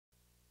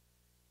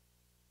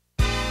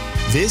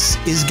This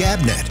is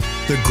GabNet,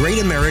 the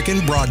Great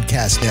American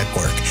Broadcast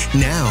Network,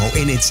 now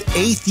in its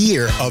 8th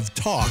year of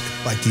talk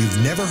like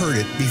you've never heard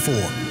it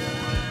before.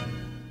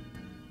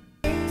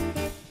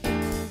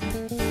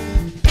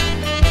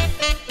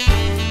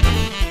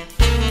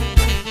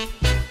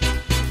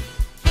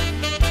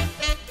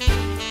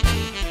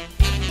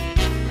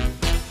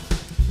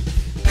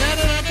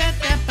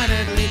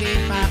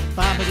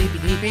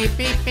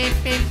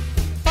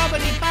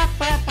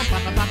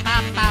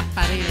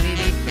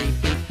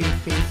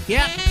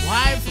 Yep,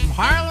 live from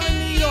Harlem,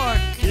 New York,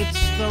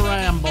 it's the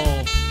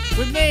Ramble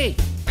with me.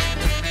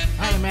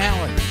 I'm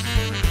Alex.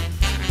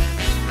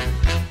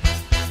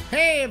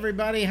 Hey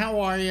everybody, how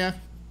are you?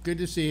 Good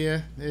to see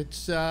you.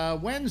 It's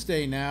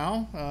Wednesday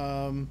now,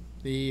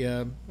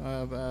 the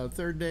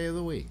third day of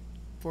the week,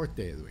 fourth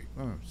day of the week.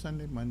 Oh,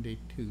 Sunday, Monday,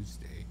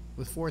 Tuesday,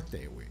 the fourth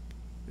day of the week.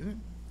 Isn't it?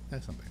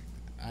 That's something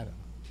like that. I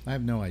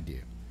don't know.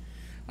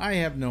 I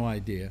have no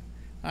idea.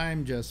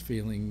 I'm just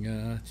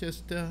feeling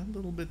just a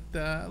little bit,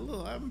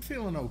 I'm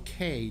feeling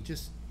okay.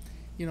 Just,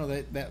 you know,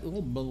 that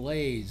little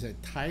malaise,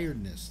 that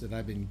tiredness that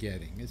I've been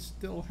getting is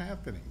still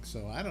happening.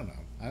 So I don't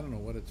know. I don't know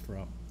what it's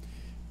from.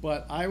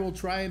 But I will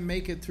try and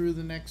make it through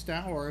the next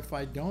hour. If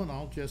I don't,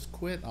 I'll just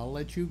quit. I'll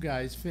let you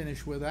guys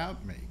finish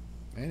without me.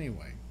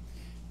 Anyway,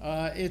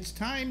 it's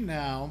time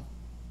now,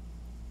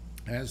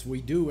 as we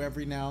do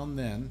every now and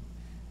then,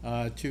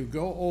 to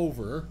go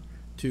over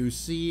to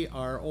see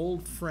our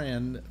old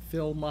friend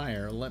Phil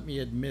Meyer. Let me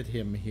admit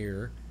him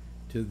here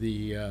to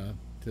the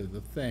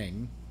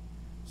thing,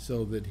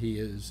 so that he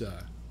is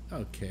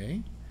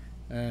okay.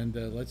 And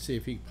let's see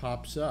if he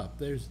pops up.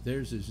 There's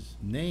his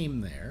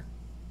name there.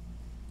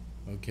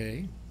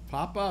 Okay,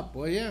 pop up,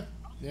 will you?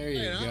 There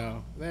you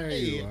go. There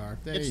you are.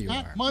 There you are. It's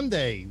not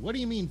Monday. What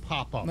do you mean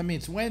pop up? I mean,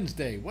 it's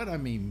Wednesday. What I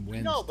mean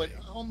Wednesday? No, but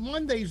on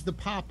Monday's the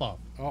pop up.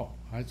 Oh,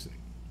 I see.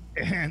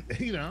 And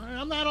you know,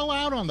 I'm not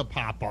allowed on the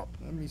pop up.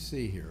 Let me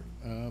see here.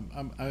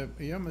 I'm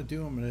gonna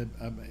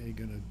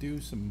do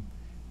some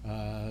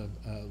a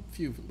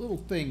few little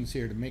things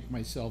here to make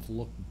myself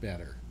look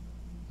better.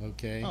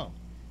 Okay. Oh,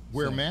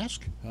 wear a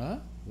mask? Huh?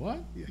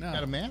 What? You No.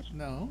 got a mask?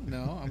 No.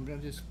 I'm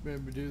gonna just do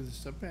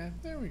this up.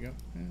 There we go.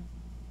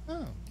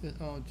 Yeah.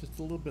 Just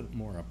a little bit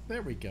more up.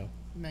 There we go.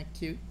 Isn't that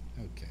cute?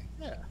 Okay.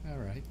 Yeah. All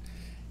right.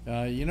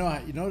 You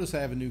notice I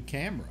have a new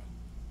camera.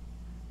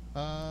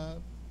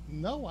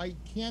 No, I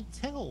can't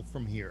tell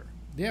from here.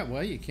 Yeah,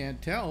 well, you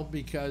can't tell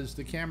because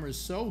the camera is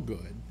so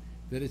good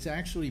that it's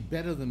actually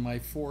better than my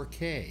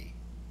 4K.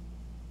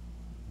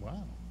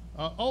 Wow.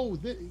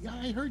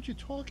 I heard you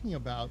talking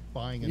about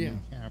buying a new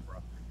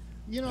camera.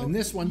 You know, and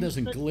this one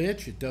doesn't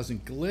glitch. It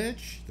doesn't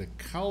glitch. The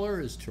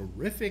color is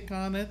terrific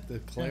on it. The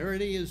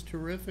clarity is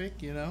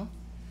terrific, you know.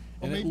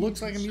 And it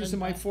looks like I'm using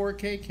my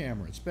 4K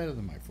camera. It's better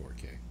than my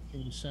 4K.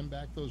 Can you send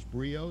back those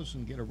Brios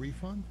and get a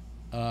refund?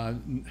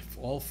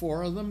 All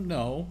four of them?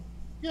 No.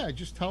 Yeah,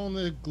 just tell them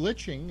they're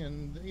glitching,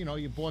 and you know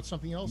you bought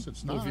something else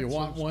that's not. If you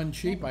want one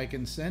cheap, I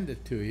can send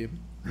it to you.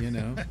 You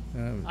know.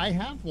 I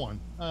have one.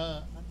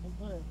 I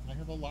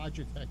have a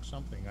Logitech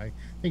something. I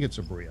think it's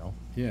a Brio.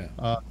 Yeah.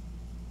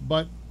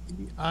 But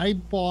I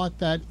bought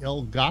that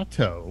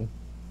Elgato,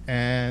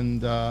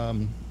 and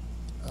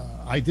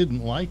I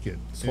didn't like it.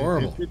 It's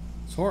horrible.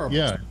 It's horrible.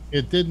 Yeah,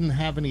 it didn't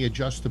have any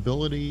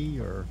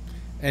adjustability or.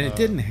 And it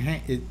didn't.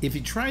 If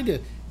you tried to,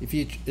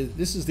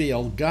 this is the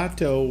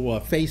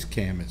Elgato face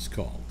cam. It's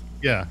called.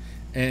 Yeah.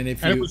 And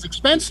it was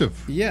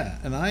expensive. Yeah,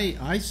 and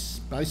I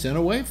sent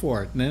away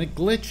for it, and then it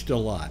glitched a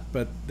lot.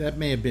 But that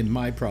may have been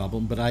my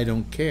problem, but I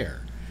don't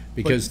care,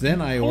 because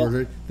then I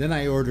ordered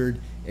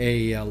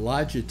a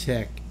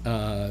Logitech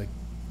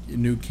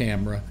new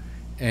camera,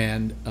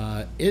 and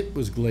it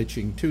was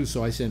glitching too.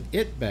 So I sent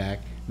it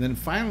back. And then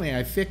finally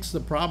I fixed the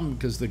problem,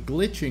 because the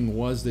glitching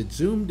was that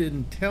Zoom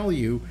didn't tell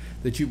you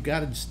that you've got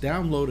to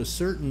download a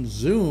certain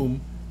Zoom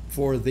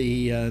for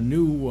the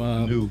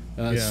new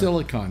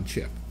silicon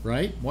chip,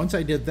 right? Once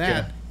I did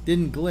that,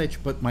 didn't glitch,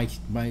 but my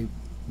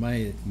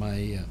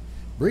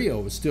Brio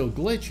was still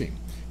glitching.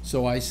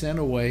 So I sent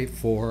away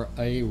for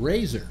a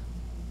Razer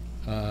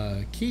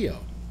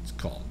Keo, it's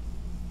called.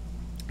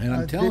 And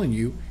I'm telling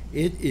you,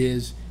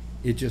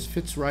 it just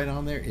fits right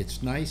on there.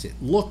 It's nice. It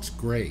looks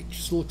great. It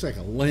just looks like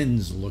a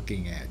lens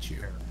looking at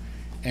you.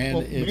 And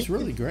it's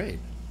really great.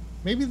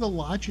 Maybe the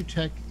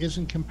Logitech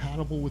isn't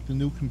compatible with the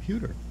new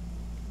computer.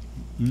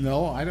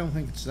 No, I don't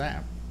think it's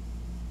that.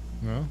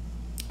 No?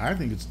 I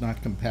think it's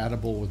not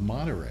compatible with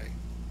Monterey.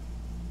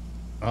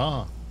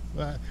 I've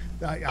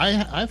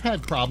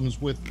had problems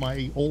with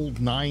my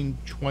old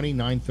 920,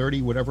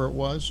 930, whatever it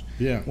was.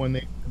 Yeah. When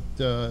they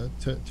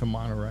went to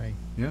Monterey.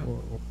 Yeah.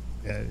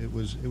 It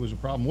was a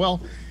problem.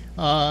 Well,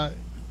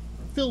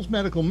 Phil's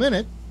Medical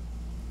Minute,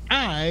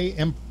 I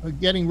am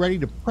getting ready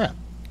to prep.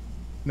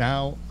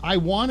 Now, I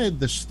wanted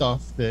the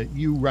stuff that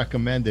you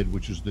recommended,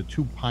 which is the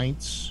 2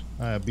 pints,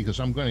 because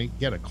I'm going to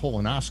get a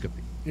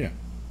colonoscopy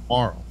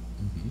tomorrow.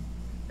 Mm-hmm.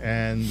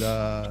 And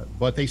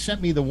but they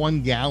sent me the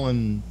 1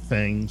 gallon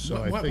thing, so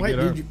I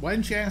figured. Why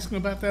didn't you ask them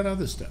about that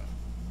other stuff?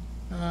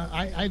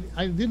 I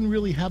didn't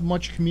really have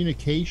much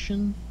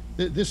communication.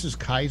 This is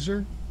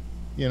Kaiser,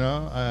 you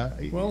know.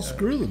 Well,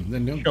 screw them.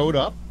 Then don't showed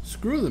up.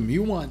 Screw them.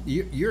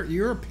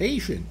 You're a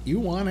patient. You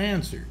want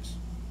answers.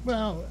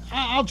 Well,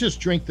 I'll just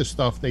drink the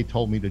stuff they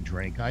told me to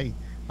drink. I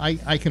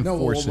can No,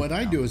 force well, it what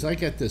I down. do is I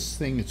get this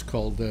thing. It's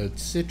called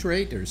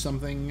citrate or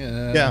something.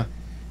 Yeah.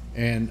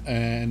 And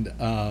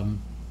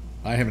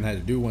I haven't had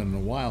to do one in a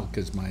while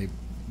because my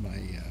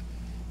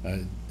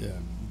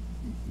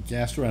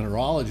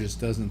gastroenterologist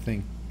doesn't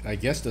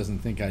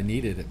think I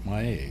need it at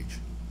my age.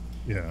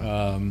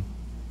 Yeah.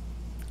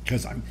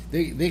 Because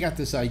they got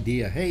this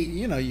idea. Hey,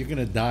 you know, you're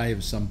gonna die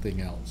of something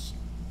else.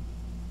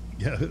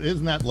 Yeah.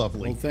 Isn't that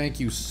lovely? Well, thank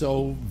you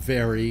so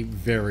very,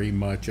 very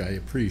much. I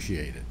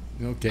appreciate it.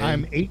 Okay.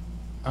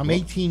 I'm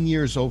 18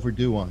 years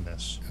overdue on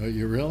this. Oh,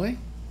 you really?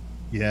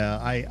 Yeah,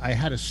 I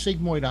had a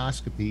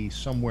sigmoidoscopy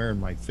somewhere in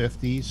my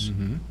 50s.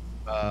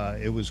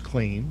 Mm-hmm. It was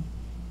clean.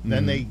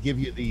 Then they give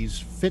you these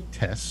fit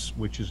tests,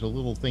 which is a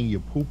little thing you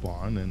poop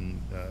on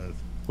and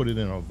put it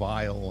in a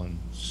vial and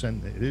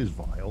send it. It is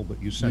vial,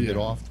 but you send it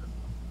Yeah. off to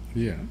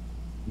Yeah.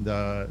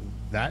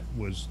 that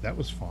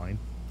was fine.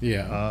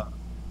 Yeah.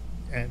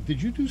 And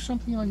did you do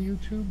something on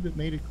YouTube that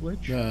made it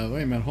glitch?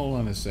 Wait a minute. Hold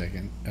on a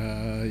second.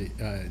 No.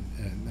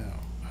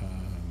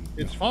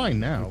 It's fine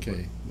now.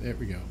 Okay. There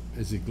we go.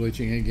 Is it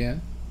glitching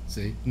again?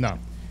 See? No.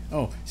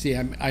 Oh, see,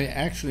 I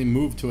actually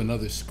moved to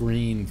another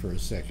screen for a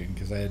second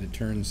because I had to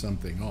turn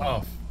something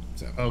off.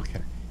 So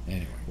Okay.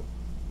 anyway.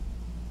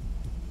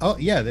 Oh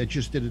yeah, that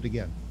just did it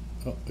again.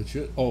 Oh, it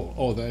should.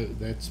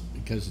 That's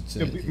because it's.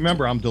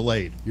 Remember, I'm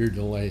delayed. You're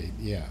delayed.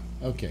 Yeah.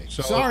 Okay.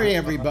 So- Sorry,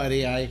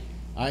 everybody. I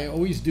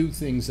always do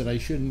things that I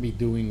shouldn't be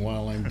doing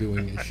while I'm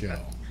doing a show.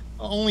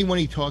 Only when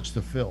he talks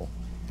to Phil.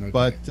 Okay.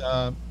 But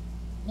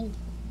well,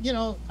 you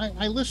know,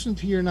 I listened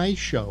to your nice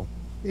show.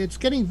 It's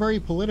getting very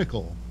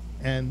political,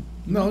 and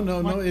No.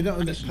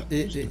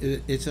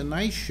 It's a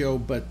nice show,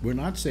 but we're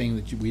not saying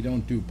that we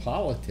don't do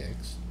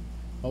politics.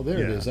 Oh, there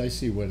it Yeah. is. I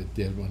see what it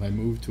did when I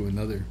moved to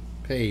another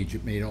page.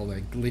 It made all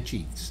that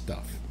glitchy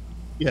stuff.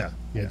 yeah,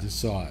 I just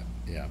saw it.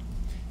 Yeah.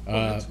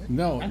 Well,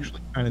 No,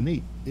 actually kind of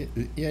neat.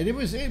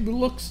 it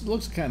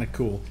looks kind of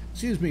cool.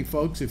 Excuse me,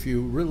 folks, if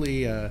you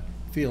really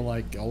feel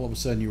like all of a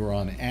sudden you were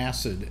on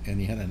acid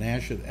and you had an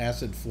acid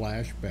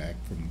flashback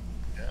from,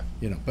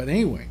 you know. But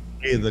anyway.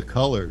 Hey, the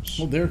colors.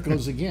 Well, there it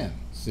goes again.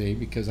 See,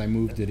 because I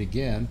moved it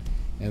again,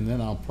 and then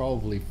I'll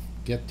probably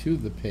get to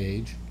the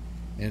page,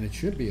 and it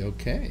should be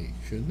okay,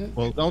 shouldn't it?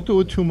 Well, don't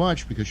do it too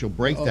much because you'll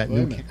break that wait a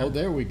new minute. camera. Oh,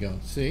 there we go.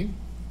 See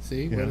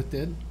Yeah. what it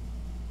did?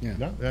 Yeah.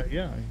 No,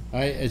 yeah.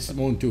 I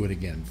won't do it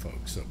again,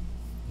 folks. So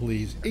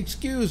please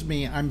excuse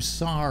me. I'm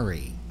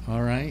sorry.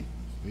 All right.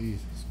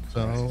 Jesus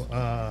Christ.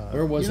 So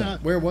Where was you I? know,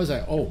 Where was I?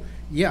 Oh,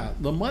 yeah.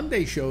 The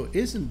Monday show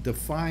isn't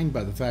defined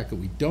by the fact that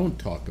we don't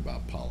talk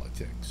about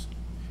politics.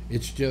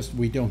 It's just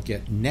we don't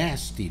get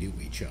nasty to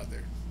each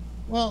other.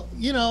 Well,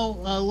 you know,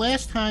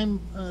 last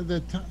time,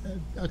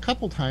 a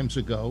couple times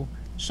ago,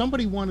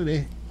 somebody wanted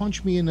to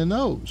punch me in the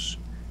nose,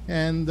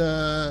 and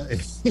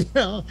you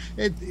know,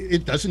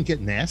 it doesn't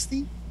get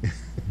nasty.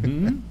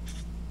 Hmm?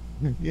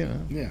 You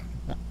know, Yeah.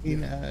 I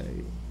mean,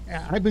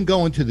 I've been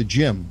going to the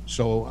gym,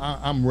 so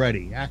I'm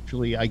ready.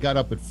 Actually, I got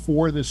up at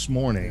 4 this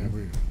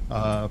morning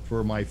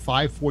for my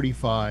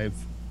 5:45.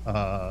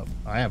 I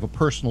have a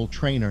personal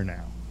trainer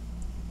now.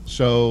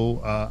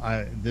 So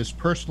this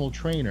personal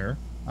trainer,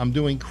 I'm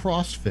doing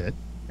CrossFit,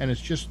 and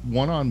it's just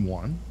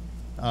one-on-one.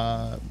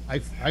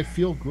 I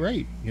feel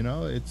great. You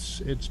know,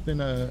 it's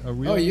been a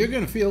real. Oh, you're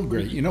going to feel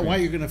great. You know why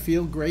you're going to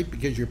feel great?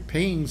 Because you're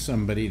paying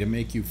somebody to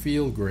make you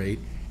feel great,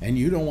 and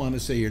you don't want to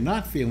say you're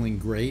not feeling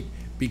great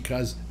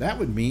because that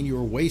would mean you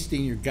were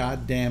wasting your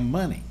goddamn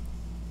money.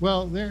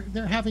 Well, they're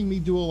having me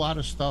do a lot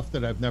of stuff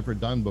that I've never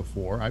done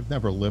before. I've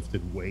never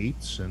lifted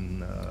weights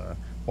and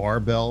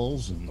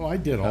barbells and. Oh, I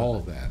did all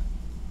of that.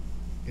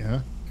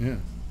 Yeah. Yeah.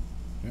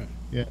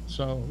 Yeah.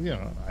 So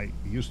I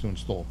used to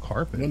install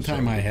carpet. One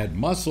time I had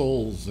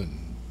muscles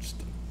and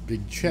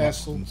big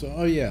chest, and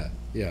so yeah.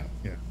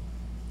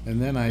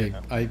 And then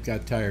I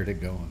got tired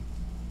of going.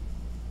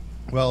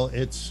 Well,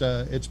 it's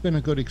been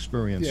a good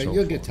experience. Yeah, so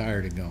you'll far. get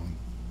tired of going.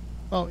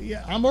 Oh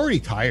yeah, I'm already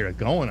tired of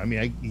going. I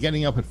mean,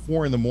 getting up at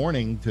 4 in the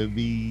morning to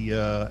be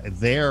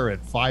there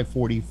at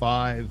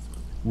 5:45,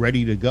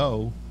 ready to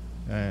go,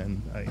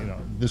 and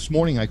this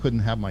morning I couldn't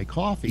have my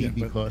coffee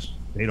because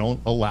they don't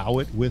allow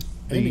it with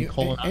the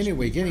colonoscopy.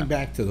 Anyway, getting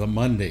back to the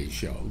Monday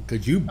show,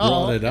 because you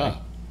brought it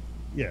up.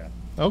 Yeah.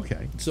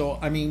 Okay. So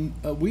I mean,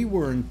 we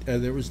weren't.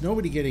 There was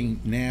nobody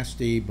getting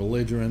nasty,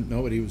 belligerent.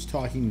 Nobody was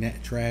talking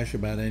trash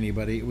about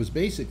anybody. It was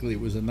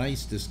a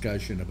nice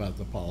discussion about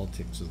the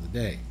politics of the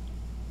day.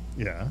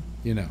 Yeah.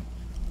 You know.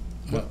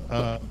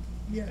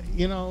 Yeah.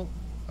 You know,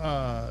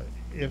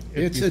 if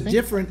it's you a think,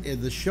 different.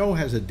 The show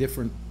has a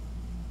different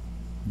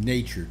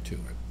nature to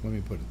it. Let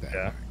me put it that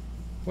way.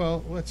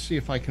 Well, let's see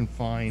if I can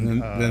find.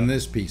 Than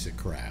this piece of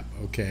crap.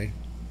 Okay.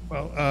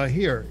 Well,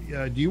 here.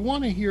 Do you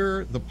want to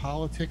hear the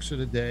politics of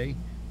the day?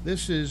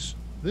 This is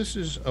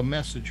a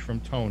message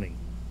from Tony.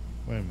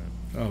 Wait a minute.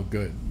 Oh,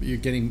 good. You're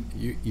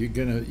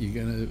gonna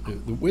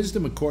the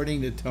wisdom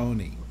according to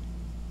Tony.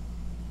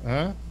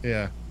 Huh?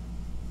 Yeah.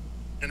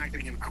 They're not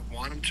going to give him. I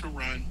want him to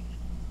run.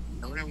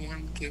 You know what I want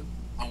him to do?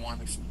 I want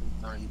him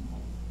to run.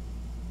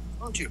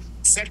 Told you.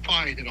 Set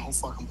fire to the whole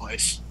fucking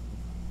place.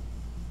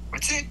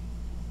 What's it?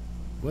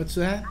 What's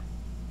that?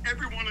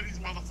 Every one of these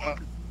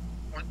motherfuckers.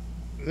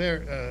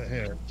 There,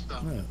 here.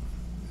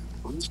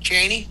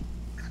 Cheney,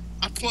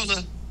 I call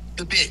her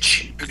the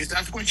bitch because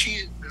that's what she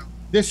is. Bill.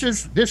 This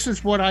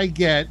is what I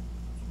get.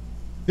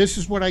 This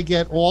is what I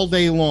get all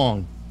day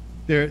long.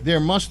 There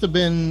must have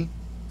been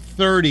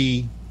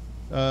 30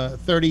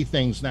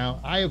 things.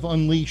 Now I have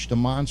unleashed a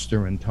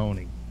monster in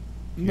Tony.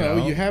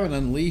 No, you haven't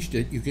unleashed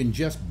it. You can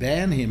just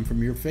ban him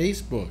from your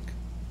Facebook.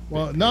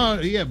 Well, no,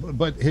 yeah,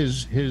 but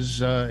his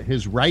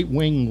right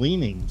wing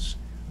leanings.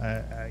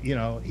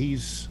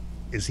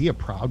 Is he a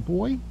Proud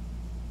Boy,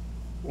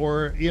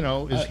 or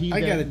is he?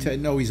 I got to tell you,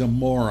 no, he's a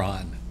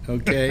moron.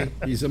 Okay,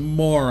 he's a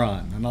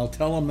moron, and I'll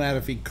tell him that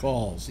if he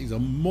calls. He's a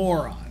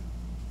moron.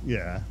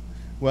 Yeah,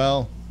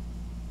 well,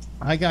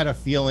 I got a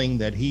feeling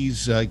that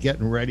he's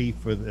getting ready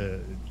for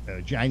the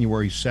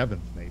January 7th,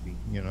 maybe.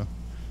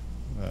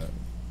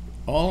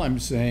 All I'm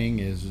saying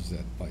is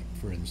that, like,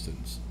 for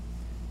instance,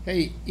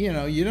 hey,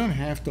 you don't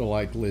have to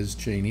like Liz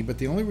Cheney, but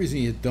the only reason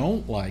you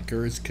don't like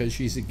her is because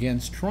she's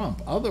against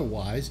Trump.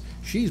 Otherwise,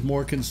 she's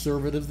more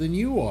conservative than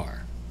you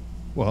are.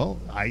 Well,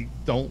 I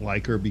don't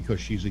like her because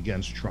she's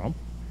against Trump.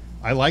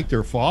 I liked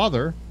her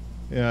father.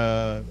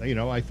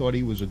 I thought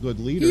he was a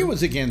good leader. He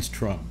was against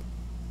Trump.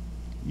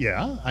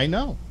 Yeah, I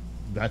know.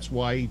 That's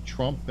why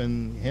Trump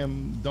and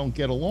him don't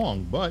get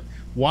along. But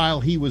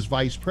while he was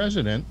vice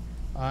president,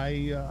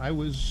 I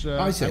was.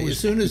 I say, as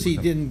soon as he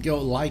didn't go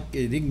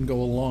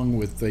along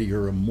with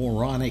your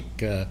moronic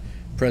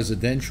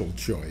presidential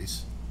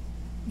choice.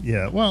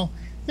 Yeah, well,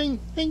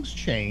 things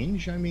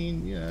change. I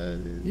mean,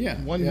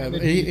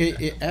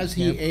 as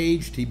he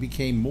aged, he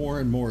became more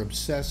and more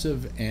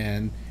obsessive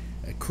and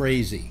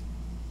crazy.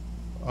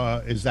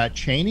 Is that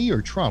Cheney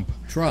or Trump?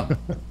 Trump.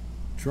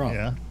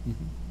 Yeah.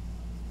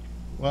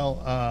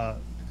 Well,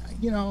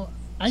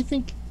 I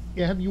think.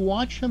 Have you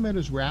watched him at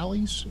his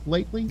rallies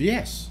lately?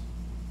 Yes.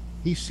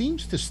 He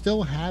seems to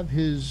still have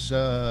his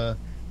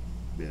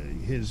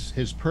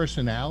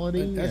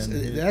personality.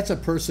 That's a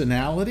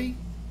personality?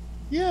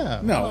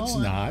 Yeah. No, it's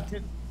not.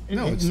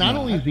 No, it's not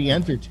only is he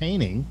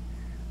entertaining,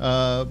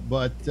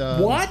 but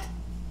what?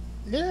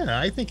 Yeah,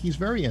 I think he's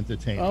very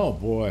entertaining. Oh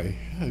boy,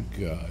 oh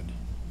God.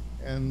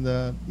 And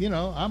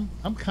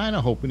I'm kind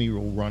of hoping he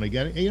will run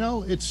again.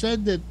 It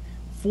said that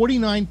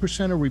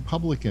 49% of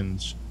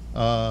Republicans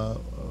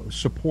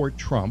support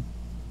Trump.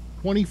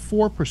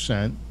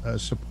 24%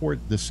 support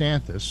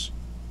DeSantis,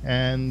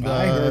 and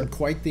I heard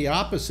quite the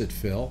opposite,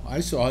 Phil. I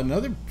saw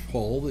another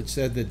poll that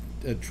said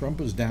that Trump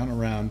was down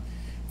around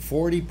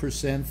 40%,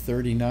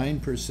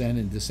 39%,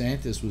 and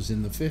DeSantis was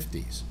in the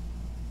 50s.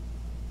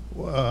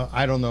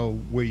 I don't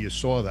know where you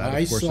saw that.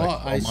 Of course,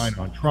 I saw mine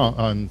on Trump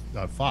on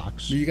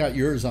Fox. You got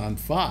yours on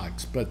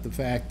Fox, but the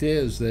fact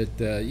is that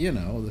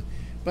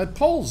but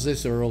polls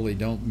this early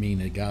don't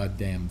mean a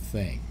goddamn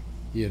thing.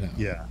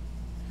 Yeah.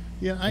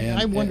 Yeah,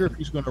 I wonder if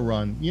he's going to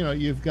run.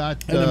 You've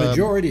got... And the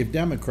majority of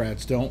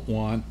Democrats don't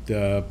want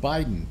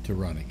Biden to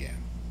run again.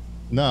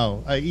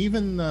 No,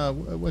 even,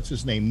 what's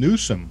his name,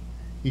 Newsom.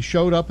 He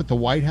showed up at the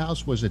White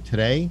House, was it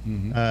today?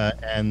 Mm-hmm.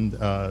 And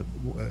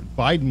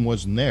Biden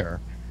wasn't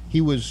there.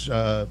 He was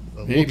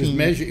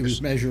he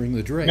was measuring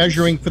the drapes.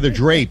 Measuring for the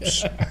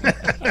drapes.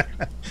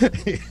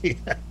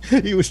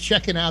 He was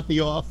checking out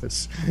the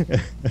office.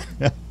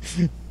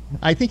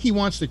 I think he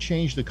wants to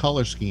change the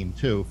color scheme,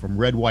 too, from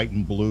red, white,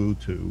 and blue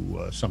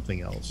to something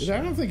else.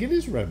 I don't think it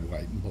is red,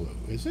 white, and blue,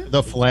 is it?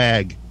 The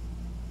flag.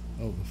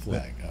 Oh, the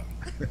flag.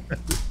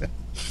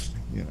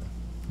 Yeah.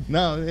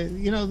 No,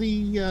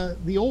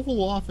 the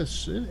Oval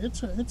Office,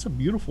 it's a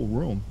beautiful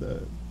room.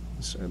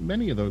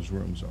 Many of those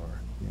rooms are.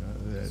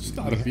 It's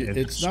not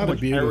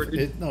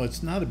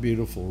a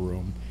beautiful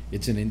room.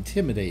 It's an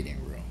intimidating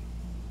room.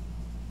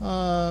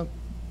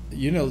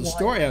 The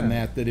story on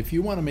that if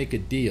you want to make a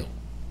deal,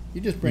 you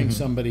just bring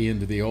somebody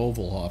into the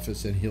Oval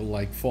Office and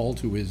he'll fall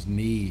to his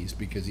knees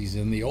because he's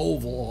in the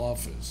Oval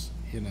Office,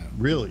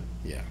 Really?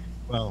 Yeah.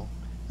 Well,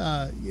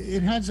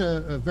 it has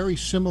a very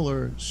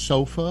similar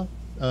sofa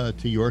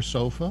to your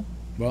sofa.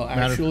 Well,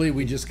 actually,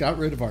 we just got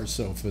rid of our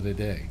sofa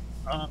today.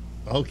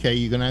 Okay,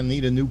 you're going to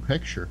need a new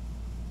picture.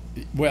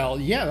 Well,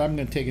 yeah, I'm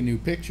going to take a new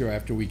picture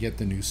after we get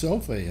the new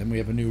sofa in. We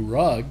have a new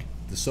rug.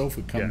 The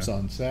sofa comes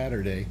on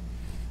Saturday.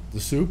 The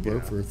super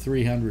for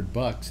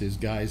 $300. His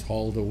guys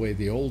hauled away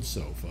the old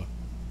sofa.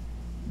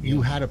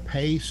 You had to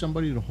pay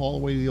somebody to haul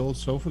away the old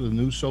sofa. The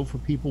new sofa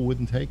people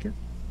wouldn't take it.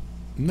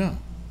 No.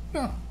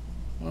 Oh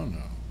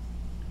no.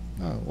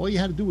 All you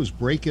had to do was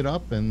break it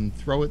up and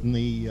throw it in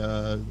the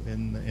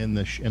in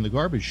the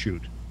garbage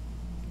chute.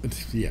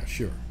 Yeah,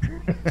 sure.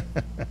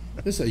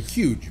 This is a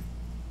huge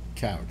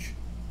couch.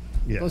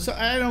 Yeah. Well, so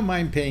I don't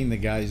mind paying the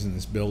guys in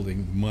this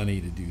building money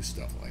to do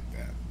stuff like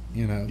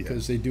that,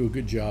 because they do a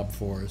good job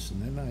for us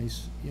and they're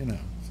nice,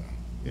 So.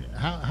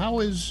 How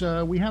is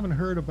we haven't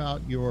heard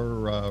about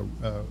your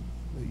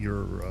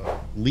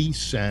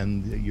lease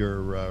and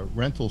your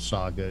rental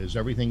saga? Is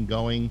everything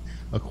going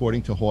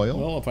according to Hoyle?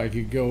 Well, if I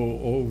could go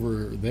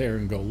over there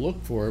and go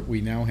look for it,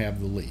 we now have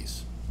the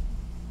lease.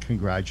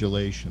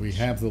 Congratulations. We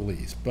have the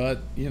lease,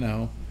 but we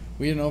don't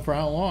know for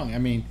how long. I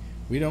mean,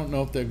 we don't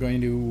know if they're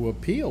going to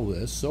appeal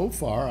this. So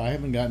far, I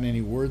haven't gotten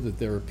any word that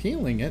they're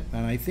appealing it,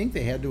 and I think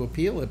they had to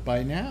appeal it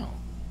by now.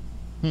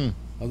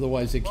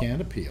 Otherwise, they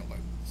can't appeal it.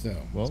 So,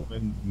 well,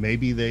 and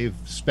maybe they've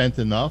spent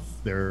enough.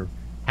 They're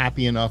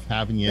happy enough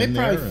having you in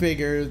there. They probably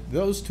figure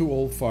those two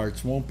old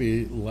farts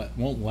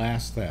won't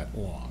last that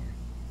long.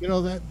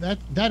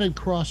 That had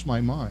crossed my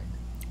mind.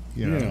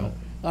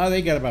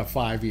 They got about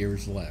 5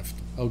 years left.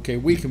 Okay,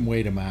 we can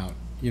wait them out.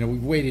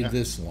 We've waited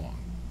this long.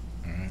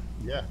 All right.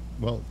 Yeah.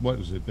 Well, what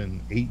has it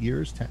been? 8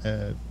 years?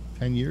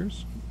 10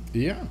 years?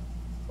 Yeah.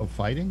 Of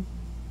fighting?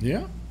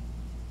 Yeah.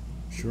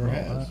 Sure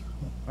has.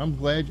 I'm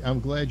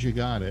glad you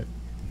got it.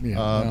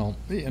 Yeah.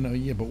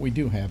 But we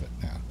do have it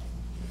now.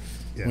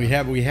 Yeah. We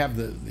have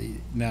the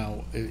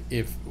now.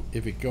 If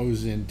it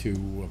goes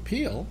into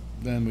appeal,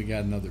 then we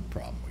got another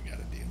problem we got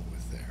to deal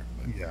with there.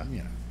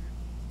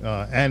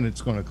 But, and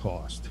it's going to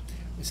cost.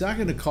 It's not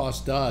going to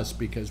cost us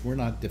because we're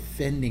not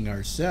defending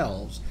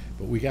ourselves,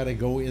 but we got to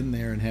go in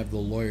there and have the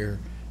lawyer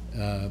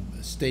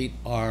state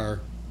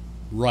our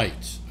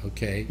rights,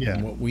 okay,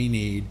 and what we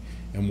need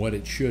and what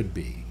it should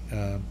be.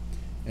 So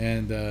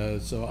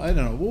I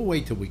don't know. We'll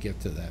wait till we get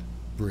to that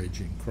bridge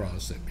and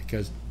cross it,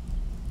 because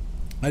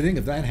I think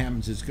if that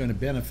happens, it's going to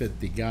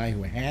benefit the guy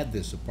who had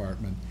this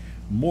apartment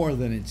more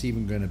than it's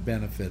even going to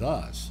benefit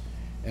us.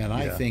 And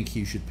I think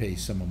he should pay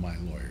some of my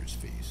lawyer's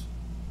fees.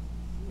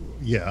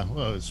 Yeah,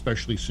 well,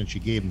 especially since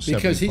you gave him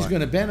because he's going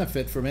to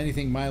benefit from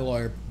anything my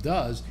lawyer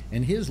does,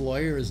 and his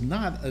lawyer is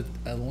not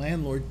a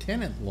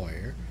landlord-tenant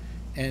lawyer,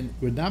 and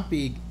would not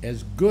be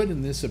as good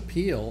in this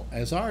appeal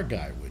as our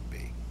guy would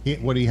be.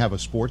 What, do you have, a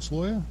sports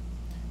lawyer?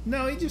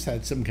 No, he just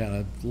had some kind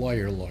of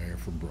lawyer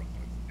from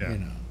Brooklyn. Yeah.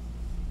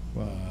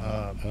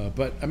 Well,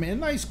 but I mean, a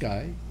nice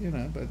guy,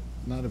 but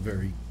not a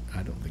very,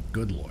 I don't think,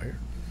 good lawyer,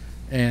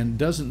 and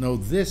doesn't know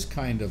this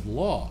kind of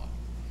law.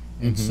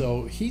 And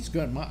so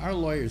our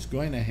lawyer's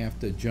going to have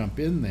to jump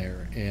in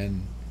there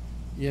and,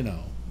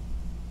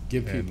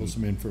 give people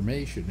some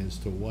information as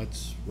to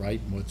what's right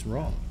and what's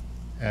wrong.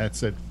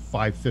 That's at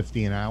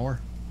 $5.50 an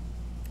hour.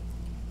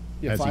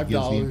 Yeah,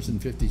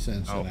 $5.50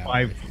 an hour.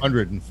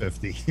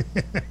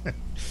 $550.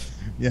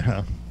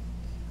 Yeah.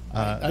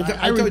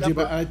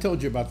 I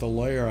told you about the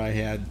lawyer I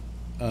had,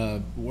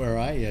 where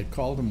I had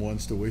called him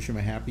once to wish him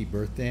a happy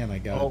birthday, and I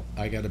got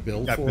a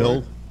bill for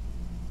it.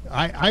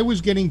 I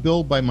was getting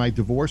billed by my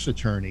divorce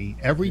attorney.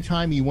 Every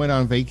time he went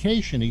on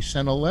vacation, he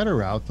sent a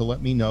letter out to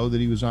let me know that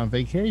he was on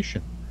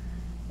vacation.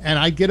 And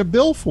I'd get a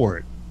bill for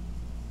it.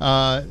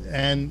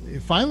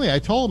 And finally I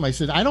told him, I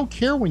said, I don't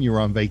care when you're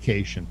on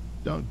vacation.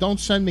 Don't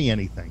send me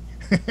anything.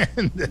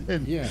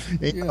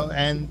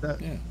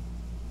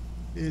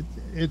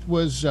 It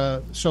was,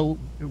 so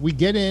we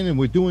get in and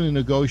we're doing the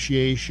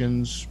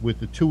negotiations with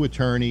the two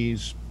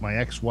attorneys, my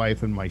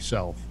ex-wife and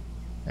myself.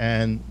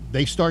 And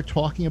they start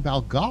talking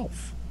about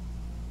golf.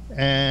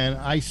 And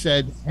I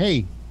said,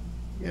 hey,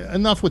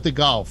 enough with the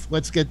golf.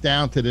 Let's get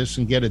down to this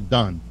and get it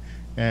done.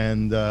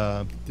 And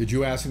did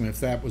you ask him if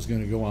that was going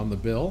to go on the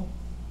bill?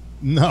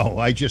 No,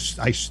 I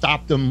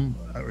stopped him.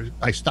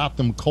 I stopped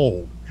him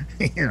cold,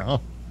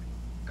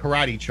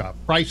 karate chop,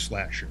 price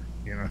slasher,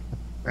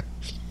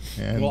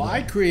 And, well,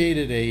 I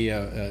created the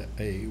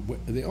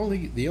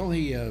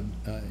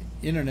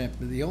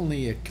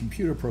only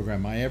computer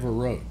program I ever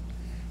wrote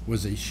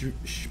was a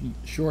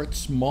short,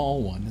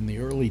 small one in the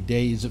early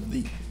days of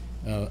the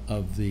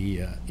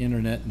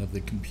internet and of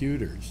the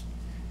computers,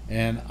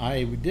 and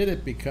I did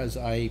it because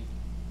I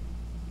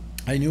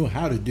knew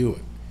how to do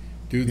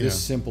this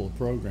simple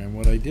program.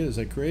 What I did is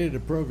I created a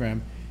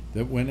program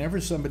that whenever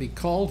somebody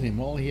called him,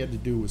 all he had to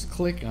do was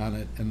click on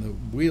it, and the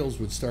wheels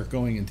would start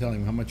going and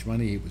telling him how much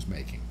money he was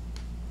making.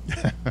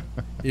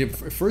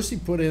 First, he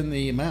put in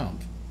the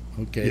amount,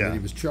 that he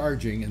was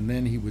charging, and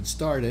then he would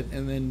start it,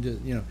 and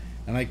then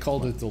and I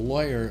called it the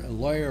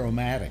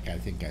lawyer-o-matic, I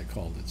think I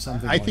called it,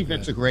 something like that. I think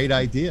that's a great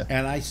idea.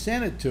 And I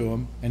sent it to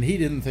him, and he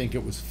didn't think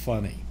it was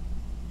funny.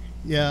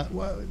 Yeah,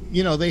 well,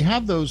 they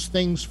have those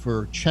things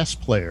for chess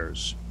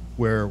players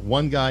where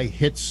one guy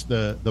hits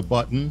the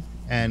button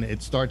and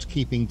it starts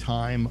keeping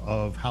time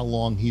of how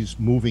long he's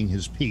moving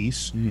his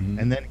piece,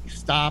 and then he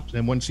stops,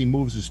 and once he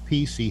moves his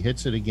piece, he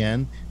hits it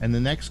again, and the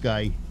next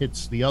guy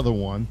hits the other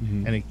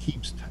one, and it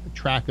keeps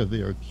track of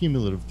their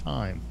cumulative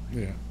time.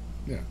 Yeah.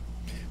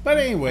 But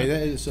anyway,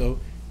 that's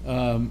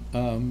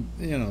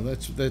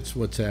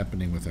what's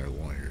happening with our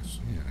lawyers.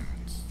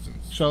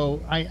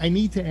 So I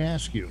need to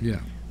ask you.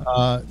 Yeah.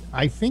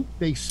 I think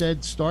they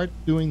said start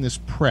doing this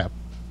prep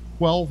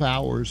 12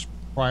 hours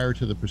prior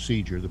to the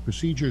procedure. The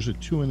procedure's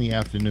at 2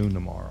 p.m.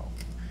 tomorrow.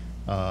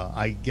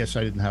 I guess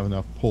I didn't have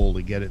enough pull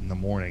to get it in the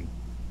morning.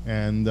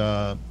 And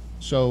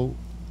so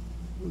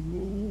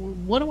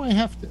what do I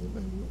have to,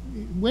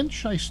 when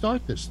should I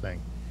start this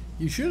thing?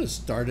 You should have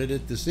started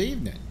it this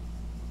evening.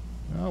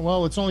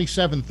 Well, it's only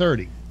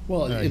 7:30.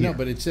 Well, here.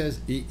 but it says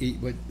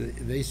what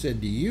they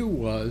said to you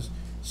was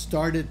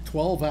start at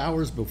 12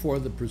 hours before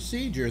the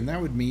procedure, and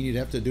that would mean you'd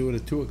have to do it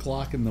at 2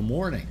 o'clock in the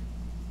morning.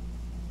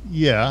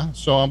 Yeah,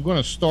 so I'm going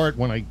to start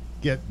when I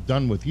get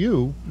done with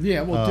you.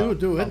 Yeah, well,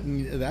 do it,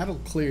 and that'll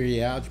clear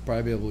you out. You'll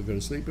probably be able to go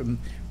to sleep. And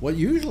what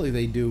usually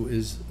they do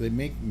is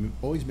they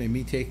always make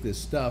me take this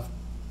stuff,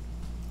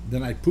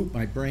 then I poop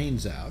my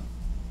brains out.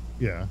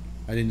 Yeah.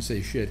 I didn't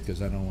say shit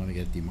because I don't want to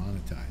get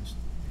demonetized.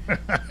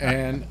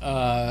 And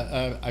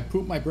I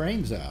poop my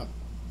brains out.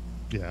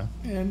 Yeah.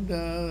 And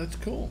that's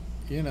cool,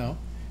 you know.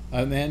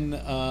 And then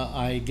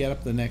I get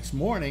up the next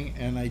morning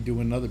and I do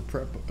another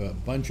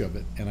bunch of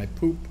it, and I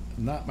poop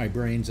not my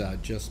brains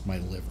out, just my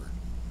liver.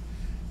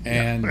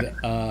 And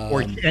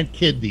and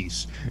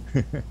kidneys.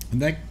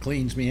 and that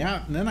cleans me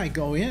out. And then I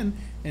go in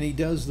and he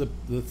does the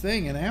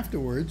thing, and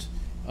afterwards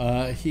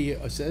he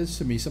says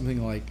to me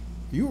something like,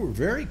 "You were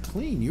very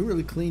clean. You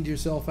really cleaned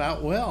yourself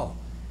out well."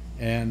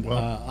 And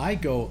I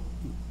go,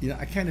 you know,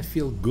 I kind of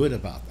feel good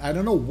about that. I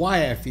don't know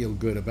why I feel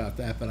good about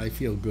that, but I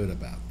feel good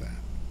about that.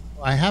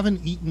 I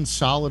haven't eaten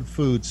solid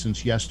food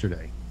since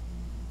yesterday.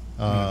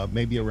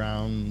 Maybe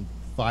around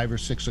 5 or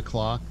 6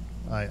 o'clock,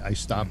 I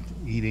stopped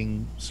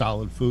eating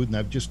solid food, and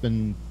I've just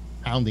been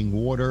pounding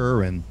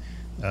water and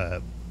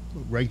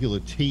regular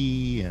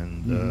tea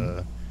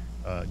and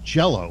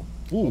Jello.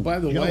 Ooh, By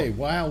the Jell-O. way,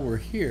 while we're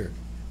here,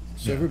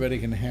 so everybody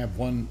can have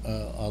one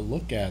a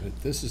look at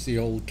it, this is the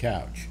old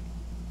couch.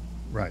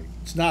 Right.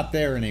 It's not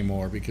there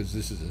anymore because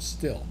this is a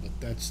still, but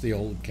that's the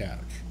old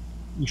couch.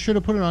 You should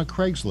have put it on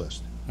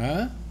Craigslist.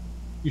 Huh?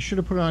 You should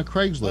have put it on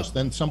Craigslist.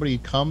 Then somebody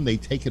would come, they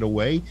take it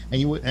away,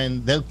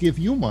 and they'll give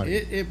you money.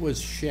 It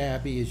was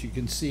shabby, as you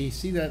can see.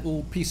 See that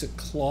little piece of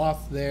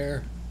cloth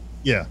there?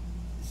 Yeah.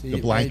 See The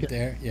it blanket? right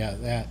there? Yeah,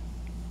 that.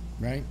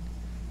 Right?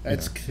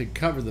 That's to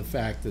cover the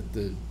fact that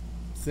the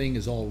thing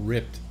is all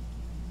ripped.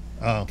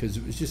 Oh. Because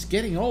it was just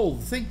getting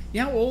old. You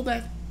know how old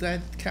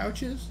that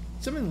couch is?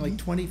 Something like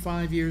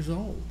 25 years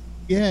old.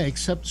 Yeah,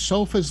 except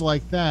sofas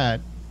like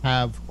that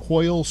have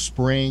coil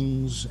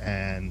springs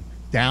and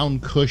down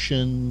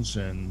cushions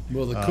and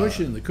Well, the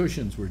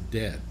cushions were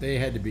dead. They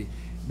had to be.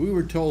 We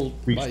were told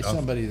by Restuffed.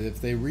 somebody that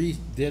if they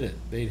redid it,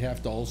 they'd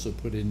have to also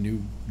put in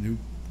new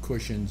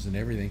cushions and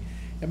everything.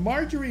 And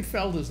Marjorie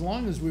felt as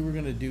long as we were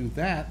going to do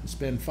that and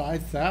spend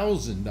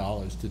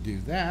 $5,000 to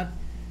do that,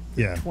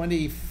 yeah.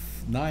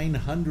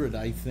 $2,900,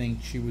 I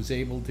think, she was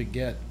able to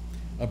get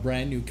a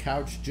brand new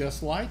couch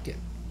just like it.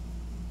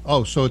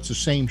 Oh, so it's the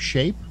same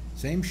shape?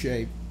 Same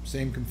shape,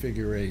 same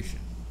configuration.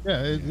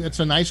 Yeah, it's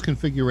a nice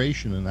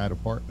configuration in that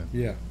apartment.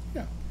 Yeah,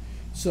 yeah.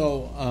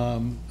 So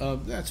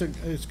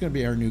it's going to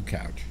be our new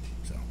couch.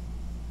 So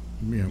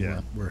you know,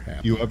 Yeah. we're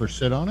happy. You ever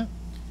sit on it?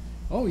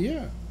 Oh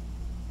yeah.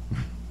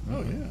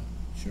 Oh yeah.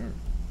 Sure.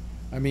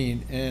 I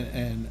mean,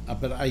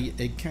 but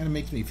it kind of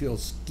makes me feel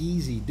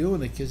skeezy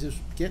doing it because it's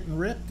getting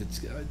ripped.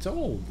 It's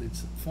old.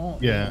 It's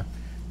falling. Yeah.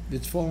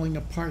 It's falling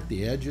apart.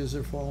 The edges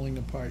are falling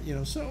apart. You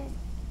know. So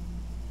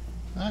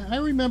I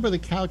remember the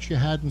couch you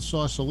had in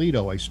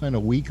Sausalito. I spent a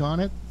week on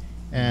it,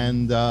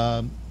 and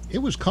it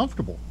was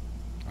comfortable.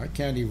 I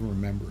can't even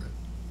remember it.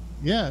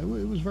 Yeah, it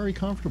was very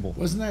comfortable.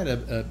 Wasn't that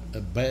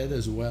a bed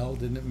as well?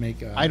 Didn't it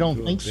make a? I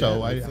don't think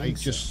so. bed? I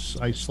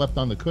I slept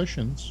on the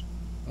cushions.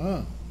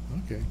 Oh,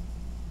 okay.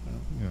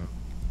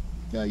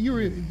 Yeah,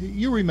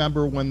 you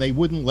remember when they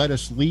wouldn't let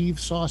us leave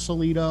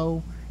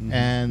Sausalito,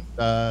 and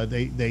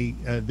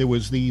there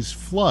was these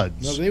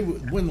floods. No, they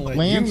wouldn't let you.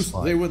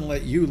 Landslide. They wouldn't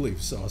let you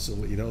leave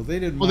Sausalito. They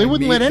didn't. Well, they mind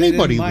wouldn't me, let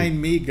anybody They didn't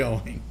mind me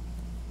going.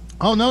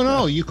 Oh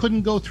no, you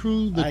couldn't go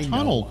through the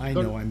tunnel. I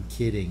know. I'm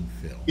kidding,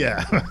 Phil.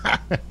 Yeah,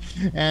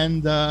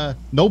 and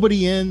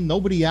nobody in,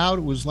 nobody out.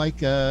 It was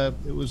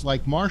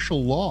like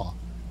martial law,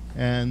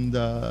 and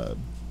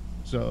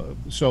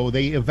so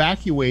they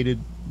evacuated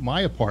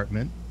my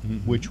apartment,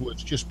 which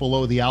was just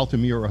below the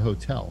Altamira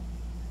Hotel,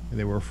 and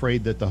they were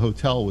afraid that the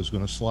hotel was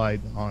going to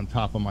slide on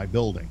top of my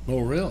building. Oh,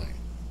 really?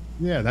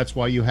 Yeah, that's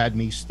why you had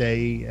me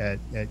stay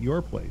at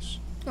your place.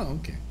 Oh,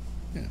 okay.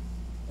 Yeah.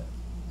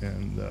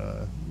 And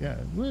yeah,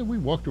 we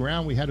walked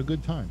around. We had a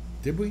good time.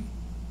 Did we?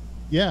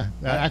 Yeah,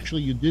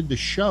 actually, you did the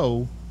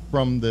show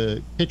from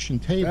the kitchen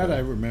table. That I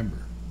remember.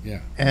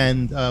 Yeah.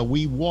 And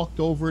we walked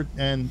over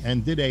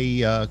and did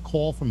a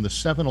call from the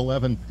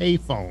 7-Eleven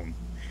payphone,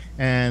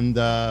 and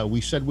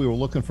we said we were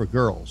looking for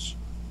girls.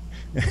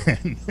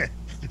 And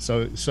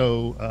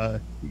so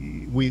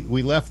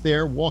we left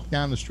there, walked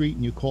down the street,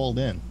 and you called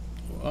in.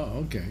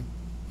 Oh, okay.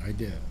 I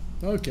did.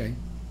 Okay.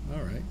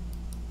 All right.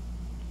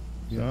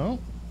 So,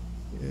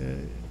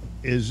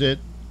 is it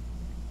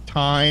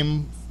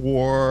time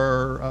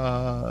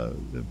for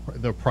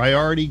the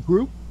priority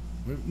group?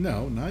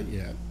 No, not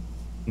yet.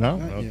 No?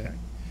 Not Okay. yet.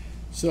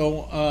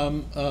 So,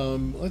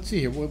 let's see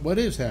here. What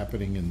is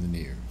happening in the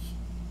news?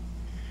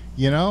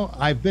 You know,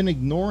 I've been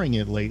ignoring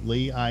it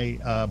lately.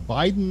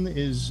 Biden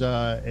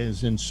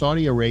is in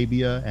Saudi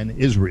Arabia and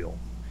Israel,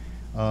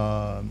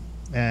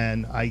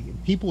 and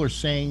people are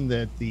saying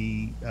that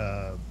the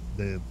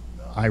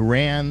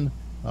Iran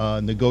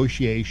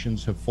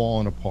negotiations have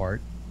fallen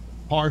apart,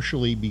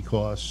 partially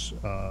because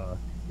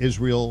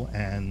Israel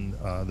and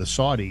the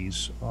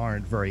Saudis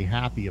aren't very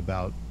happy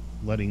about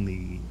letting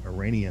the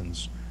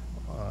Iranians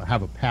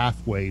have a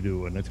pathway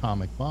to an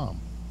atomic bomb.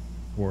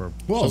 Or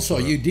well, so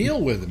you deal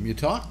with them, you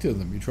talk to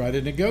them, you try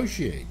to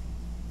negotiate.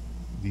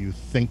 Do you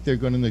think they're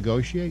going to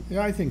negotiate?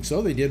 Yeah, I think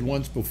so. They did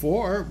once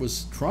before. It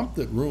was Trump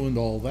that ruined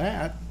all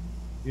that.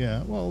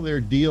 Yeah, well, their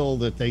deal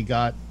that they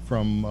got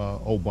from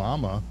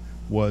Obama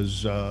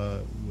was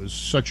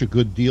such a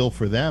good deal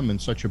for them and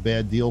such a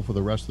bad deal for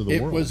the rest of the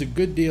world. It was a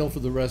good deal for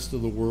the rest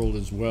of the world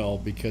as well,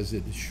 because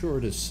it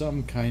assured us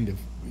some kind of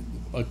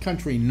a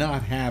country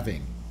not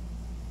having,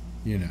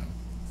 you know,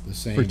 the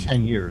same for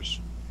 10 years.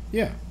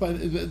 Yeah,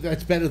 but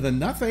that's better than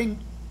nothing.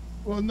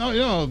 Well,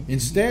 no.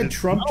 Instead,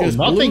 Trump no, just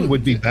nothing blew,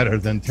 would be better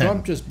than 10.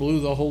 Trump just blew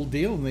the whole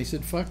deal, and they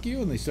said "fuck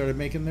you," and they started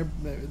making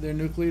their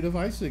nuclear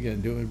devices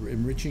again,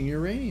 enriching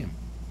uranium.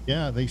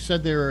 Yeah, they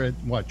said they were at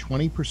what,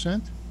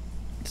 20%.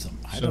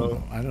 I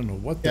don't know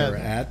what they're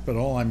at, but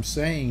all I'm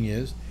saying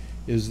is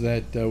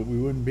that we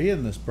wouldn't be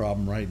in this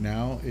problem right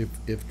now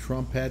if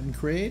Trump hadn't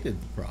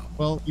created the problem.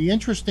 Well, the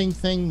interesting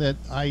thing that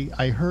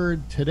I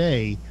heard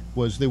today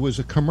was there was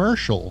a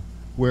commercial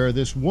where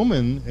this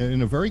woman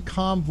in a very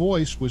calm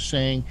voice was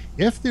saying,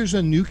 if there's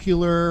a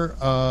nuclear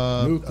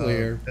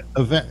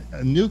event,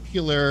 a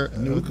nuclear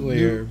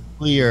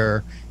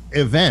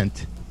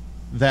event,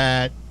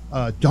 that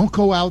don't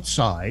go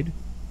outside,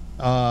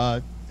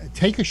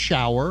 take a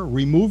shower,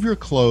 remove your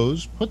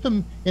clothes, put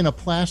them in a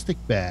plastic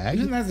bag.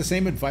 Isn't that the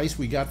same advice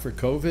we got for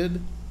COVID?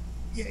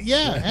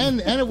 Yeah, and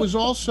it was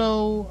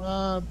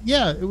also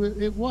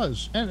it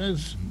was, and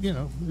as you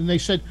know, and they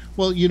said,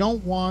 well, you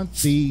don't want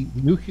the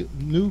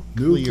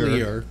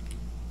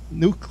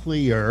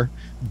nuclear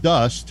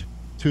dust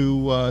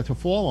to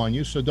fall on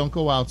you, so don't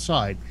go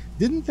outside.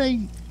 Didn't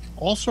they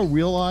also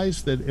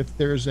realize that if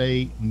there's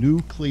a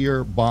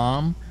nuclear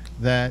bomb,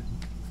 that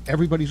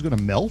everybody's going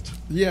to melt?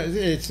 Yeah,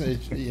 it's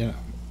you know.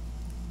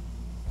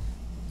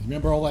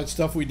 Remember all that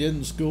stuff we did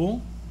in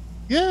school?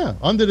 Yeah,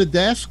 under the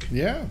desk.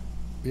 Yeah.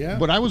 Yeah.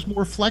 But I was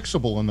more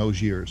flexible in those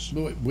years.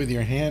 With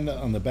your hand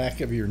on the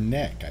back of your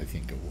neck, I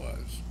think it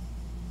was.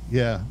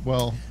 Yeah,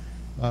 well,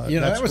 you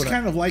know, that was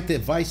kind of like the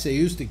advice they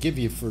used to give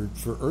you for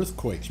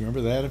earthquakes. Remember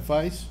that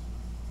advice?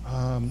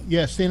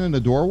 Yeah, stand in the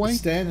doorway.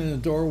 Stand in the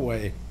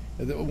doorway.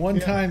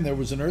 One time there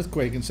was an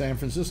earthquake in San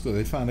Francisco.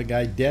 They found a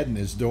guy dead in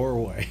his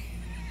doorway.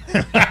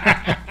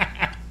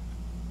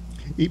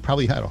 He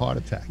probably had a heart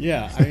attack.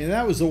 Yeah, I mean,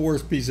 that was the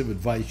worst piece of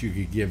advice you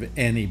could give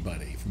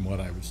anybody, from what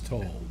I was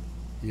told.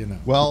 You know.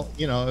 Well,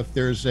 you know, if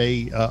there's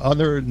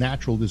other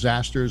natural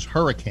disasters,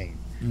 hurricane,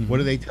 what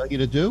do they tell you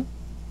to do?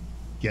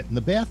 Get in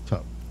the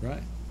bathtub.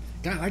 Right.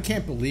 God, I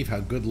can't believe how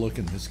good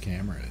looking this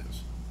camera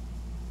is.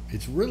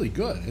 It's really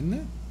good, isn't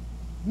it?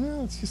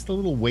 Well, it's just a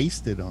little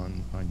wasted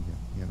on you.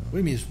 You know. What do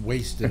you mean it's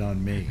wasted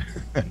on me?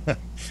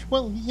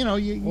 Well, you know,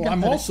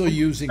 I'm also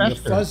using the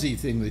fuzzy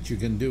thing that you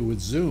can do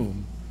with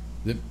Zoom.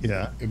 That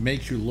it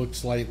makes you look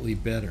slightly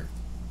better.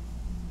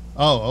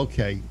 Oh,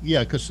 okay.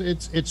 Yeah, because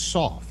it's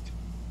soft.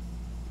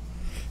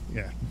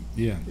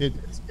 Yeah.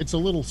 It's a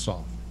little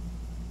soft.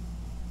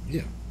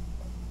 Yeah.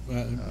 You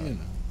know.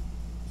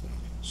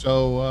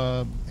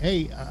 So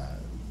hey,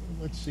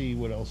 let's see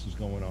what else is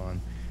going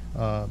on.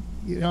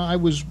 You know, I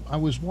was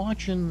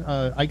watching.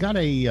 I got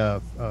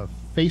a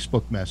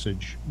Facebook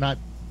message, not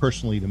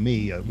personally to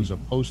me. It was a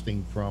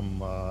posting from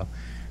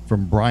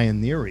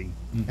Brian Neary,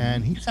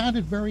 and he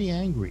sounded very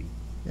angry.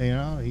 You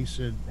know, he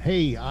said,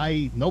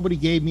 "Hey, nobody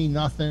gave me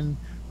nothing.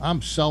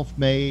 I'm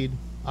self-made.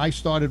 I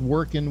started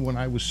working when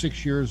I was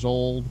 6 years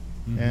old,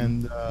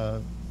 and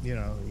you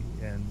know,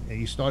 and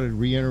he started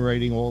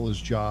reiterating all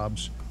his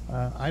jobs.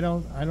 I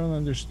don't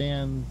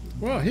understand.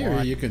 Well,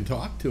 here you can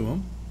talk to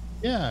him.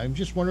 Yeah, I'm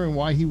just wondering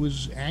why he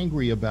was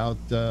angry about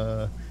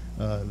that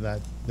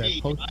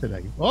post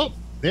today. Oh,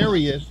 there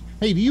he is.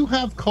 Hey, do you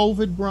have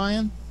COVID,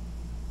 Brian?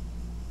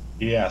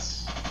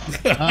 Yes.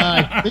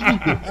 I think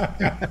you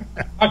do.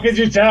 How could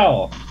you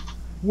tell?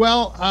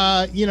 Well,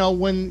 you know,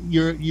 when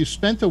you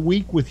spent a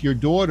week with your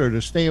daughter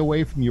to stay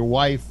away from your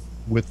wife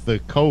with the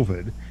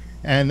COVID,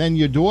 and then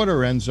your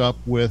daughter ends up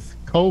with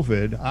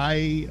COVID,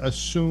 I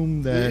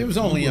assume that it was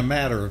only a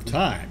matter of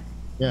time.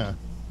 Yeah.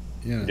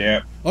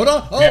 Yeah. Hold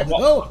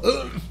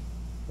on.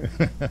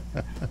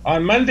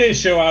 On Monday's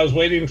show, I was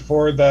waiting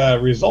for the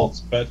results,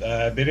 but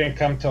they didn't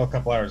come till a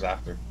couple hours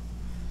after.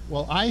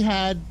 Well, I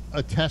had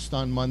a test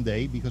on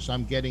Monday because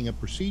I'm getting a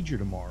procedure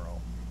tomorrow.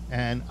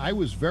 And I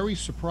was very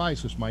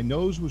surprised because my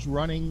nose was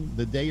running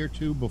the day or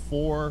two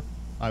before.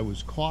 I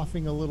was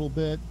coughing a little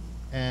bit,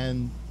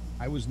 and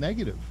I was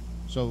negative.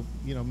 So,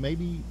 you know,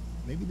 maybe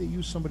they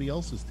used somebody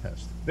else's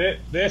test.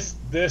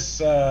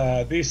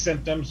 These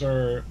symptoms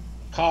are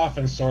cough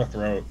and sore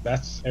throat.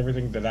 That's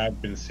everything that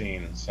I've been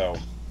seeing. So,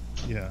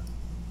 yeah.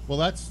 Well,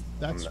 that's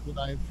what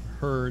I've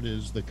heard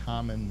is the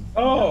common.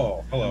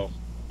 Oh, hello.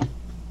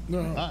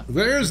 No,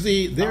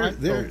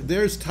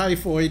 there's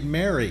Typhoid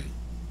Mary.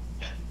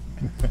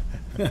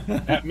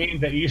 That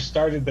means that you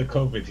started the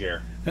COVID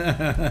here.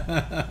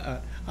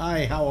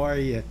 Hi, how are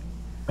you?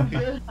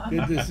 Good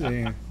to see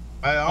you.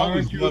 I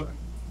always love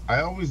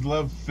I always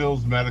love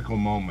Phil's medical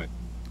moment.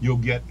 You'll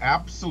get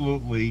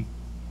absolutely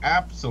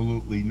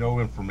no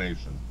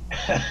information.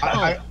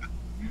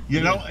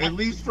 At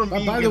least from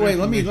me. By the way,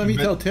 let me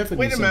tell Tiffany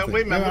wait a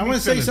something. minute. I want to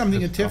say something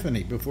to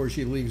Tiffany before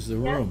she leaves the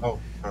room. Oh,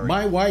 sorry.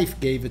 My wife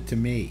gave it to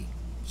me,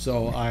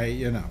 so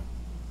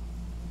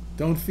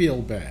don't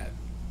feel bad.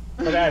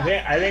 But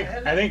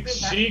I think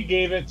she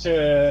gave it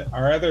to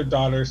our other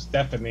daughter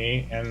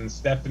Stephanie, and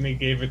Stephanie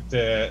gave it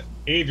to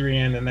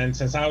Adrian. And then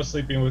since I was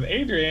sleeping with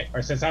Adrian,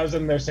 or since I was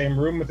in the same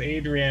room with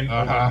Adrian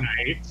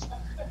overnight,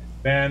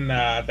 then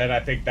I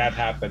think that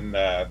happened.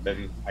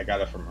 Then I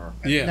got it from her.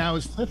 Yeah. Now,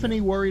 is Tiffany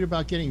worried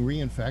about getting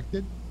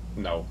reinfected?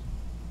 No,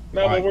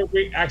 Why?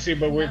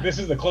 but this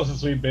is the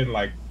closest we've been.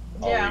 Like,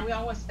 Yeah, week. we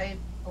always stay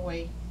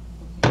away.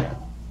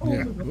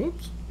 Yeah.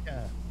 Oops.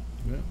 Yeah.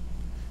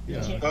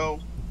 Yeah. So,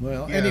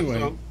 Well, yeah,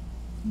 anyway.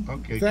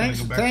 okay.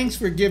 Thanks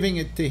for giving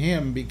it to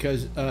him,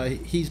 because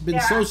he's been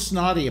so Yeah.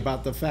 snotty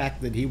about the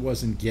fact that he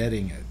wasn't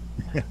getting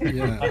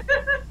it.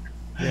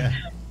 Yeah.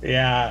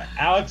 Yeah,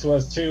 Alex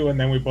was too, and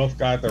then we both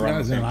got it the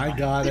right. And I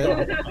got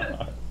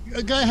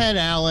it. Go ahead,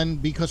 Alan,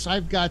 because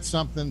I've got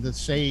something to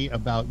say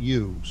about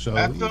you. So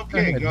That's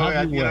okay. Go Have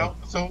ahead. your way.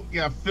 So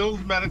yeah, Phil's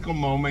medical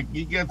moment.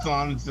 He gets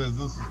on and says,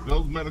 "This is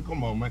Phil's medical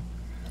moment.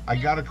 I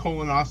got a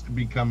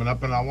colonoscopy coming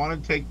up, and I want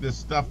to take this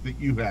stuff that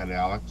you had,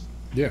 Alex."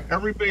 Yeah.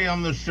 Everybody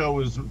on the show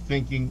is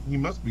thinking he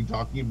must be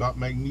talking about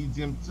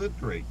magnesium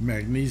citrate.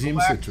 Magnesium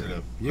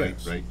Laxative. citrate.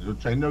 Yes. Right,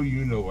 which I know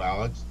you know,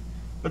 Alex.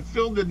 But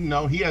Phil didn't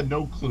know. He had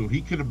no clue.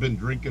 He could have been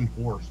drinking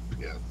horse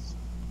piss.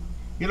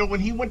 When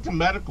he went to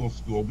medical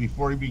school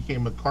before he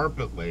became a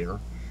carpet layer,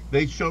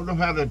 they showed him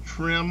how to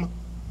trim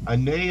a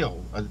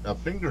nail, a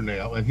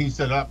fingernail, and he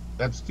said,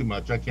 that's too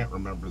much. I can't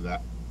remember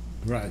that.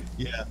 Right.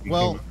 Yeah. Became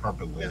Well, a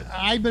carpet layer.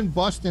 I've been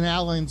busting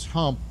Alan's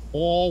hump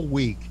all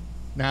week.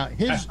 Now,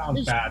 That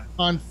sounds bad.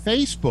 on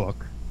Facebook,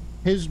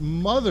 his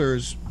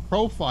mother's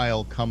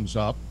profile comes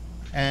up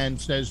and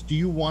says, "Do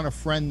you want to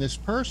friend this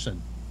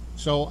person?"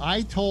 So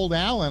I told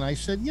Alan, I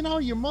said,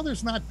 your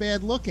mother's not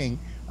bad looking.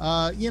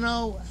 How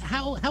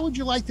would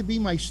you like to be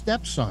my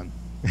stepson?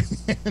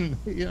 And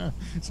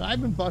so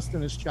I've been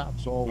busting his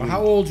chops all week.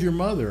 How old's your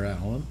mother,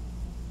 Alan?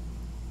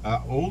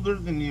 Older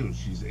than you.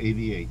 She's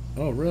 88.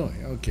 Oh, really?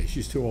 Okay,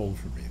 she's too old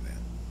for me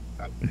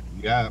then.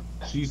 Yeah,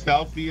 she's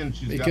healthy and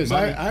she's Because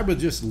got money. I would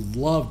just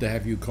love to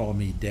have you call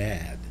me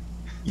Dad.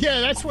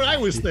 Yeah, that's what I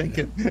was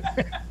thinking.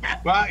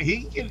 Well,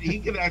 he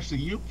can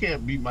actually. You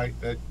can't be my.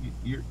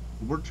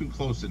 We're too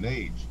close in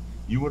age.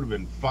 You would have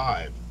been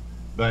 5,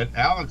 but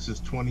Alex is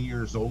 20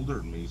 years older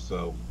than me.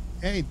 So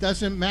Hey, it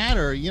doesn't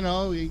matter.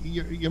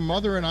 Your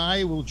mother and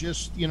I will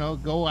just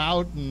go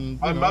out and.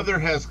 my mother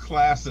has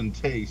class and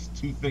taste.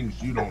 2 things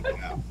you don't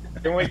have.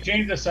 Can we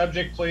change the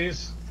subject,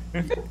 please?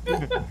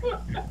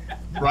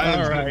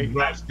 Brian's All right. getting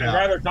grossed I'd out.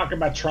 rather talk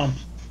about Trump.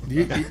 I'm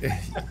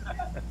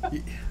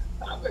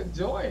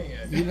enjoying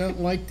it. You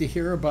don't like to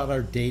hear about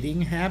our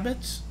dating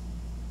habits?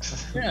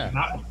 Yeah.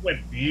 Not with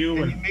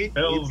you And and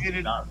Phil's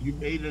stuff. you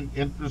made an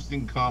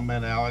interesting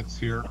comment, Alex,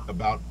 here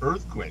about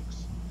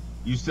earthquakes.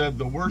 You said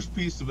the worst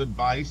piece of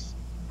advice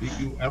that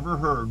you ever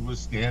heard was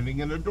standing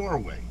in a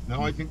doorway.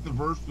 Now, I think the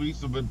worst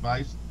piece of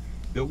advice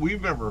that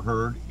we've ever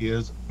heard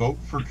is vote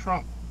for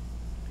Trump.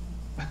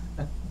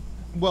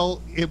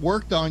 Well, it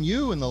worked on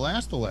you in the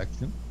last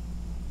election.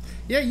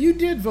 Yeah, you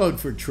did vote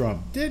for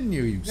Trump, didn't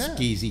you, you Yeah.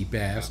 skeezy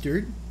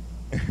bastard?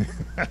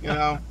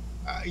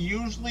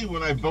 Usually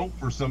when I vote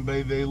for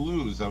somebody, they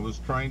lose. I was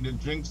trying to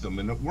jinx them,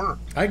 and it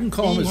worked. I can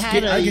call him He a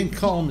had I a- can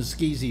call him a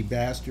skeezy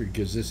bastard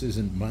because this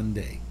isn't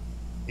Monday.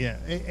 Yeah.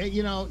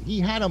 He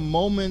had a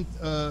moment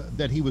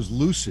that he was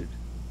lucid,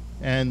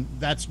 and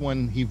that's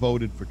when he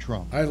voted for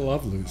Trump. I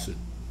love Lucid.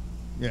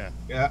 Yeah.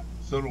 Yeah,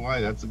 so do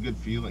I. That's a good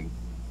feeling.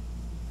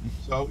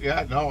 So,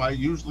 yeah, no, I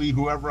usually,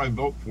 whoever I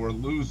vote for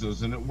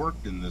loses, and it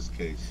worked in this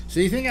case. So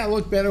you think I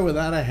look better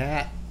without a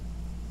hat?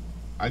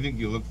 I think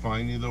you look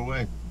fine either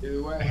way. Either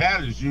The way.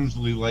 hat is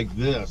usually like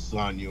this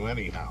on you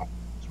anyhow.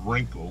 It's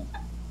wrinkled,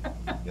 It's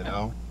And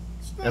not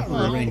for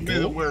somebody that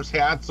wrinkled. wears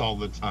hats all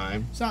the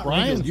time, It's not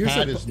Brian's wrinkled.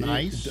 hat is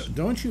nice.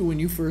 Don't you, when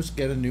you first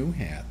get a new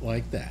hat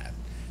like that,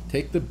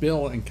 take the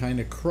bill and kind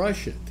of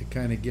crush it to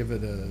kind of give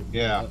it a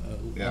Yeah, a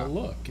yeah.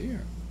 look.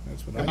 Here,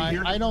 that's what I.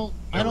 I don't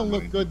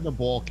look good in the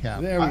ball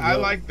cap. There we I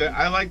go. like that.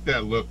 I like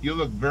that look. You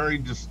look very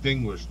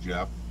distinguished,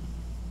 Jeff.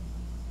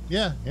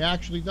 Yeah, it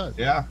actually does.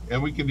 Yeah,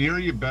 and we can hear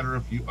you better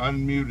if you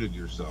unmuted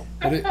yourself.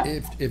 But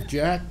if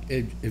Jeff,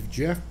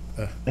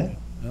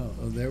 oh,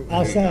 there.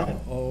 How's that?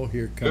 Oh,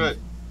 here comes. Good.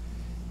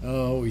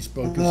 Oh, we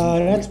spoke. His,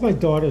 That's my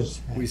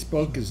daughter's. we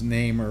spoke his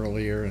name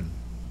earlier, and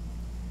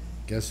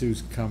guess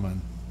who's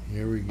coming?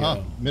 Here we go.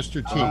 Oh,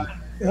 Mr.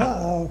 T.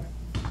 Uh-oh.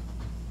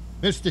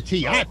 Mr.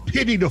 T, I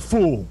pity the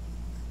fool.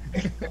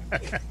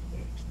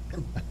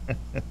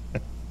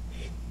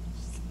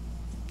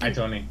 Hi,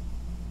 Tony.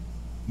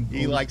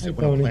 He likes it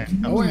Hi, when a Tony. plant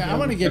Oh, comes. wait, I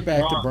want to get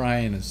back to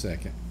Brian in a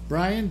second.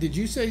 Brian, did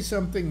you say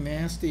something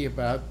nasty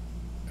about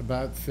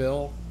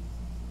Phil?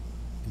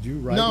 Did you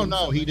write? No, him no,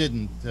 something? he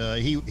didn't.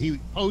 He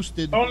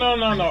posted. Oh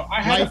no.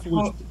 I had Life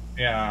was-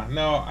 yeah,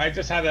 no, I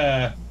just had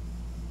a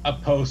a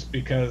post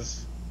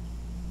because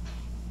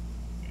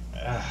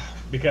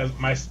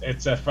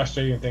it's a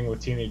frustrating thing with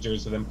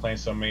teenagers of them playing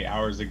so many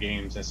hours of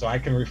games, and so I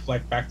can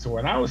reflect back to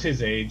when I was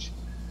his age,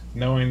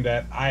 knowing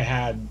that I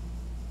had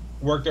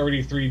worked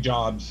already 3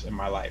 jobs in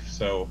my life.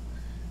 So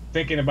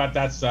thinking about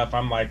that stuff,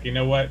 I'm like, you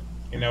know what,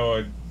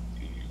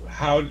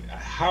 how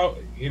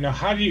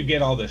do you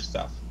get all this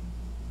stuff?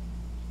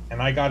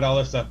 And I got all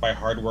this stuff by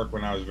hard work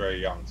when I was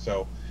very young.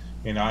 So,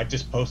 I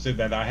just posted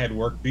that I had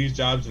worked these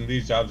jobs and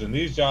these jobs and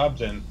these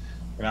jobs, and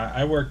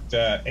I worked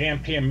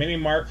AMP and Mini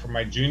Mart for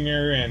my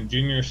junior and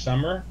junior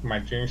summer, my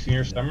junior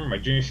senior summer. My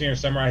junior senior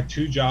summer, I had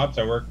 2 jobs.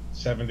 I worked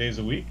 7 days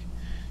a week,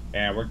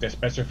 and I worked at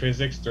Special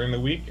Physics during the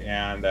week,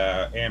 and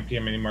AMP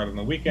and Mini Mart on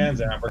the weekends,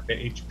 and I worked at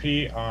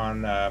HP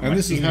on. And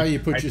this is how you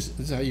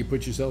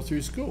put yourself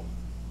through school.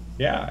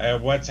 Yeah,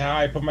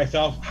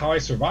 how I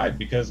survived,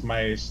 because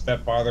my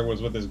stepfather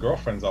was with his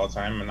girlfriends all the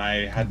time, and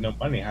I had no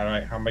money. How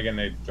am I going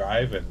to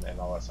drive and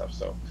all that stuff?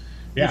 So,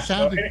 yeah.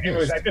 So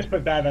anyways, I just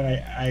put that, and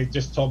I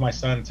just told my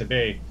son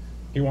today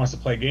he wants to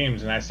play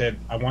games, and I said,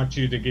 I want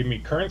you to give me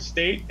current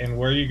state and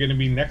where you're going to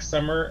be next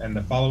summer and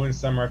the following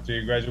summer after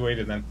you graduate,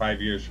 and then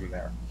 5 years from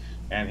there.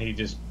 And he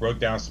just wrote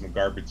down some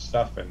garbage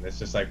stuff, and it's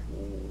just like,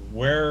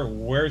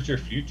 where's your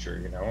future,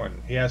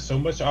 And he has so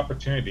much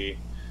opportunity.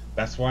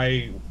 That's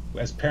why,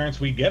 as parents,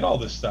 we get all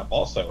this stuff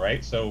also,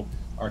 right? So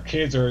our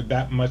kids are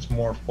that much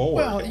more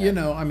forward. Well,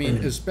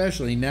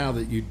 especially now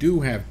that you do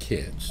have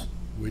kids,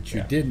 which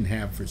you didn't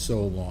have for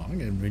so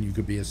long, and when you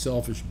could be a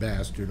selfish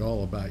bastard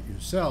all about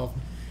yourself,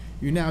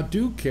 you now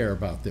do care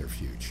about their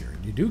future.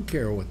 You do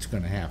care what's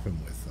going to happen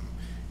with them,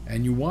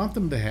 and you want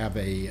them to have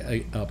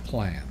a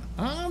plan.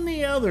 On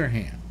the other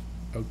hand,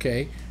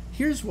 okay,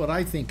 here's what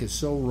I think is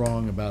so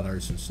wrong about our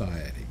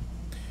society.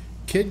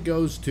 Kid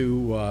goes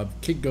to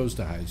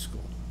high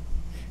school.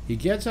 He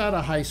gets out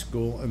of high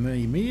school, and then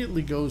he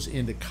immediately goes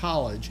into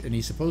college, and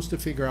he's supposed to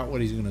figure out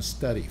what he's going to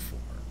study for.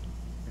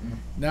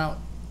 Now,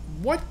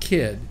 what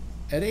kid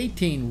at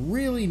 18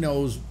 really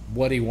knows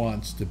what he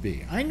wants to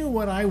be? I knew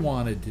what I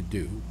wanted to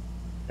do.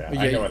 Yeah,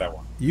 I know what I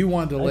want. You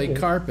wanted to lay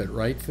carpet,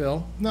 right,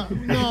 Phil? No,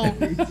 not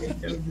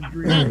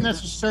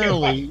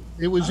necessarily.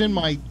 It was in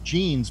my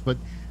genes, but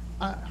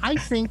I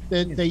think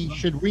that they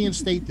should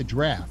reinstate the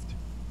draft.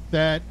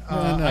 That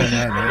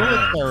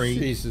military.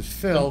 Jesus,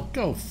 Phil,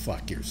 go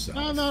fuck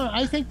yourself. No,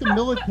 I think the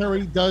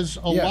military does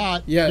a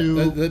lot. Yeah,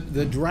 to,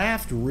 the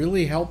draft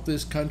really helped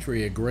this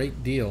country a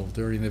great deal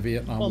during the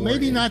Vietnam War. Well,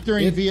 maybe not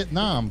during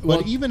Vietnam,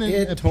 but even in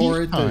it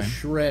tore it to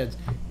shreds.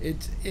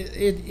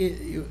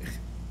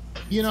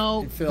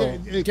 Phil,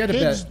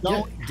 kids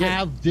don't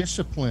have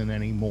discipline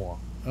anymore.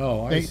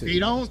 Oh, I see. They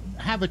don't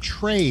have a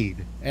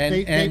trade.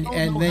 And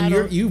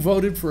then you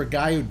voted for a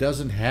guy who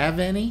doesn't have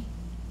any?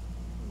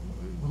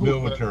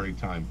 Military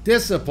time.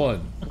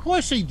 Discipline. Of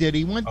course he did.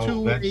 He went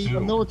to a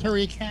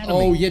military academy.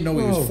 Oh, yeah, no,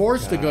 he was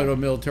forced to go to a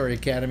military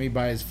academy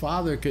by his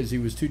father because he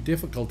was too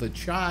difficult a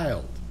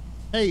child.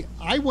 Hey,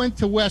 I went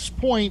to West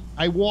Point.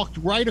 I walked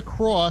right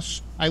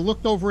across. I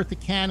looked over at the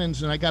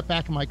cannons, and I got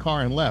back in my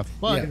car and left.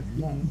 But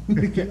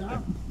Get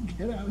out.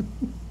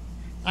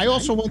 I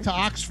also went to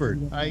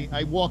Oxford.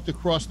 I walked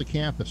across the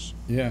campus.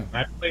 Yeah.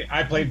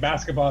 I played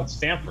basketball at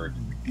Stanford.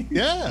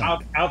 Yeah.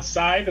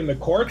 Outside in the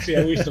courts, we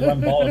used to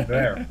run balls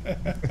there.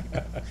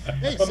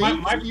 Hey, but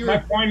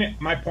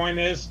my point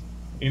is,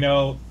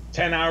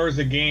 10 hours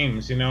of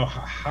games,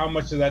 how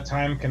much of that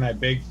time can I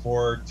beg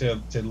for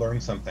to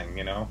learn something,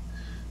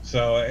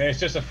 So it's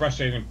just a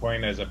frustrating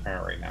point as a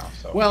parent right now.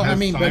 So well,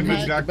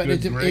 but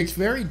it's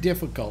very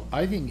difficult.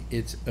 I think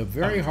it's a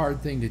very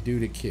hard thing to do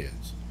to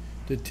kids,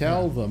 to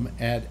tell them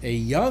at a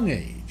young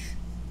age,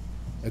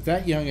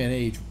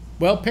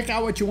 well, pick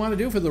out what you want to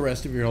do for the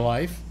rest of your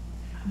life.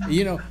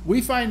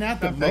 We find out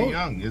that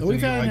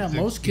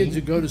most kids who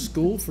go to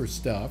school for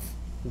stuff,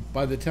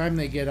 by the time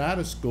they get out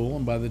of school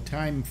and by the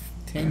time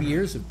 10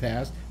 years have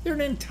passed, they're an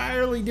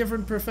entirely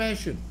different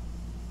profession.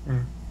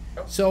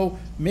 So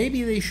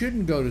maybe they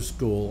shouldn't go to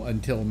school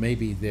until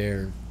maybe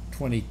they're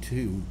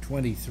 22,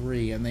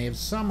 23, and they have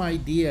some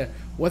idea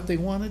what they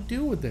want to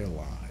do with their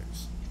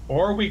lives.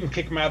 Or we can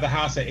kick them out of the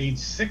house at age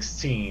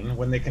 16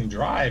 when they can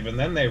drive, and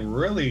then they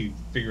really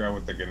figure out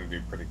what they're going to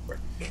do pretty quick.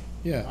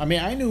 Yeah,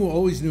 I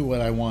always knew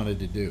what I wanted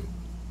to do.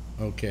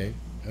 Okay,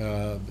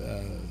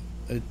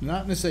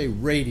 not necessarily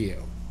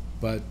radio,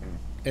 but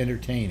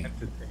entertaining.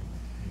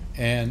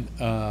 And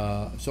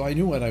so I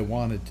knew what I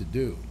wanted to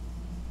do.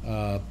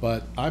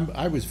 But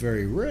I was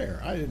very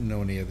rare. I didn't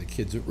know any other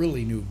kids that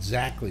really knew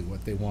exactly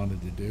what they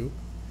wanted to do.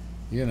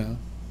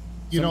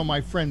 My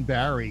friend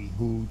Barry,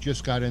 who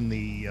just got in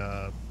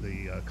the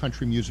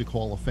Country Music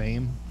Hall of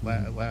Fame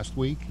last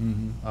week,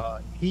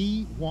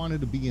 he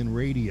wanted to be in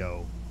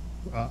radio.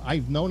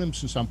 I've known him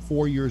since I'm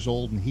 4 years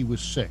old, and he was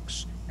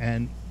 6.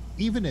 And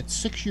even at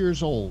 6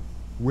 years old,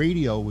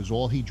 radio was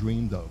all he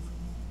dreamed of.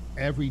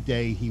 Every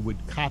day he would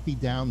copy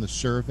down the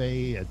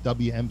survey at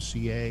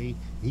WMCA.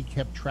 He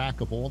kept track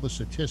of all the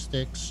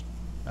statistics,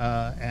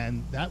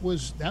 and that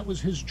was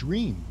his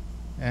dream.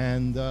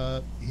 And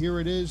here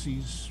it is.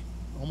 He's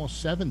almost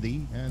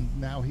 70,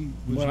 and now he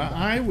was. When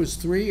I was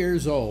 3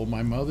 years old,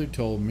 my mother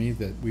told me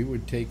that we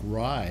would take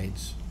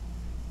rides,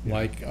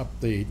 like up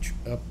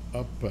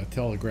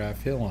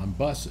Telegraph Hill on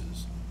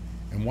buses.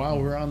 And while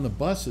we were on the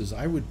buses,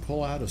 I would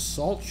pull out a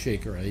salt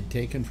shaker I'd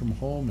taken from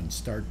home and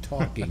start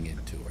talking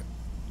into it.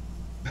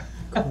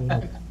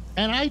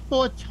 And I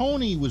thought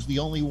Tony was the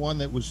only one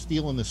that was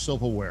stealing the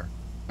silverware.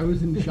 I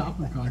was in the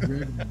shopping cart.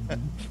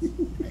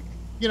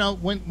 You know,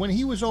 when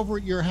he was over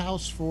at your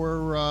house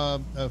for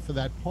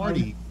that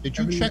party, did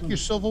you check your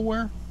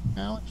silverware,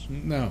 Alex?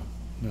 No.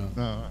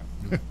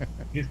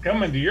 He's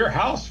coming to your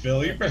house,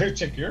 Phil. You better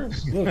check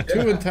yours. Look,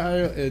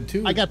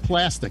 two. I got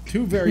plastic.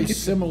 Two very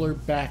similar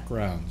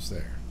backgrounds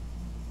there.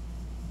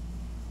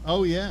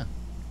 Oh yeah.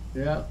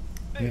 Yeah.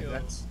 Yeah,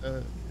 that's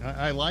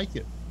I like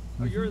it.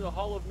 Oh, you're in the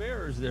Hall of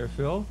Mirrors there,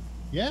 Phil.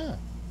 Yeah.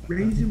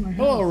 Ray's in my house.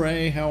 Hello,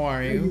 Ray. How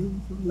are you?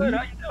 Good.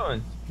 How you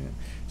doing?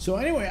 So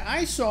anyway,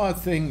 I saw a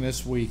thing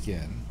this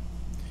weekend.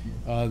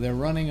 They're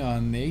running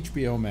on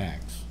HBO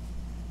Max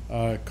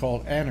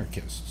called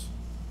Anarchists.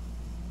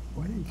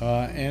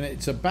 And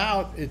it's a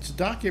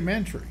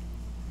documentary.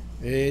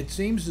 It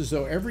seems as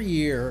though every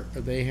year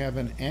they have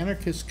an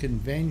anarchist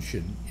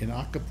convention in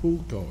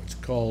Acapulco. It's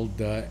called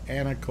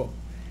Acapulco.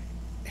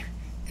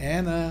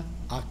 And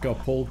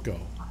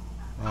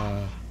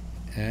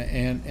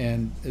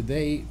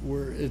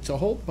it's a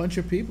whole bunch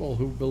of people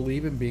who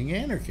believe in being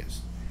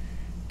anarchists.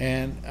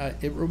 And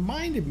it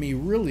reminded me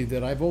really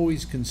that I've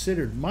always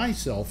considered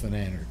myself an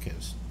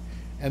anarchist.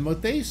 And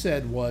what they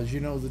said was,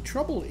 the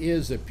trouble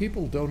is that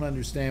people don't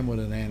understand what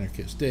an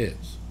anarchist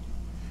is.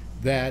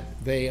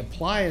 That they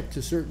apply it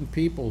to certain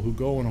people who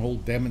go and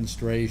hold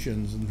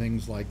demonstrations and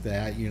things like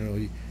that.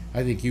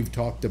 I think you've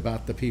talked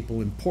about the people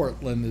in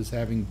Portland as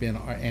having been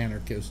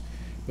anarchists.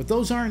 But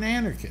those aren't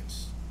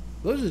anarchists.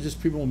 Those are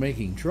just people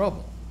making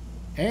trouble.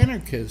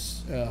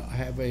 Anarchists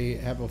have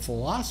a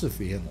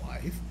philosophy in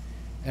life.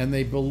 And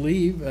they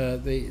believe,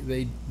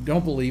 they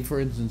don't believe, for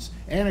instance,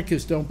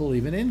 anarchists don't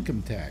believe in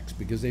income tax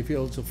because they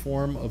feel it's a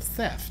form of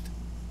theft.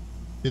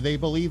 Do they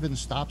believe in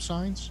stop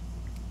signs?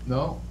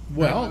 No.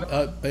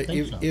 Well,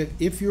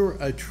 if you're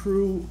a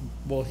true,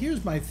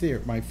 here's my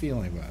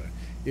feeling about it.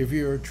 If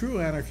you're a true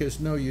anarchist,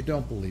 no, you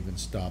don't believe in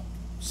stop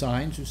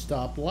signs or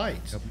stop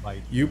lights.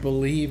 You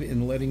believe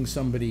in letting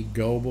somebody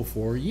go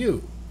before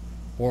you,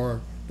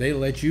 or they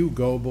let you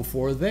go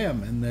before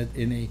them, and that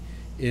in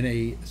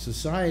a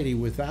society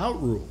without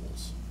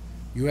rules,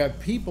 you have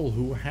people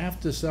who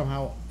have to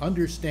somehow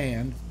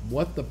understand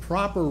what the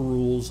proper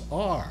rules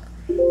are.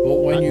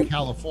 But when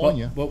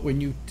California, but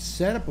when you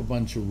set up a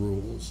bunch of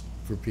rules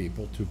for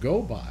people to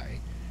go by,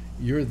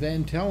 you're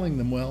then telling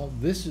them, well,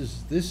 this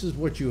is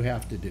what you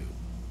have to do,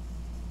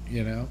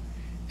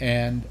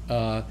 and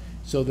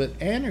so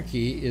that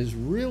anarchy is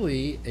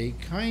really a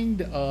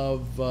kind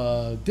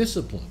of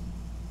discipline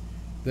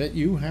that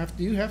you have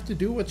to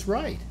do what's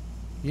right.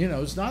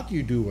 It's not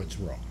you do what's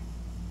wrong.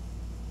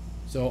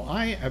 So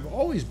I've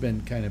always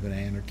been kind of an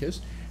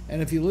anarchist, and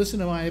if you listen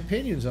to my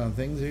opinions on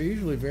things, they're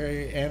usually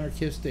very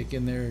anarchistic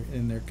in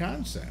their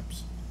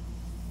concepts,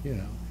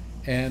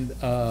 And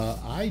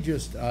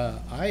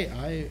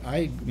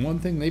one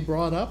thing they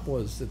brought up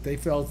was that they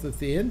felt that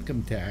the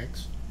income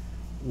tax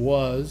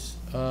was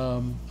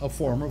a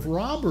form of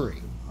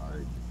robbery,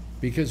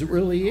 because it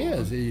really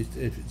is.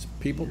 It's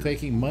people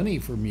taking money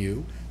from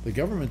you, the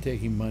government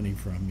taking money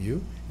from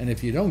you, and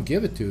if you don't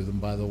give it to them,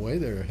 by the way,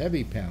 there are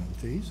heavy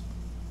penalties.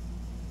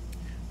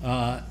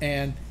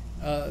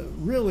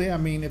 Really, I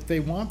mean, if they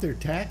want their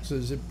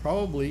taxes, it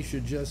probably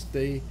should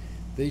they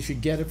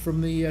should get it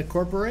from the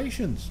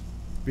corporations,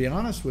 to be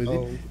honest with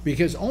you,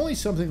 because only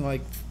I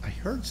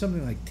heard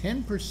something like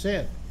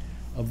 10%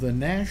 of the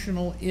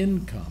national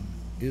income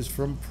is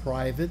from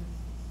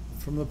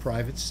the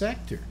private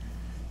sector.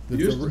 It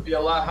used to be a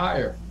lot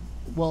higher.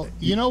 Well,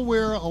 you know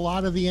where a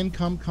lot of the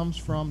income comes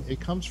from? It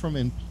comes from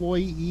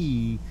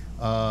employee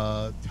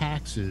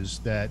taxes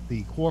that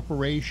the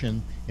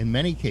corporation, in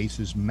many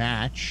cases,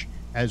 match,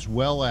 as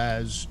well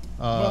as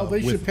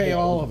they should pay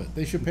all of it.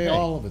 They should pay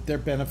all of it. They're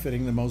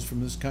benefiting the most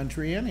from this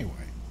country anyway.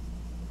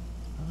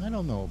 I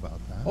don't know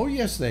about that. Oh,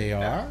 yes, they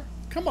are.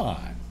 Come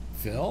on,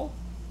 Phil.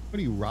 What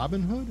are you,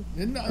 Robin Hood?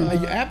 No,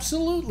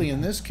 absolutely.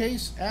 In this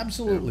case,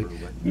 absolutely.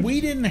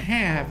 We didn't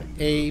have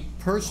a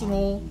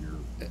personal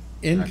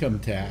income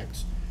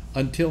tax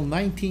until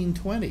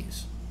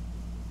 1920s.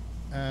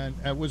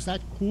 And was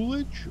that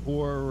Coolidge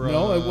or?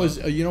 No, it was.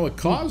 It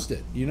caused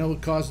it.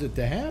 What caused it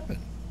to happen?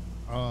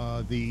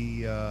 Was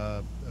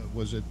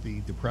it the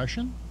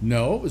Depression?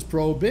 No, it was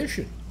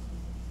Prohibition.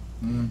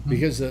 Mm-hmm.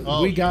 Because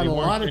we got a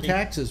lot of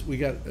taxes. We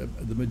got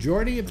the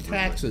majority of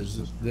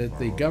taxes that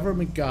the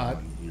government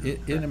got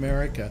in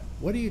America.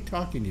 What are you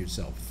talking to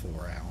yourself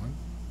for, Alan?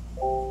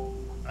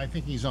 I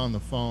think he's on the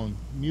phone.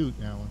 Mute,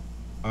 Alan.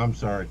 I'm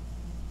sorry.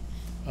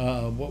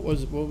 What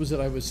was it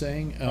I was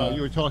saying?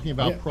 You were talking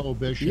about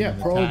Prohibition.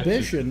 Yeah,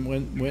 Prohibition.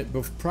 When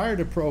prior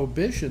to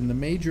Prohibition, the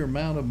major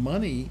amount of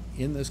money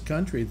in this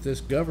country that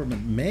this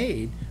government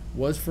made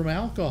was from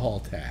alcohol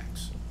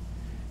tax.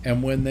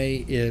 And when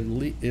they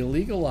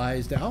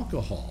illegalized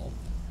alcohol,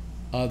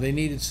 They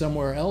needed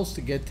somewhere else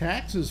to get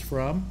taxes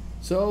from,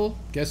 so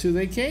guess who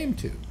they came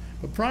to?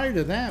 But prior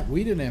to that,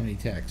 we didn't have any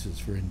taxes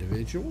for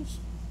individuals,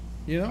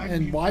 you know,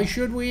 and why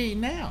should we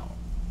now?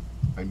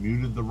 I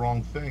muted the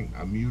wrong thing.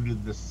 I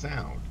muted the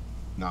sound,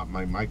 not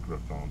my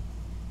microphone.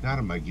 God,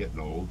 am I getting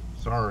old?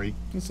 Sorry.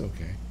 It's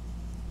okay.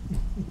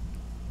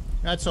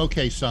 That's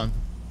okay, son.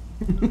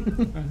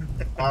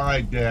 All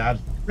right, Dad.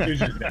 Who's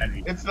your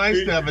daddy? It's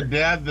nice to have a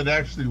dad that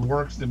actually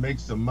works to make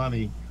some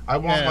money. I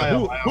want my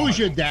allowance. Who's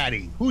your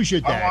daddy? Who's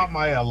your daddy? I want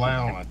my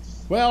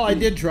allowance. Well, I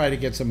did try to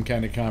get some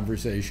kind of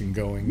conversation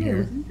going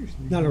here.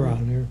 Not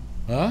around here.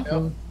 Huh?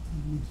 Yep.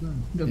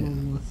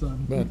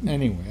 But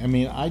anyway, I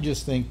mean, I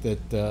just think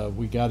that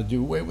we got to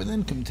do away with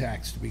income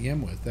tax to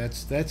begin with.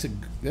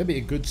 That'd be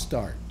a good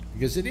start,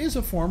 because it is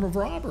a form of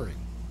robbery.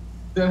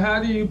 Then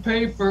how do you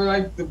pay for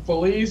like the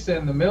police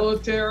and the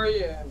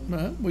military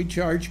and? We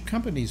charge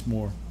companies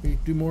more. We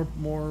do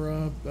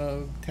more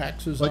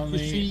taxes But on you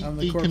the see, on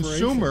the the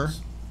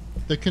corporations.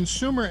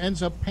 consumer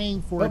ends up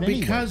paying for But it anyway.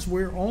 because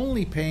we're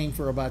only paying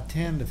for about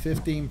 10 to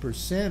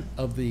 15%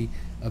 of the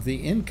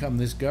income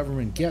this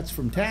government gets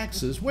from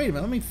taxes. Wait a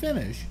minute, let me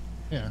finish.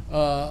 Yeah.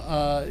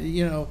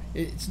 You know,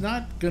 it's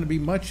not going to be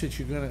much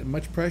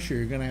much pressure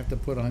you're going to have to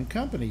put on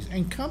companies,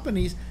 and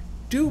companies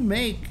do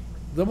make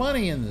the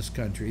money in this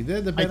country.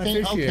 They're the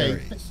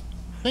beneficiaries.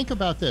 Think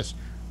about this.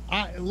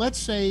 Let's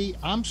say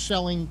I'm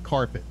selling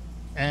carpet,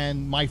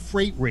 and my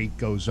freight rate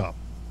goes up.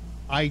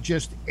 I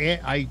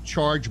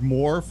charge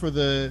more for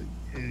the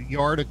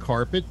yard of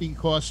carpet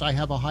because I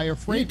have a higher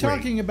freight You're rate.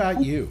 talking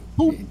about you.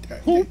 Who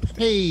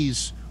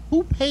pays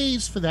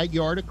for that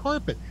yard of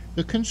carpet?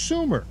 The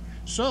consumer.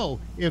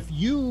 So if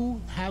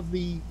you have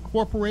the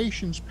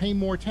corporations pay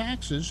more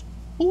taxes,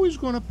 who is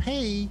going to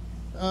pay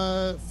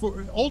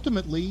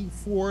ultimately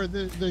for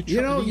the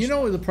you know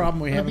the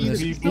problem we have in this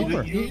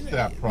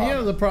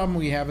the problem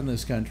we have in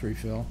this country,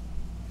 Phil.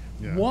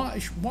 Yeah.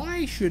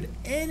 Why should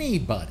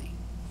anybody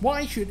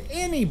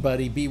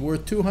be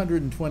worth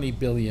 $220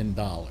 billion?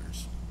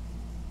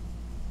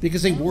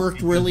 Because they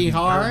worked really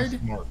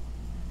hard?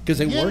 Because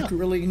they worked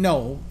really...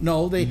 No,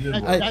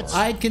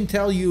 I can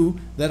tell you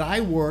that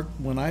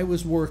when I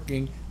was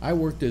working, I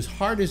worked as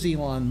hard as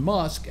Elon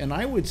Musk, and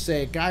I would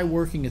say a guy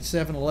working at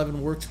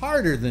 7-Eleven works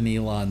harder than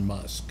Elon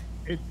Musk.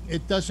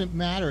 It doesn't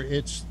matter.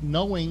 It's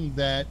knowing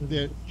that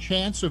the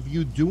chance of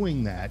you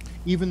doing that,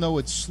 even though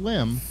it's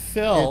slim,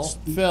 Phil,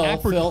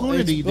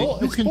 opportunity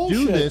that you can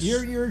do this.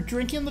 You're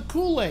drinking the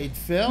Kool-Aid,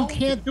 Phil. You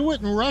can't do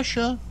it in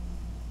Russia.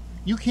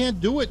 You can't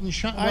do it in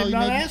China. I'm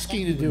not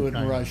asking you to do it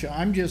in Russia.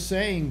 I'm just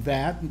saying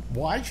that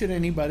why should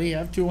anybody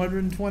have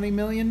 $220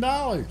 million?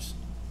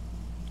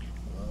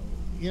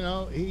 You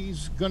know,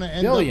 he's going to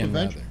end billion, up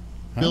eventually.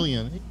 Huh?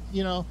 Billion.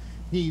 You know,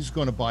 he's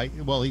going to buy.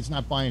 Well, he's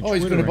not buying. Oh,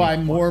 he's going to buy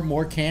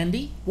more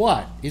candy.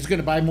 What? He's going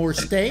to buy more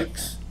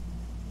steaks.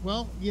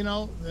 Well, you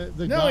know,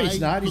 the no, guy he's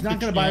not. He's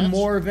not going to buy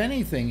more of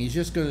anything. He's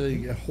just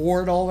going to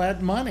hoard all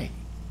that money.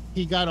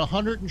 He got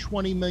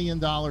 $120 million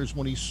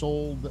when he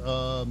sold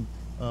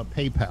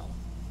PayPal,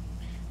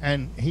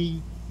 and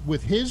he,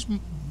 with his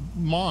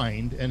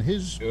mind and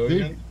his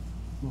vision,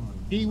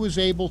 he was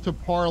able to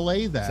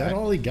parlay that. Is that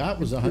all he got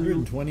was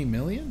 $120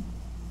 million?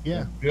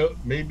 Yeah,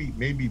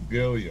 maybe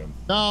billion.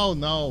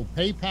 No,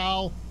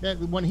 PayPal.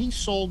 When he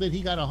sold it,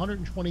 he got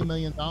 $120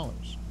 million.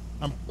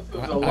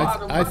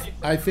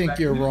 I think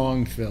you're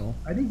wrong, Phil.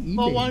 I think eBay.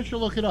 Well, why don't you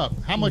look it up?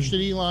 How much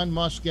did Elon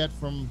Musk get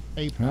from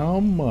PayPal? How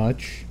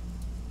much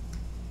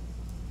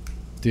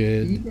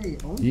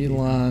did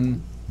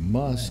Elon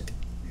Musk?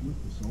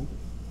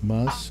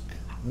 Oops,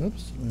 wait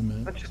a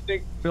minute. Don't you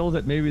think, Phil,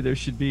 that maybe there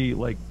should be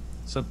like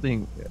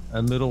something,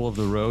 a middle of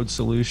the road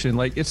solution?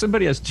 Like if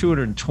somebody has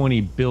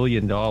 $220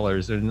 billion,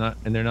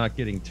 they're not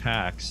getting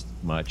taxed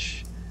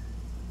much.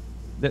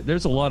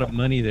 There's a lot of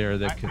money there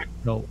that could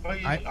help.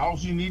 All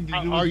you need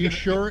to do. Are you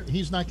sure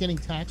he's not getting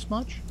taxed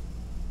much?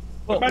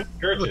 What about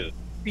churches?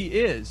 He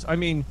is. I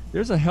mean,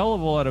 there's a hell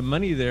of a lot of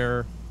money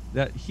there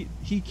that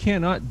he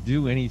cannot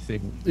do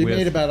anything. He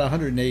made about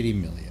 180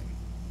 million.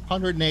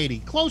 180,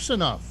 close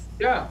enough.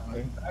 Yeah,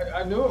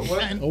 I knew it was.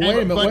 Wait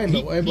a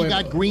minute. He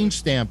got green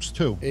stamps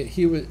too.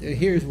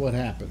 Here's what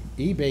happened.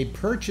 eBay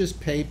purchased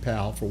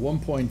PayPal for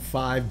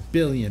 $1.5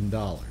 billion.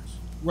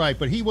 Right,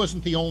 but he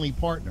wasn't the only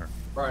partner.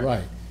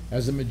 Right.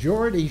 As a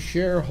majority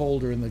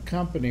shareholder in the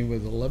company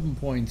with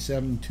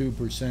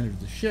 11.72%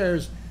 of the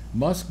shares,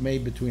 Musk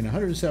made between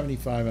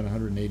 $175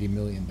 and $180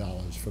 million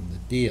from the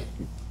deal.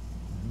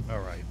 All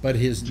right. But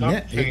his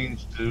net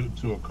changed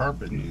to a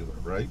carpet dealer,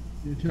 right?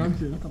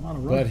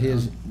 But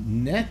his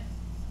net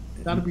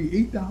that'll be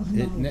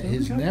 $8,000.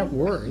 His net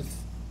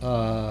worth.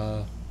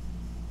 Let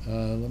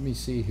me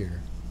see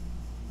here.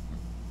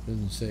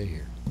 Doesn't say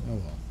here. Oh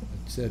well,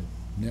 it said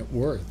net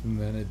worth, and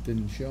then it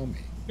didn't show me.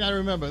 You gotta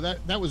remember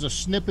that was a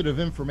snippet of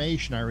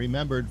information I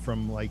remembered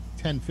from like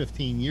 10,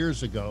 15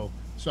 years ago.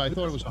 So I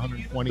thought it was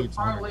 120. It's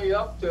partly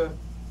up to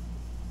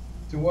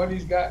what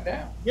he's got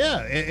now.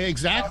 Yeah,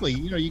 exactly.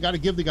 You know, you got to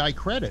give the guy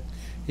credit.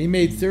 He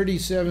made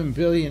 $37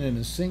 billion in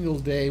a single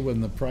day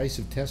when the price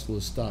of Tesla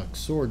stock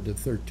soared to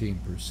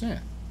 13%.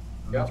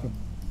 Yep.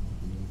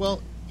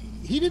 Well,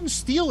 he didn't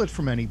steal it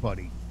from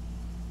anybody.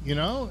 You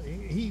know,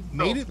 he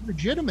made it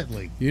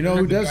legitimately. You know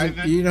who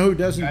doesn't? You know who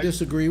doesn't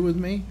disagree with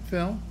me,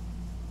 Phil?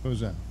 Who's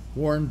that?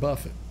 Warren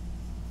Buffett.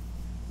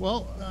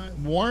 Well,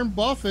 Warren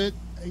Buffett.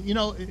 You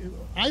know,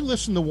 I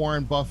listen to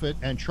Warren Buffett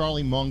and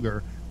Charlie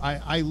Munger.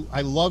 I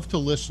love to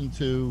listen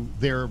to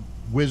their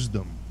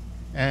wisdom,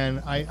 and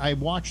I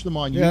watch them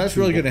on YouTube. Yeah, that's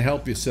really going to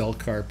help you sell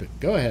carpet.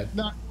 Go ahead.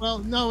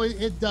 No,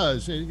 it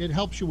does. It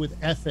helps you with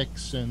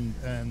ethics and.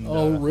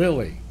 Oh,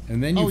 really?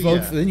 And then you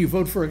then you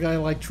vote for a guy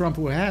like Trump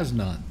who has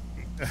none.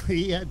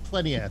 He had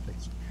plenty of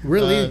ethics.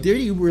 Really? Did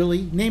he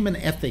really? Name an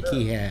ethic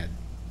he had.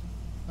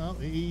 Well,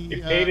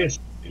 he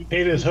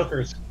paid his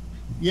hookers.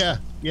 Yeah,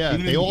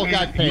 they all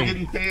got paid. He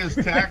didn't pay his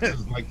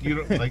taxes like you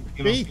know.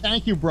 See,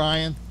 thank you,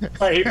 Brian.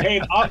 Right, he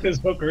paid off his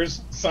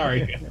hookers.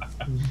 Sorry.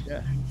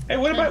 Yeah. Hey,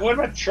 what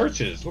about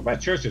churches? What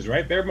about churches?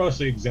 Right, they're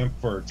mostly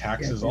exempt for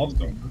taxes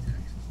also.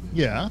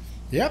 Yeah.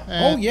 Yep.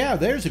 Oh yeah,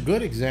 there's a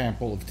good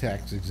example of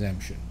tax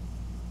exemption.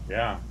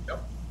 Yeah.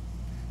 Yep.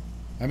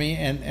 I mean,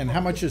 and how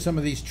much are some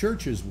of these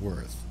churches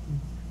worth?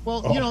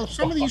 Well, you know,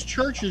 some of these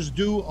churches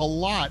do a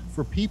lot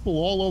for people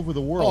all over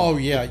the world. Oh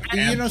yeah,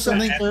 you know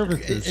something.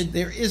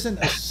 There isn't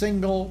a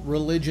single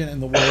religion in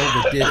the world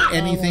that did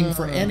anything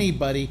for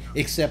anybody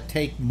except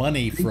take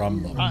money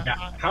from them.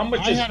 How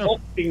much is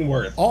Holstein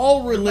worth?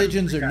 All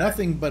religions are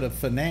nothing but a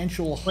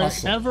financial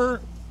hustle.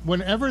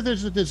 Whenever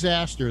there's a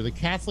disaster, the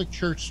Catholic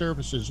Church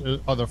services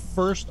are the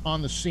first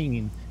on the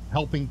scene,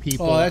 helping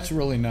people. Oh, that's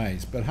really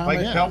nice. But how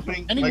like much?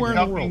 Helping anywhere in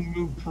the world.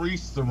 Move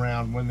priests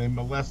around when they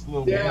molest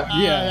little boys.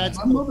 Yeah.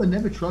 My mother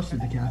never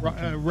trusted the Catholic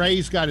Church.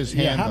 Ray's got his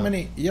hand. Yeah, how up.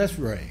 many? Yes,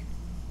 Ray.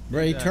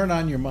 Ray, turn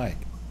on your mic.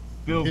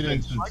 Bill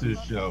thinks it's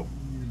his show.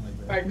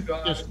 Thanks,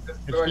 It's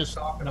just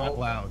not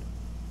loud.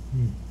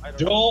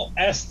 Joel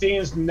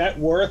Osteen's net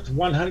worth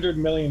 $100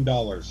 million.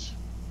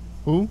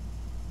 Who?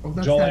 Oh,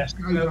 that's Joel that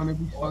guy on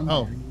every Sunday.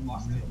 Oh.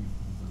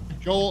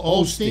 Joel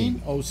Osteen.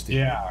 Osteen.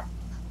 Yeah.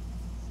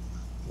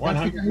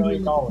 $100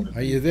 million.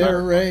 Are you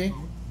there, Ray?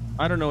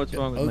 I don't know what's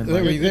wrong with my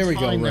there mic. we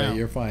go, Ray. Now.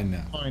 You're fine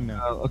now. Fine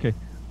now. Okay.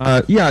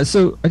 Yeah,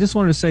 so I just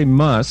wanted to say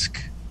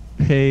Musk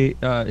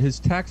his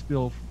tax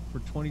bill for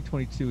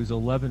 2022 is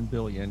 $11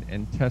 billion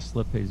and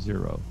Tesla pays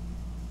 0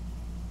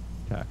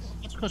 tax.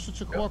 That's because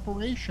it's a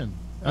corporation.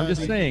 I'm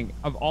just saying,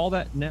 of all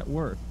that net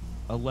worth,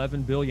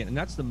 $11 billion, and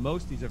that's the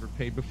most he's ever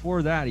paid.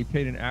 Before that, he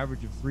paid an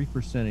average of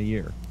 3% a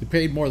year. He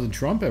paid more than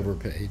Trump ever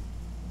paid.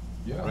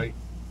 Yeah. Right.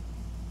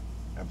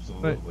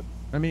 Absolutely. But,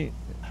 I mean,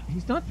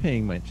 he's not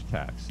paying much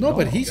tax. No,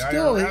 but he's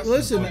still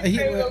listen. He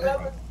paid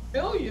 $11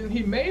 billion.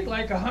 He made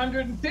like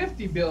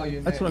 $150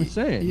 billion. That's what I'm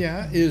saying.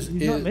 Yeah,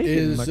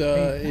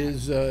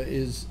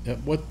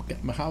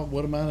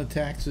 what amount of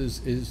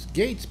taxes is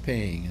Gates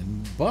paying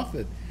and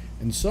Buffett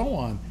and so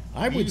on?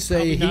 I would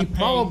say he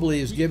probably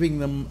is giving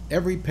them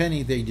every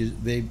penny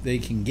they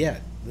can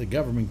get. The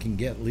government can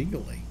get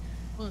legally.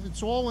 Well,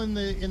 it's all in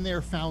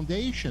their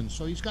foundation,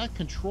 so he's got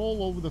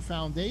control over the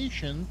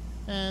foundation.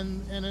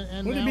 And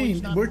what do you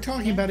mean? We're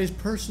talking about his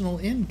personal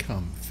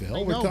income,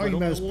 Phil. We're talking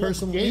about his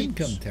personal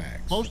income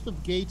tax. Most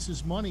of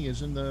Gates's money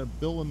is in the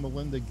Bill and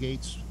Melinda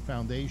Gates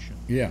Foundation.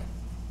 Yeah.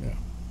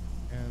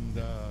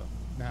 And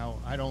now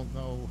I don't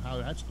know how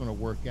that's going to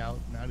work out.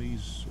 Now that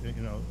he's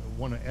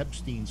one of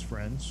Epstein's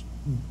friends.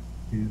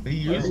 He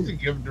used to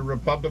give to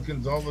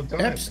Republicans all the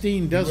time.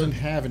 Epstein doesn't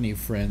have any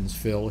friends,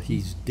 Phil.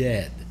 He's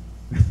dead.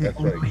 That's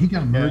right. He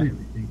got murdered.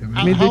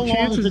 I mean, how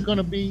long is it going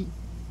to be?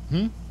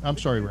 I'm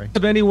sorry, Ray.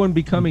 Of anyone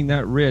becoming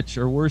that rich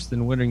or worse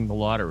than winning the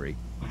lottery.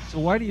 So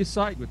why do you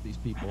side with these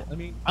people? I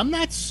mean, I'm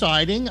not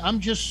siding. I'm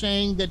just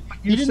saying that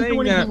you're he didn't saying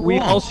do that anything we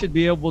wrong. all should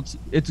be able to.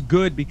 It's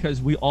good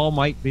because we all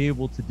might be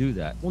able to do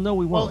that. Well, no,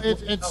 we won't. Well,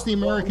 it's the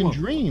American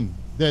dream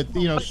that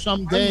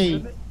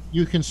someday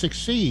you can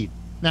succeed.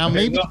 Now,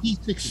 maybe he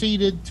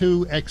succeed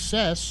to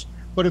excess,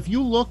 but if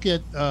you look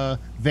at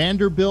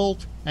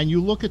Vanderbilt and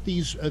you look at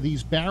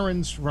these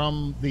barons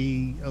from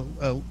the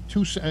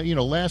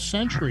last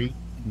century.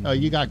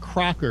 You got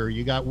Crocker,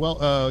 you got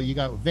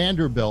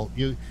Vanderbilt,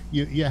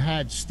 you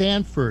had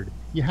Stanford,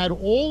 you had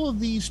all of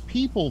these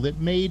people that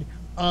made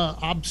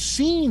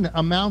obscene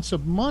amounts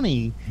of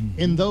money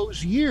in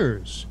those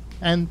years,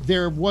 and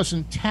there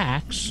wasn't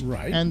tax,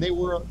 right? And they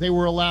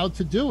were allowed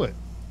to do it,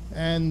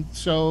 and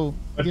so.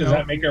 But does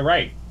that make it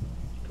right?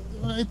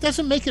 It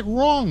doesn't make it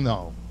wrong,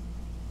 though.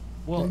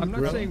 Well, I'm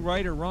not saying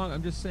right or wrong.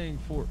 I'm just saying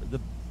for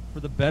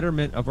the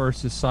betterment of our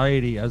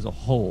society as a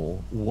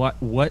whole,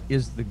 what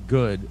is the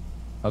good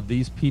of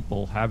these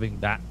people having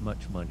that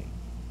much money?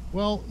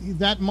 Well,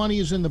 that money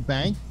is in the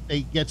bank.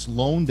 It gets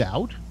loaned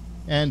out,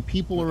 and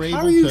people are able to.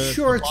 How are you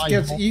sure it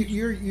gets?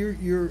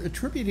 You're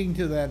attributing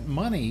to that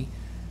money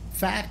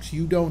facts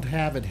you don't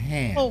have at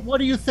hand. Well, what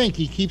do you think?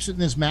 He keeps it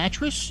in his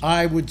mattress?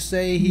 I would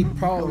say he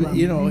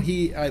probably,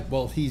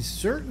 he's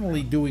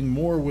certainly doing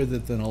more with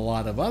it than a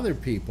lot of other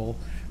people.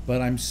 But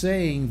I'm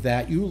saying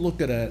that you look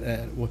at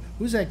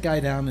who's that guy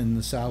down in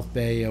the South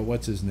Bay?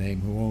 What's his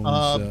name? Who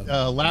owns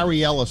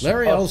Larry Ellison.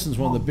 Larry Ellison's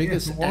one of the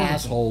biggest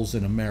assholes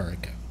in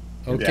America.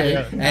 Okay,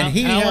 Yeah. and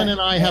he Alan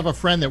and I have a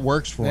friend that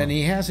works for him. and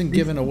he hasn't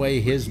given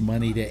away his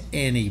money to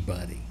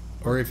anybody,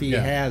 or if he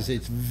Yeah. has,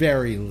 it's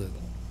very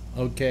little.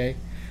 Okay,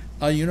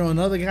 you know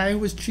another guy who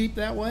was cheap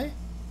that way,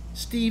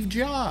 Steve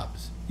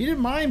Jobs. He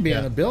didn't mind being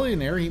Yeah. a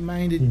billionaire. He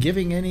minded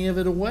giving any of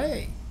it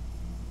away.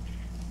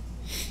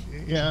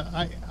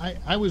 Yeah,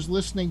 I was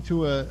listening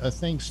to a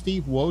thing.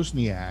 Steve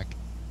Wozniak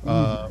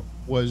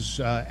was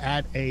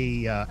at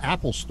a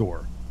Apple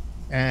store,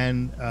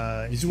 and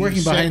He's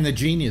working behind the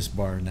Genius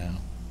Bar now.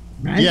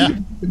 Yeah,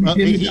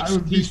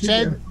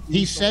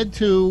 he said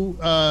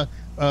to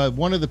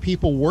one of the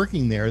people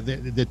working there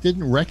that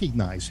didn't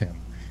recognize him,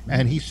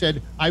 and he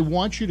said, "I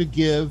want you to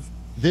give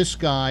this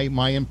guy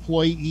my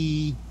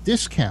employee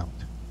discount."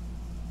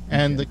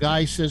 And the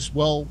guy says,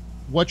 "Well,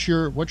 what's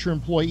your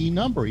employee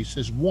number?" He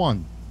says,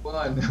 "1."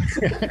 One.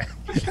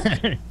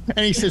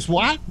 And he says,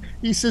 "What?"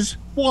 He says,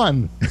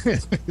 "1."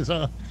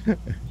 So,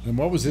 And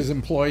what was his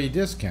employee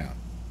discount?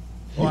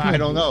 well, I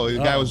don't know. The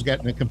guy was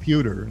getting a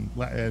computer,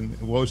 and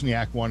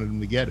Wozniak wanted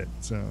him to get it.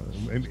 So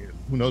maybe,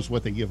 who knows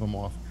what they give him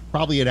off?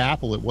 Probably at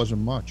Apple, it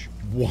wasn't much.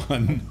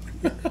 1.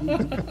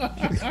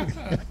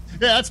 Yeah,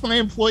 that's my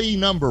employee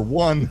number,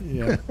 1.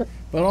 Yeah,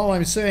 but all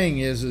I'm saying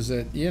is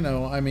that, you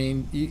know, I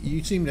mean,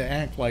 you seem to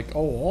act like, oh,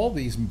 all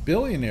these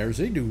billionaires,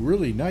 they do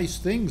really nice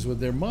things with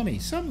their money.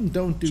 Some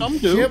don't do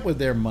shit with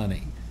their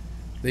money.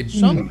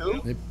 Some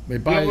do. They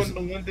buy. Bill and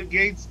Melinda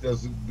Gates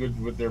does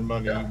good with their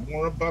money.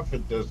 Warren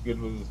Buffett does good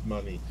with his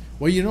money.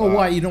 Well, you know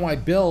why? You know why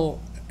Bill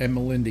and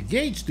Melinda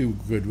Gates do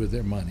good with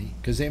their money?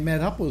 Because they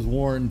met up with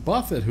Warren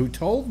Buffett, who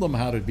told them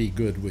how to be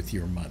good with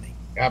your money.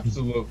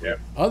 Absolutely. Yep.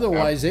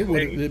 Otherwise,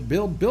 Absolutely. they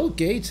would. Bill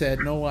Gates had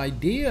no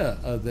idea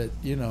that,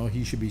 you know,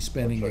 he should be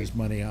spending his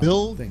money on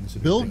things.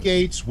 Bill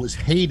Gates was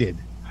hated,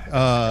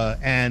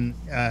 and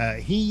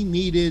he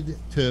needed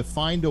to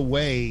find a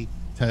way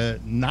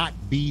to not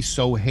be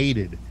so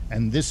hated,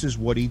 and this is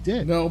what he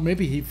did. No,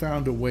 maybe he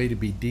found a way to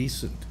be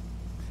decent.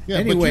 Yeah,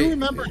 anyway, but do you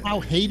remember how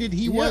hated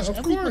he was? Of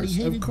Everybody course,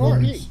 hated of Bill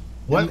course. Gates.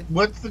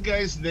 What's the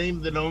guy's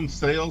name that owns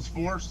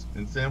Salesforce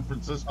in San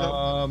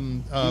Francisco?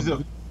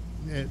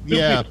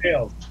 Yeah.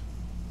 Sales.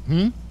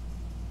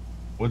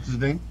 What's his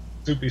name?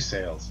 Soupy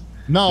Sales.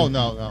 No.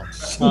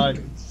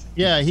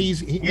 Yeah,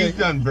 he's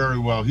done very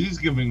well. He's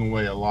giving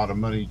away a lot of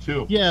money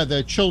too. Yeah,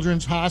 the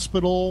Children's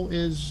Hospital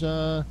is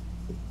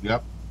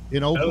yep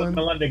in Oakland.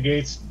 Melinda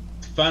Gates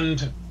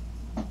fund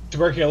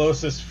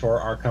tuberculosis for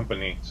our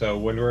company. So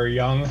when we were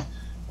young,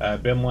 Bill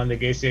and Melinda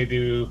Gates,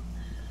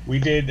 we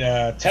did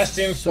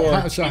testing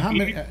for. So how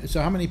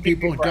many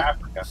people for got?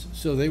 Africa.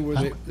 So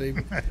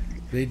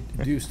they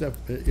do stuff.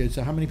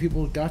 So how many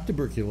people got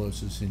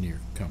tuberculosis in your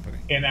company?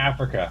 In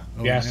Africa.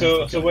 Oh, Yeah. in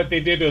So Africa. what they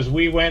did was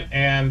we went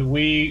and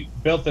we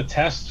built the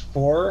test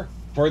for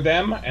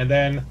them, and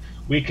then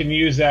we can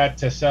use that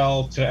to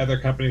sell to other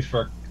companies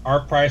for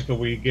our price, but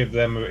we give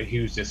them a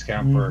huge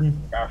discount for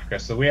Africa.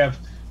 So we have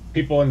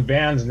people in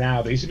vans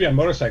now. They used to be on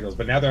motorcycles,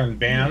 but now they're in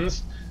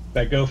vans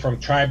that go from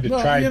tribe to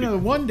tribe. You know,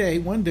 one day,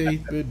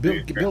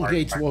 Bill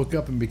Gates woke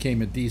up and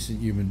became a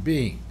decent human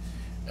being,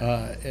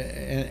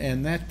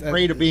 and that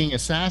afraid of being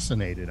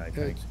assassinated. I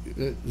think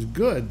it's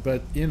good,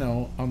 but you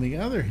know, on the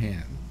other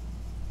hand,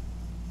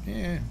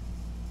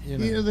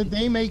 the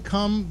day may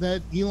come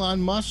that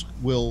Elon Musk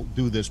will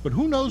do this, but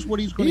who knows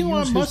what he's going to use.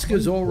 Elon Musk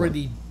is money for.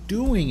 already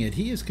doing it.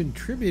 He is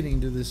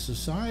contributing to this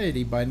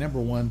society by,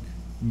 number one,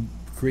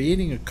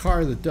 creating a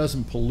car that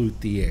doesn't pollute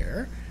the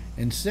air,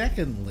 and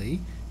secondly,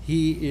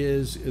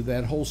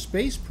 that whole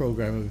space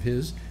program of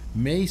his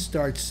may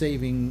start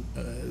saving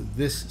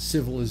this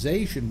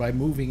civilization by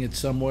moving it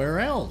somewhere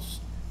else.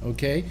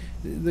 Okay,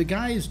 the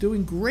guy is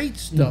doing great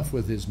stuff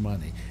with his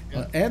money,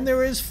 and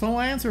there is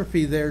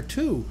philanthropy there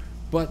too.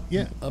 But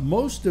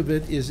most of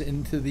it is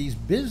into these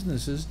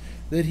businesses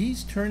that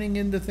he's turning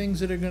into things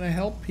that are going to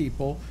help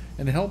people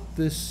and help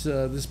this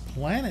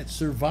planet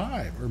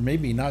survive, or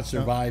maybe not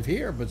survive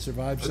here, but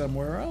survive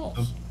somewhere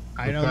else.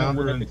 I don't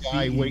know where the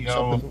guy wakes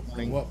up in the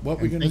morning. What were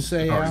we going to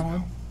say,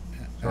 Alan?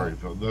 Sorry,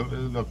 Phil.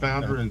 The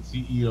founder and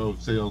CEO of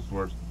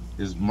Salesforce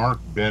is Mark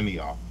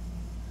Benioff.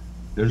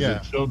 There's a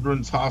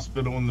children's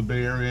hospital in the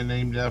Bay Area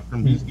named after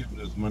him. He's giving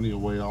his money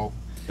away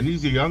and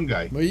he's a young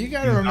guy. Well, you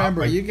got to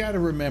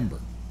remember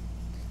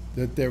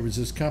that there was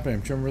this company.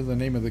 I'm trying to remember the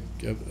name of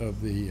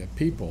the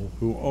people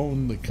who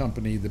owned the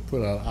company that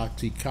put out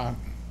OxyContin.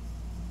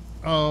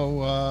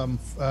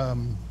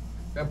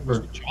 Was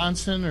it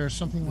Johnson or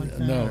something like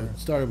that? No, it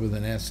started with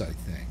an S, I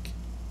think.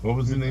 What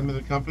was the name of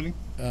the company?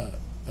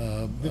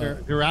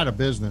 They're out of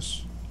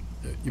business.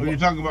 You're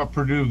talking about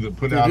Purdue that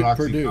put out OxyContin.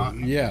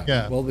 Purdue,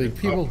 yeah. Well, the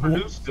people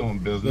Purdue's still in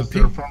business.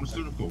 They're a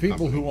pharmaceutical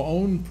people company. who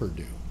own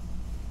Purdue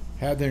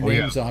had their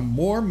names on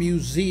more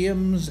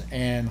museums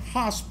and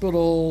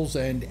hospitals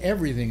and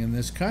everything in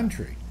this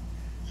country.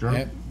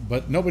 Sure.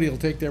 But nobody will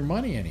take their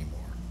money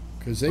anymore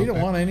because they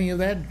don't want any of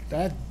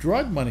that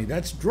drug money.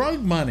 That's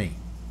drug money.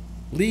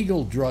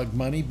 Legal drug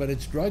money, but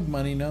it's drug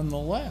money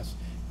nonetheless.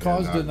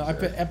 Caused an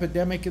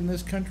epidemic in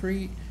this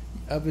country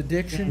of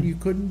addiction you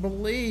couldn't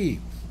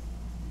believe.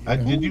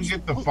 Did you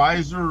get the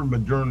Pfizer or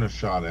Moderna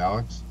shot,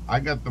 Alex? I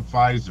got the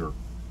Pfizer.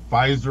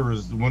 Pfizer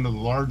is one of the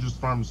largest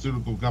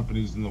pharmaceutical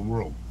companies in the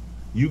world.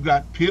 You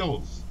got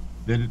pills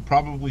that it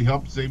probably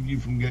helped save you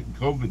from getting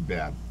COVID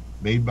bad,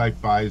 made by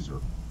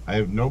Pfizer. I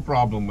have no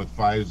problem with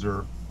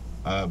Pfizer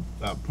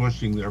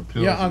pushing their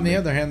pills. Yeah, on the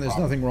other hand, there's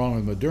nothing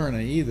wrong with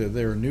Moderna either.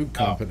 They're a new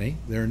company.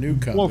 They're a new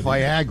company. Well,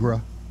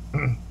 Viagra.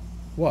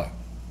 What?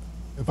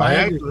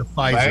 Viagra,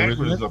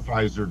 Viagra is a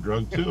Pfizer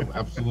drug too.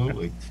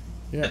 Absolutely.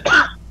 Yeah.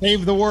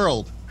 Save the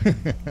world.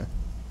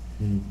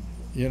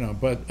 You know,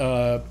 but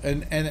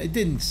and it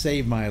didn't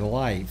save my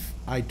life.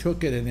 I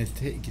took it and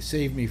it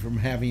saved me from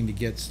having to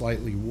get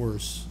slightly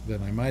worse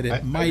than I might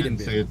have I didn't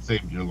been. say it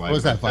saved your life. What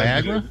was that,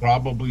 Viagra? It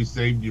probably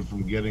saved you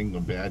from getting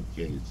a bad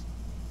case.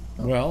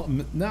 Well,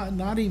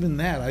 not even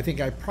that. I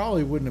think I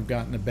probably wouldn't have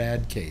gotten a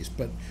bad case,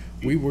 but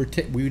we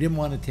didn't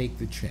want to take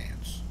the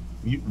chance.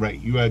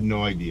 You had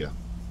no idea.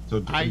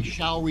 So I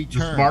shall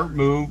return.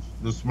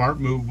 The smart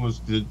move was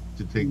to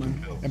take the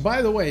pills. And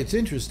by the way, it's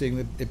interesting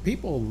that if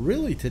people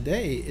really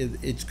today,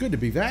 it's good to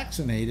be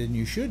vaccinated, and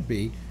you should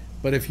be,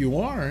 but if you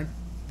aren't,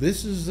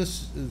 this is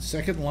the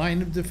second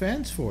line of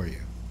defense for you.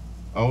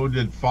 Oh,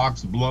 did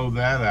Fox blow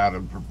that out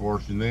of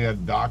proportion? They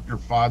had Dr.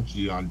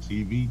 Fauci on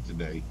TV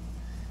today,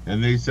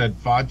 and they said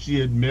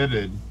Fauci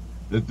admitted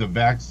that the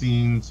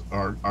vaccines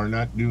are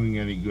not doing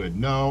any good.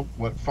 No,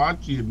 what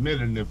Fauci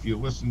admitted, and if you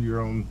listen to your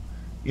own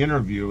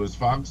interview, is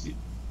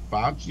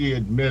Fauci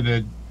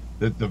admitted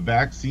that the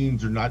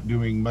vaccines are not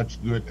doing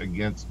much good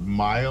against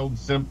mild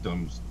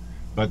symptoms,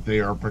 but they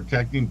are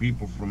protecting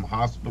people from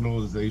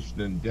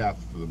hospitalization and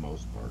death for the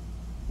most part,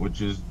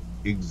 which is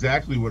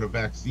exactly what a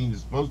vaccine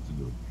is supposed to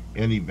do.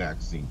 Any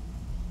vaccine.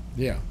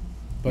 Yeah,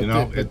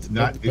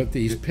 but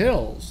these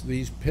pills,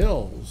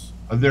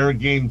 they're a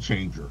game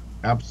changer.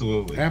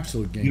 Absolutely.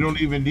 Absolute game. You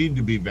don't even need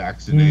to be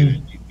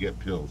vaccinated. You can get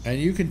pills. And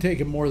you can take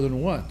them more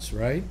than once,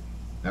 right?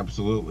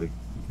 Absolutely.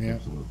 Yeah.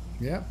 Absolutely.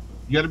 Yeah.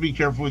 You got to be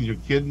careful with your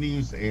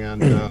kidneys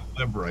and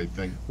liver, I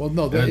think. Well,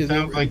 no, it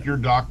sounds like your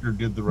doctor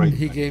did the right thing.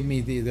 He gave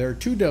me there are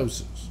 2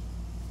 doses.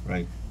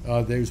 Right.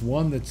 There's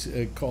one that's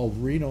called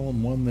renal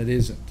and one that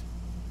isn't.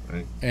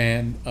 Right.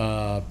 And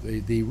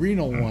the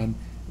renal one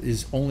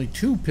is only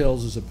 2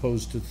 pills as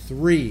opposed to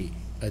 3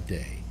 a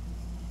day,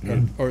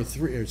 or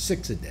 3 or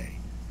 6 a day.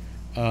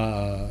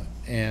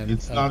 And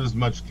it's not as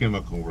much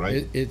chemical,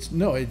 right? It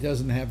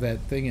doesn't have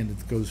that thing in it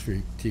that goes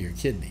to your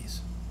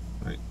kidneys.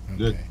 Right. Okay.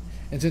 Good.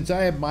 And since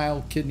I have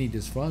mild kidney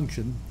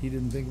dysfunction, he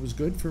didn't think it was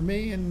good for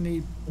me, and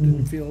he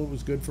didn't feel it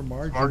was good for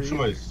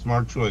Marjorie.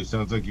 Smart choice.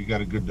 Sounds like you got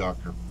a good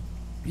doctor.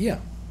 Yeah.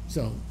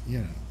 So, you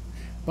know.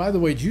 By the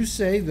way, did you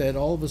say that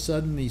all of a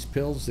sudden these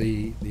pills,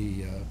 the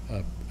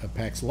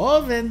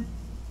Paxlovid,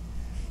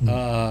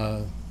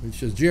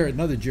 which is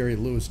another Jerry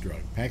Lewis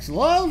drug,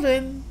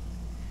 Paxlovid,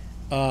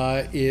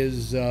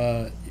 is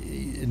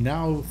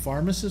now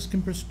pharmacists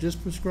can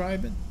just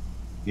prescribe it?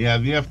 Yeah,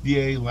 the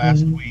FDA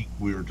last week,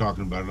 we were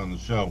talking about it on the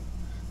show.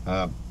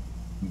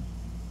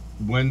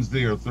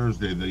 Wednesday or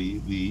Thursday,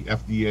 the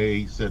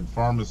FDA said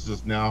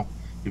pharmacists now,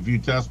 if you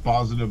test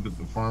positive at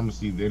the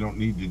pharmacy, they don't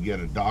need to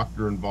get a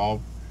doctor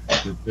involved.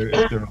 If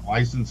they're a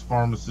licensed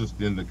pharmacist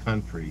in the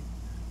country,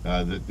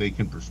 that they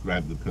can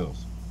prescribe the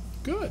pills.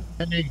 Good.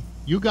 Hey,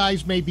 you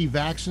guys may be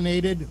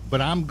vaccinated,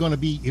 but I'm going to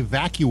be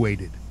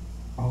evacuated.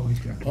 Oh, he's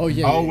got. Oh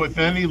yeah. Oh, with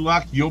any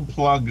luck, you'll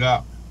plug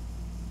up.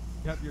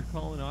 You have your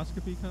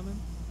colonoscopy coming?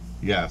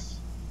 Yes.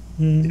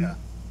 Yeah.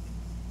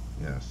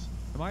 Yes.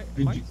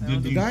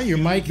 Now your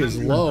mic is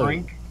low.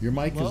 Drink? Your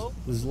mic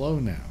is low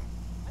now.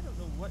 I don't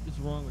know what is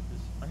wrong with this.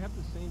 I have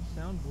the same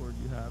soundboard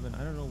you have, and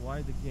I don't know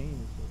why the gain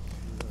is so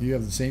screwed up. You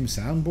have the same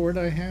soundboard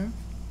I have?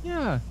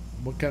 Yeah.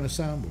 What kind of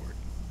soundboard?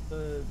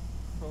 The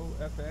Pro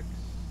FX.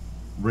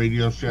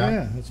 Radio Shack?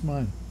 Yeah, that's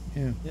mine.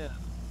 Yeah.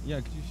 Yeah,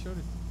 because you showed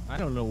it. I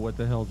don't know what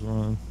the hell's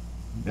wrong.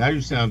 Now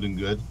you're sounding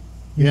good.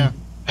 Yeah.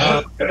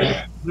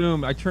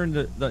 Zoom. I turned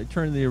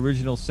the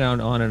original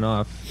sound on and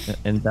off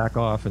and back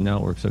off, and now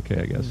it works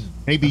okay, I guess.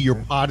 Maybe your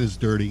pod is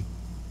dirty.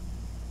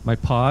 My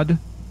pod?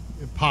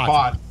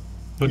 Pot.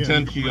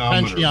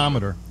 Potentiometer.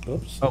 Potentiometer.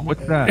 Oops. Oh,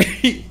 what's that?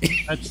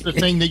 That's the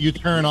thing that you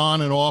turn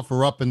on and off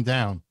or up and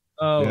down.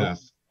 Oh,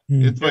 Yes.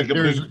 It's like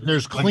There's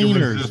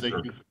cleaners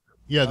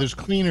there's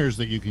cleaners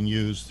that you can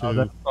use to. Oh,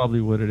 that's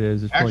probably what it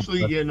is. It's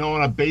actually,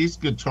 on a bass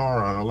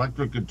guitar, on an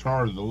electric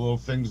guitar, the little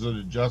things that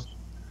adjust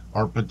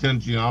are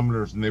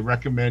potentiometers, and they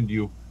recommend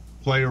you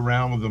play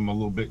around with them a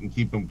little bit and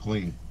keep them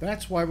clean.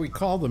 That's why we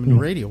call them in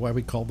radio, why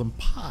we call them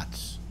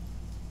pots.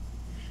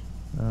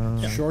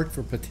 Short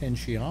for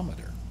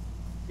potentiometer.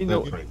 You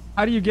know, That's right.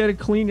 How do you get it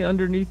clean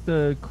underneath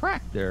the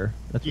crack there?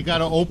 You got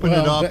to open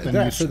it up and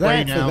you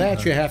spray down. For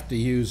that, you have to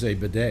use a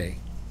bidet.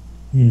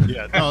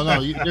 Yeah, no. I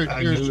knew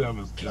that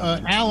was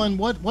coming. Alan,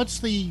 what's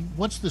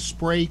the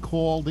spray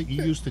called that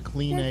you use to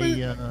clean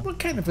What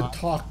kind of a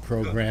talk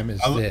program is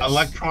this?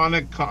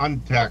 Electronic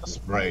contact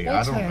spray.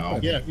 What's I don't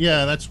happening? know.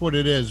 Yeah, that's what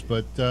it is.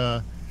 But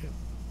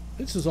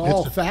this is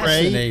all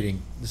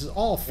fascinating. This is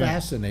all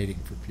fascinating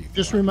for people.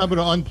 just remember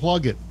to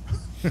unplug it.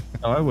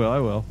 Oh, I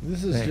will.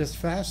 This is just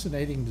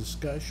fascinating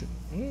discussion.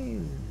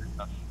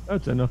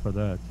 That's enough of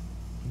that.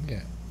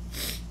 Yeah.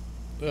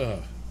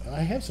 I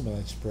have some of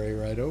that spray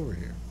right over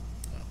here.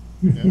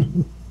 Yeah.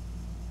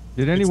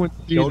 Did anyone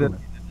see the deodorant.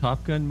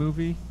 Top Gun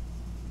movie?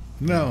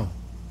 No.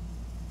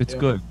 It's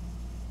good.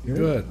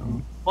 Good.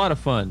 A lot of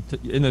fun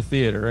in the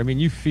theater. I mean,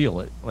 you feel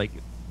it. Like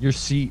your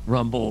seat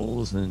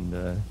rumbles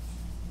and.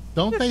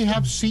 Don't they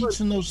have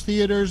seats in those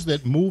theaters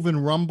that move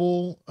and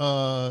rumble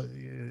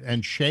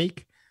and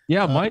shake?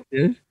 Yeah, mine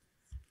did.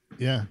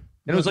 Yeah.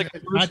 And it was like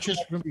not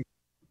just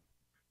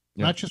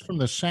from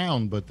the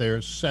sound, but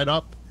they're set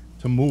up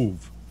to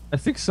move. I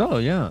think so.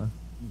 Yeah,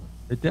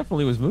 it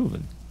definitely was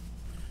moving.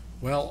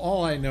 Well,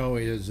 all I know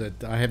is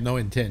that I have no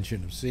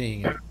intention of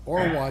seeing it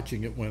or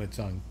watching it when it's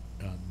on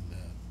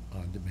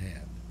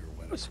demand or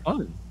whatever. It was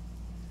fun.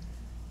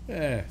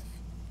 Yeah.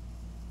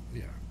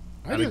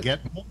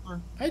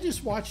 I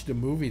just watched a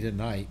movie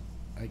tonight.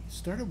 I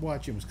started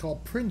watching. It was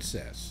called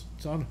Princess.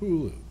 It's on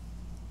Hulu,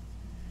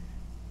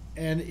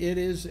 and it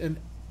is a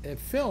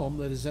film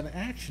that is an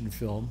action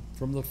film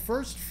from the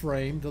first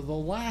frame to the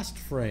last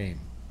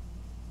frame.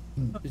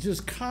 It's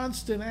just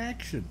constant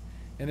action,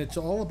 and it's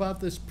all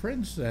about this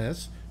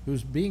princess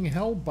who's being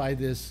held by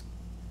this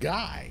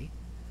guy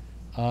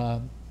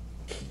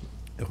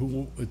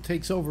who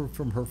takes over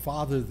from her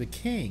father, the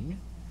king,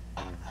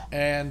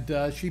 and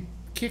she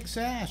kicks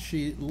ass.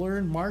 She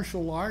learned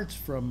martial arts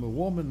from a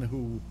woman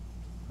who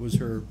was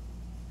her,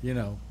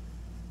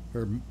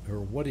 her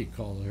what do you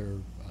call her?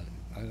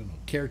 I don't know,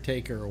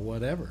 caretaker or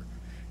whatever,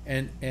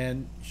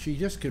 and she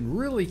just can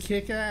really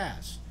kick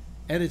ass.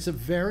 And it's a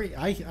very,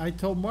 I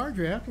told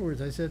Marjorie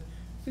afterwards, I said,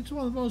 it's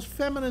one of the most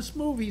feminist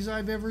movies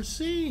I've ever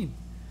seen.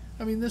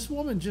 I mean, this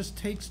woman just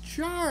takes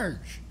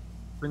charge.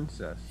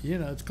 Princess.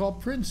 It's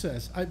called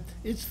Princess.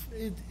 It's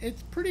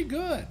pretty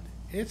good.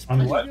 It's On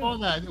pretty what? good. Oh,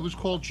 that it was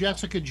called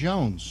Jessica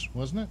Jones,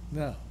 wasn't it?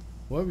 No.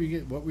 What were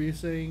you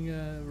saying,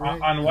 Ray?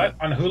 On what?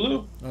 On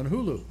Hulu? On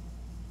Hulu.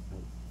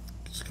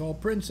 It's called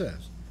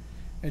Princess.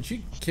 And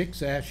she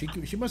kicks ass.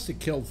 She must have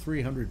killed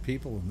 300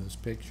 people in this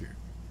picture.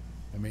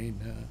 I mean,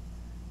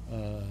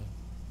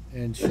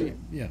 and she,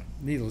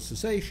 needless to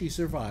say, she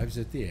survives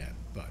at the end.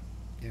 But,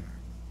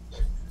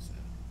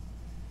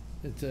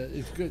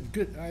 it's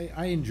good.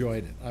 I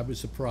enjoyed it. I was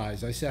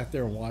surprised. I sat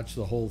there and watched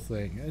the whole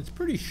thing. It's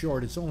pretty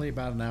short. It's only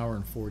about an hour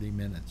and 40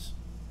 minutes.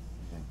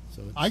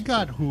 So I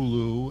got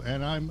Hulu,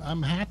 and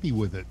I'm happy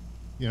with it.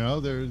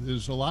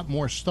 There's a lot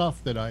more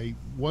stuff that I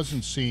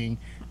wasn't seeing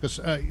because,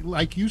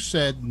 like you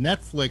said,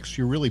 Netflix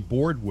you're really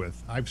bored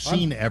with. I've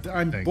seen everything.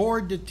 I'm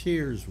bored to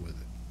tears with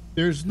it.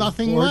 There's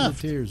nothing bored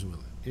left. To tears with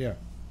it. Yeah.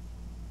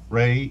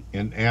 Ray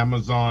and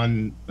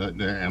Amazon,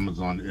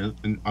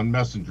 on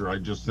Messenger, I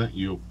just sent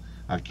you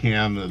a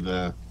cam of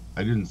the.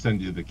 I didn't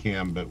send you the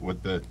cam, but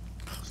what the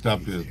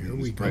stuff is. Here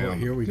we go.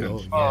 Here we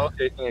go. Oh,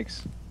 okay.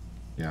 Thanks.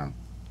 Yeah.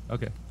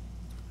 Okay.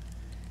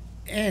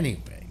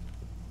 Anyway.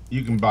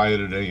 You can buy it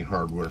at any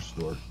hardware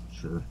store.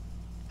 Sure.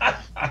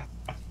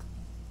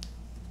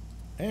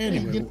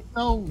 Anyway.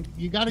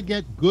 You got to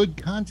get good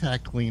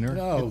contact cleaner.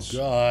 Oh,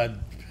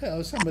 God.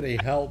 Oh, somebody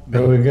help me.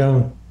 There we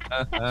go.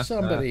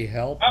 Somebody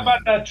help me. How about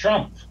that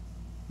Trump?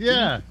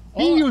 Yeah.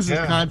 He uses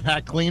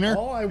contact cleaner.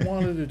 All I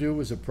wanted to do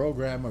was a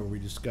program where we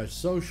discuss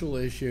social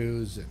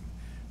issues and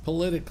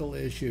political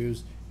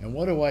issues. And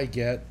what do I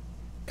get?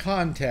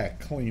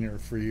 Contact cleaner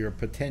for your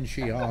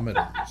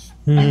potentiometers.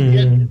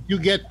 You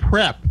get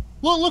prep.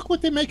 Well, look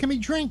what they're making me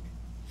drink.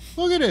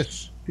 Look at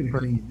this.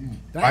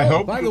 I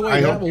hope. By the way,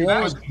 I that hope will you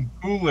have also, some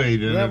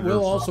Kool-Aid in that it.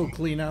 will also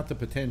clean out the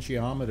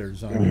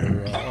potentiometers on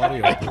your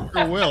audio board.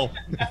 Sure will.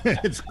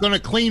 It's going to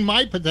clean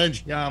my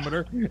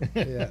potentiometer.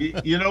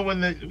 Yeah. When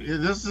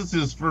this is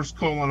his first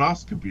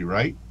colonoscopy,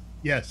 right?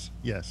 Yes.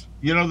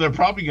 They're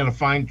probably going to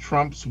find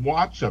Trump's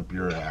watch up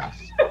your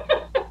ass.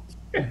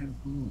 Well,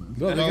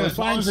 they're going to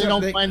find they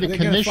don't find the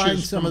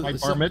conditions from my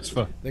bar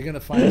mitzvah. They're going to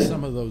find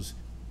some of those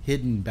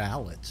hidden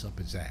ballots up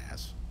his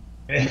ass.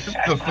 That's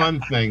the fun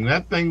thing.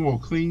 That thing will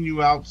clean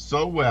you out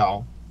so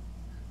well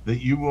that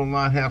you will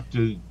not have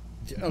to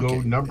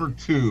go number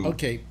 2.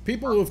 Okay,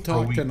 people who have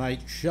talked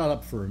tonight, shut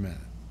up for a minute.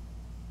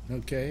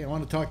 Okay, I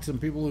want to talk to some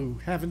people who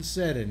haven't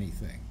said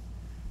anything.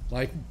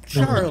 Like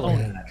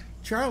Charlie.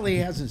 Charlie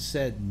hasn't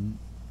said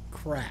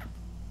crap.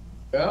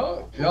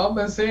 Well, y'all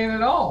been saying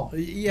it all.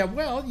 Yeah,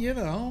 well,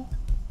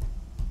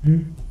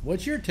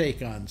 what's your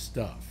take on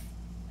stuff?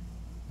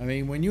 I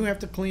mean, when you have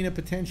to clean a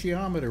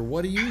potentiometer,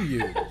 what do you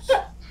use?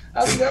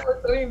 I've never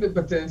cleaned the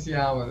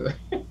potentiometer.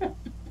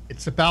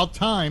 It's about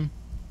time.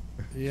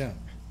 Yeah.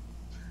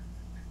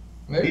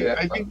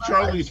 I think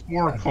Charlie's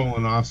 4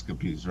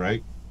 colonoscopies,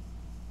 right?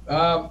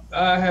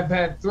 I have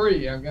had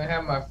 3. I'm going to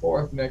have my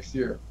 4th next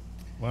year.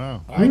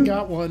 Wow. I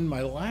got one.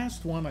 My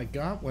last one I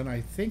got when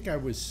I think I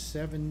was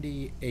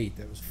 78.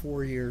 That was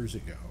 4 years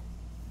ago.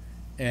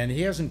 And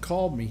he hasn't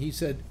called me. He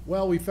said,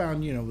 well, we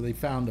found, they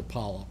found a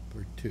polyp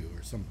or 2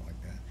 or something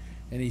like that.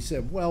 And he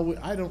said, well,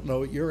 I don't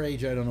know. At your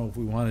age, I don't know if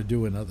we want to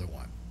do another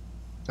one.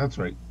 That's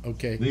right.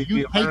 Okay.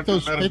 The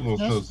American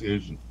Medical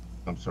Association.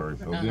 I'm sorry,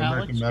 Phil. The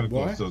American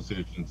Medical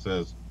Association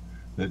says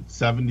that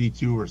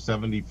 72 or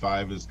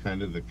 75 is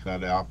kind of the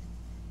cutoff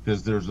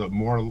because there's a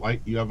more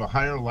you have a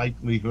higher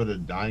likelihood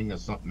of dying of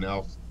something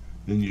else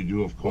than you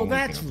do of colon Well,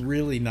 that's cancer.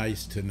 really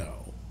nice to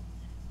know.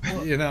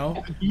 You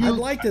know, I'd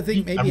like to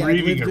think maybe I'm I'd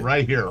reading lived it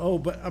right here. Oh,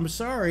 but I'm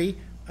sorry.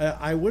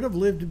 I would have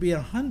lived to be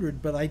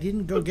 100, but I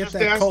didn't go get Just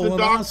that ask the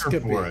doctor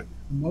colonoscopy. for it.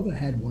 Mother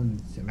had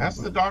one.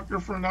 Ask the doctor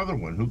for another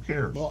one. Who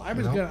cares? Well, I you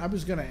was know?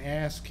 gonna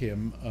ask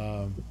him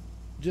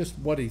just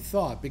what he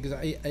thought, because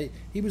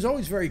he was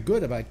always very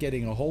good about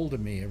getting a hold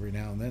of me every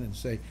now and then and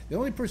say the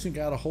only person who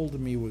got a hold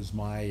of me was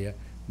my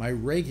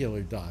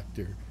regular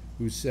doctor,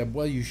 who said,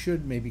 well, you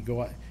should maybe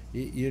go out.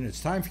 You know,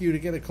 it's time for you to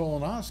get a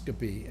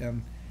colonoscopy.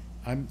 And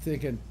I'm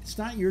thinking, it's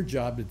not your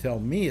job to tell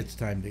me it's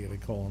time to get a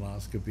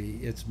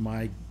colonoscopy. It's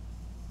my,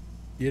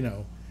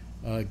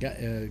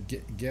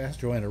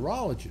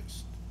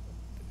 gastroenterologist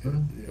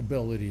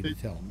ability to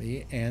tell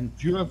me. And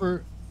Did you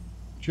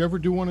ever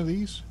do one of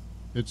these?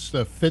 It's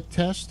the fit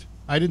test.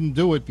 I didn't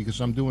do it because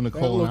I'm doing a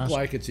that looked colonoscopy.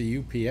 like it's a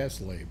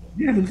UPS label.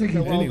 Yeah, it looks like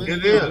Well,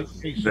 It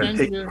is. They The send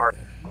take you, part,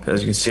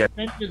 as you can see, I've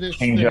send you this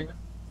Change thing. up.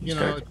 You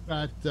know, it's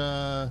got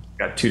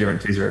got two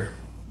different teaser.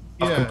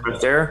 yeah.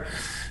 Right there.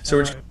 So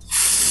we're Alright.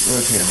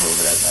 rotating a little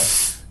bit as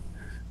nice.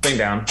 Bring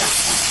down.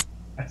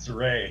 That's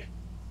Ray.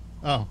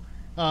 Oh,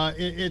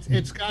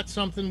 it's got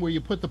something where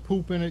you put the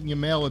poop in it and you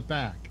mail it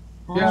back.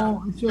 Yeah,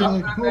 Oh, it's I've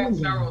like done colon. that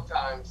several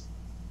times.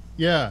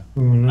 Yeah,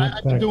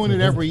 I've been doing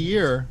it every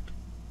year.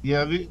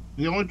 Yeah, the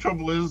only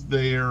trouble is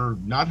they're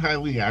not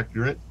highly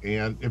accurate,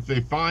 and if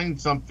they find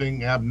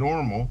something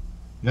abnormal,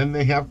 then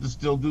they have to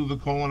still do the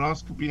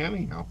colonoscopy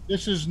anyhow.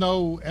 This is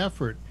no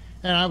effort.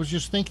 And I was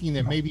just thinking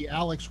that maybe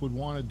Alex would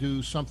want to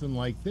do something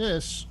like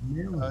this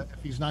if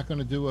he's not going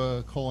to do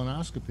a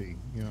colonoscopy.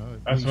 You know,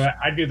 at That's least- what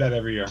I do that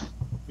every year.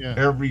 yeah.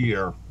 Every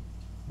year.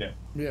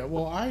 Yeah,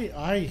 well,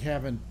 I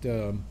haven't.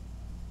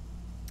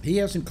 He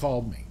hasn't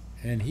called me,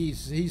 and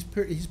he's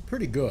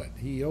pretty good.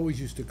 He always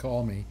used to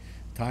call me.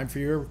 Time for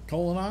your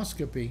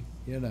colonoscopy.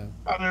 You know.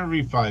 About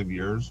every 5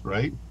 years,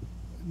 right?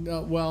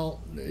 No,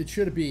 well, it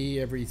should be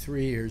every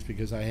 3 years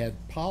because I had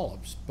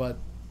polyps. But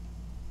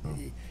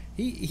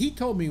he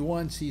told me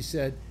once. He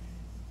said,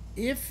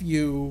 if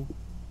you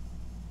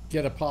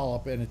get a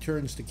polyp and it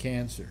turns to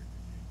cancer,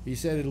 he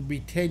said it'll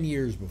be 10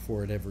 years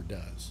before it ever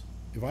does.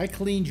 If I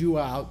cleaned you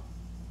out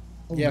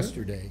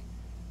yesterday,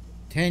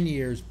 10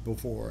 years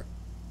before,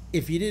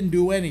 if you didn't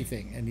do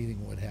anything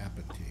would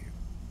happen to you.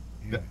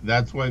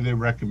 That's why they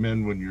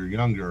recommend when you're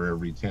younger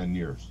every 10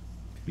 years.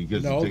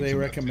 Because No, it takes they about 10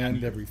 recommend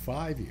years. every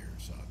 5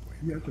 years.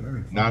 Yeah, that's what I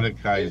heard. Not at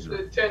They Kaiser.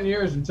 did 10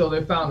 years until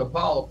they found a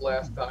polyp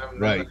last time.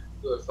 And Right. Then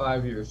they do it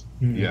 5 years.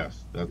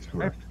 Yes, that's I have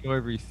correct. to go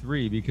every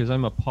 3 because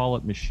I'm a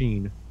polyp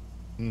machine.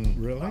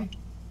 Really?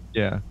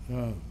 Yeah.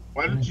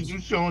 Why don't you do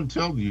show and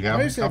tell? Do you have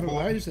I a used to have, couple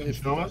I of used to, them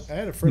to show us? I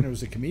had a friend who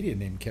was a comedian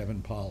named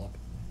Kevin Polyp.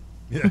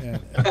 Yeah.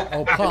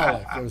 And,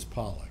 Pollock. It was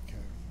Pollock.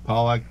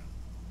 Pollock,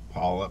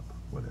 polyp,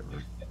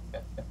 whatever.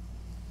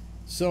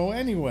 So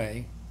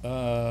anyway,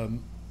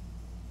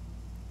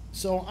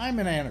 so I'm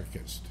an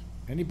anarchist.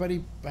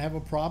 Anybody have a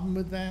problem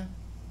with that?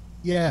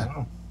 Yeah.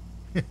 Oh.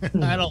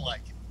 I don't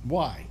like it.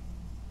 Why?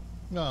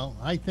 Well,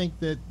 I think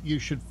that you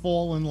should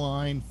fall in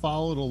line,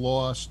 follow the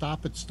law,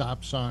 stop at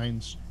stop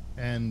signs,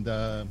 and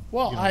Well,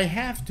 you know, I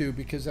have to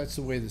because that's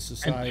the way the and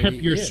society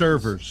tip your is.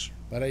 servers.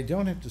 But I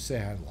don't have to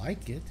say I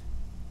like it.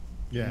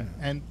 Yeah,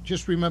 and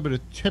just remember to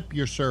tip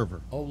your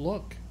server. Oh,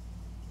 look,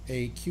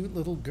 a cute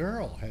little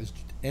girl has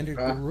entered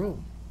the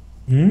room.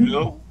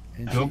 Bill?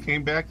 And Bill she-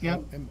 came back yet?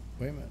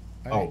 Wait a minute.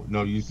 Oh,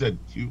 no, you said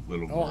cute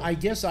little girl. Oh, I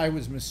guess I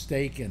was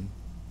mistaken.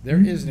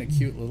 There isn't a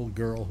cute little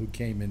girl who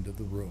came into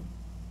the room.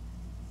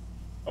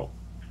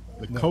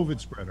 The COVID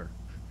spreader.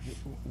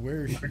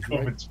 Where is she? She's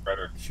COVID right,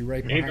 spreader. she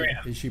right behind, Adrian.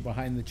 is she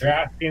behind the You're chair?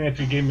 asking if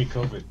you gave me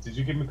COVID. Did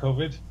you give me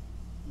COVID?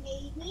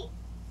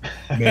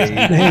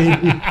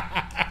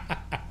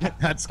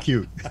 That's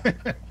cute.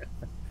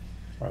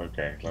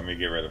 Okay, let me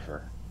get rid of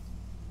her.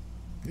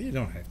 You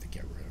don't have to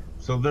get rid of her.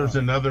 So there's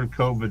another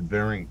COVID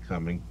variant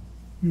coming.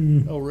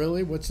 Oh,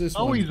 really? What's this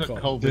Always one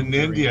a called? COVID In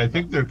India, I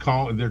think they're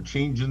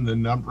changing the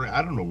number.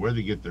 I don't know where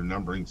they get their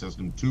numbering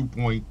system.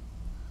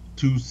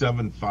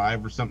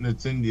 2.275 or something.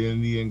 It's in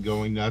India and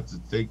going nuts.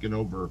 It's taking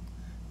over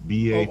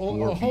BA4,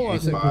 Hold on a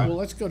second. Well, BA5.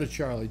 let's go to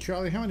Charlie.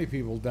 Charlie, how many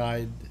people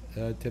died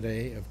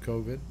today of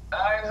COVID?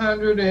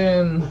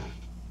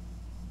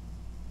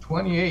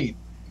 928.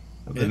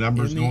 The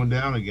number's in the- going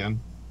down again.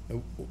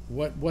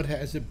 What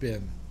has it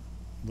been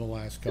the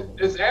last couple?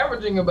 It's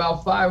averaging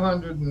about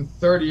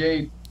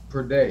 538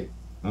 per day.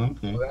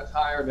 Okay. So that's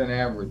higher than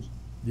average.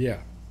 Yeah,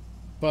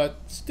 but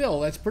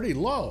still, that's pretty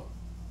low,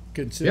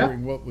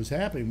 considering what was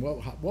happening.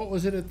 What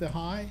was it at the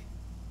high?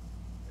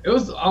 It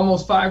was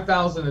almost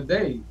 5,000 a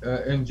day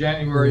in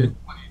January of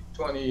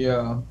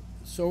 2020.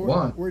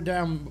 So we're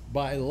down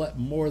by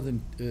more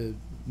than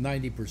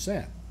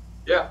 90%.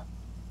 Yeah.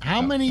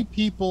 How many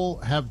people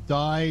have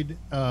died?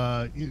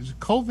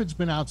 COVID's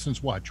been out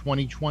since what,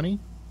 2020?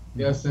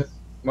 Yeah, since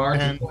March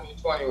And- of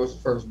 2020 was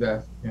the first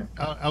death. Yeah.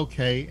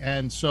 Okay,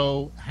 and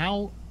so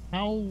how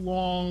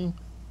long?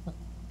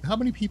 How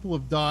many people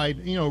have died?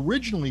 You know,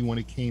 originally when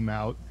it came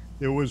out,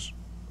 there was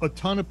a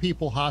ton of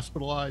people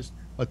hospitalized,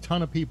 a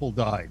ton of people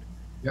died.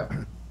 Yep.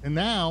 And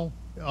now,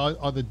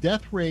 are the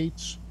death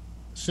rates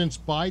since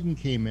Biden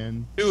came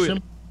in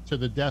similar to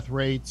the death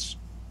rates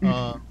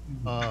of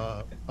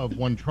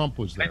when Trump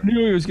was there? I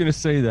knew he was going to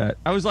say that.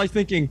 I was like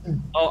thinking,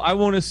 oh, I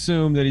won't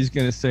assume that he's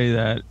going to say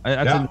that.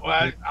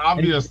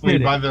 Obviously,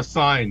 by the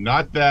sign,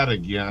 not that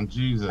again.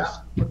 Jesus.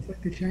 It's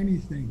like the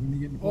Chinese thing when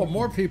you get. Well,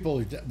 more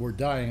people were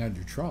dying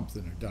under Trump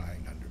than are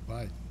dying under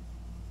Biden.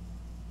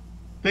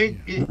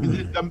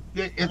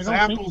 It's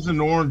apples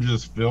and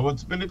oranges, Phil.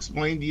 It's been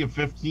explained to you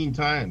 15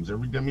 times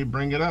every time you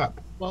bring it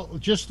up. Well,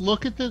 just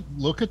look at the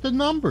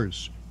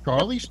numbers.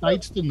 Charlie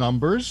cites the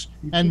numbers,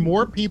 and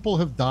more people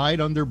have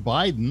died under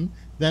Biden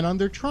than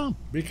under Trump.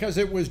 Because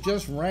it was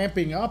just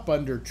ramping up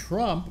under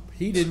Trump.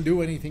 He didn't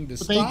do anything to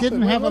stop it. They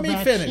didn't have Let a me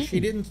vaccine. finish.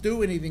 He didn't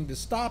do anything to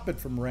stop it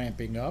from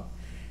ramping up.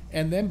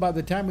 And then by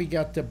the time we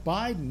got to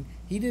Biden,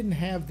 he didn't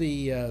have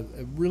the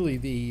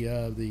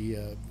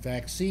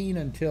vaccine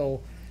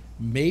until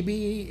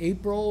maybe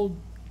April,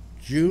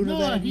 June of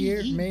that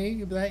year,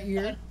 May of that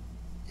year.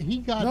 He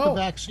got the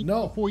vaccine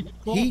before he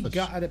took office. He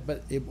got it,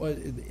 but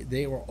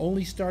they were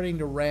only starting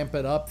to ramp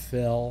it up,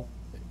 Phil.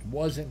 It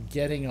wasn't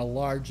getting a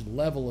large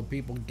level of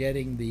people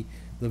getting the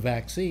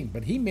vaccine,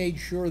 but he made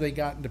sure they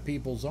got into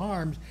people's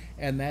arms,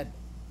 and that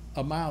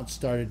amount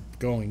started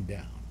going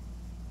down.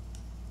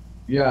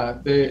 Yeah,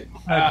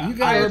 you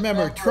got to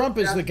remember, Trump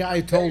is the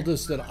guy who told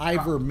us that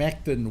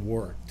ivermectin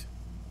worked.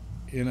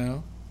 You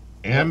know,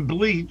 and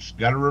bleach.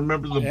 Got to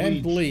remember the bleach.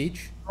 And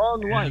bleach.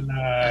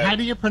 How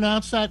do you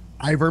pronounce that?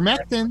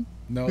 Ivermectin.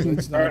 No,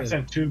 that's not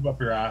fluorescent tube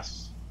up your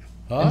ass.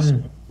 Huh?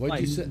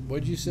 What'd you say?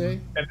 What'd you say?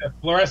 And the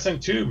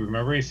fluorescent tube.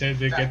 Remember, he said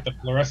they get the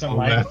fluorescent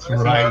light. That's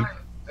right.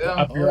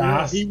 Up your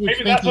ass. He was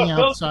Maybe that's what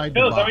thinking outside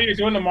Phil, the is that what box. you're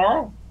doing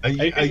tomorrow? A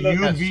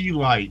UV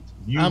light.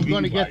 I'm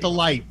going to get the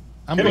light.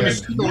 I'm going to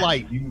see the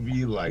light.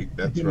 UV light.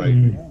 That's right.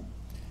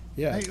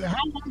 Yeah. Hey,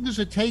 how long does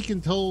it take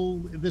until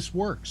this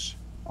works?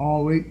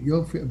 Oh wait,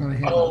 you'll feel about a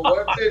half. Oh,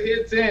 once it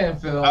hits in,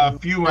 Phil. A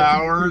few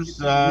hours,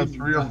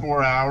 3 or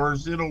 4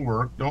 hours, it'll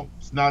work.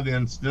 It's not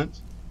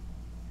instant.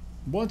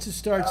 Once it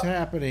starts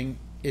happening,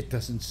 it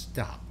doesn't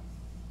stop.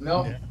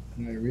 No,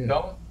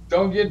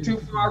 don't get too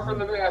far from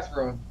the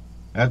bathroom.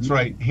 That's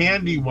right.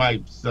 Handy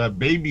wipes,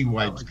 baby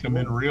wipes come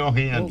in real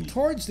handy. Well,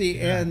 towards the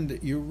end,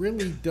 you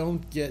really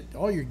don't get.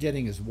 All you're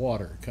getting is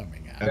water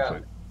coming out. That's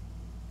right.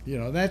 You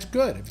know, that's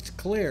good. If it's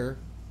clear,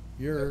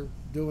 you're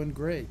doing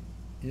great.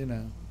 You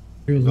know.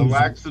 The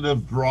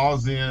laxative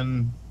draws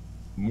in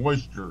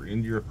moisture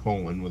into your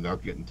colon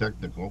without getting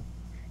technical,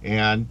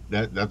 and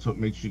that's what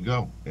makes you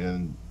go.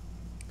 And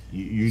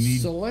you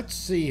need. So let's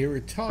see here. We're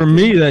talking. For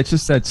me,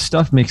 that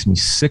stuff makes me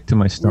sick to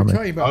my stomach.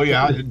 Oh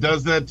yeah, it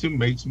does that too.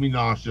 Makes me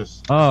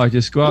nauseous. Oh, I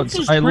just go out.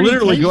 I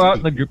literally go out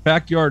in the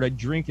backyard. I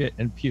drink it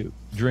and puke.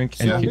 Drink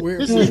and puke.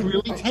 This is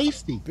really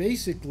tasty.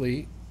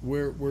 Basically,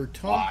 we're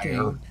talking.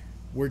 Fire.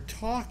 We're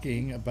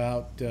talking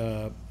about.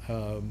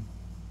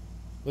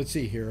 Let's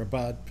see here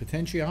about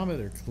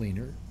potentiometer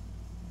cleaner.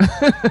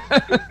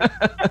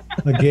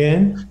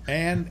 Again.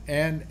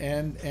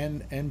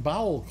 And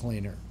bowel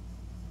cleaner.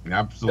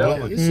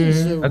 Absolutely. This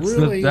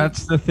is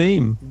that's the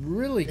theme.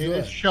 Really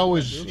good. This show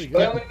is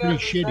really pretty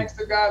shitty. Next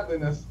to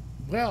godliness.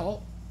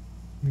 Well,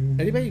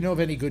 anybody know of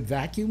any good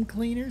vacuum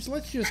cleaners?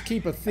 Let's just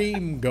keep a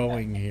theme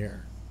going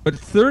here. But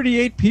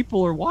 38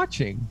 people are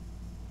watching.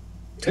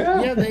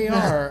 Yeah, they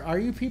are. Are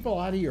you people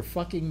out of your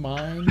fucking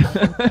minds?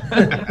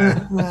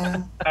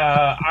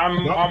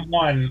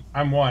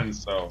 I'm one.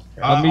 So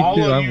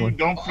all of you,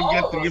 don't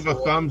forget to give a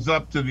thumbs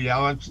up to the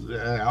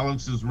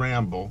Alex's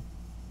Ramble.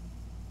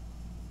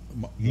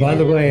 By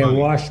the way, I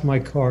washed my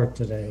car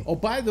today. Oh,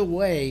 by the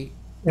way,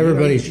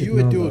 everybody should you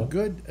would know do a that.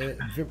 good,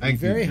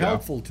 very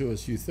helpful to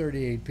us, you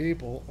 38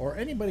 people, or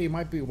anybody who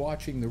might be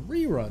watching the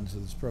reruns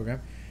of this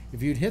program,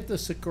 if you'd hit the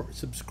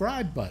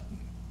subscribe button.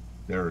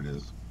 There it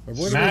is.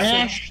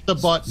 Smash the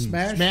button.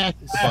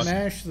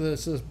 Smash the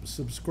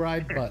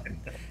subscribe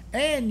button.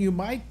 And you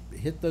might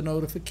hit the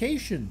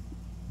notification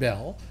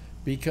bell,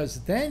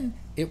 because then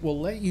it will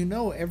let you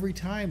know every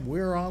time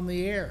we're on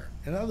the air.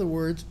 In other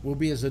words, we'll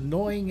be as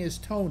annoying as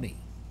Tony.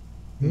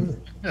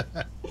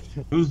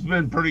 Who's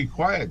been pretty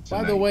quiet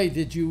tonight. By the way,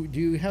 do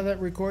you have that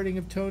recording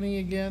of Tony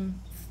again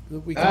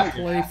that we can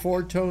play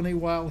for Tony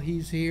while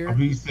he's here? Oh,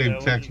 he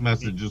saved text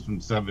messages from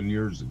 7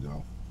 years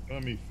ago.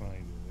 Let me find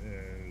it.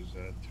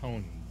 There's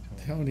Tony.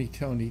 Tony.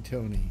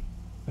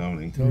 I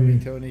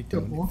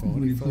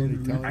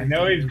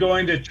know he's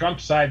going to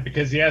Trump's side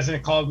because he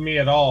hasn't called me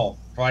at all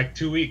for like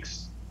 2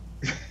 weeks.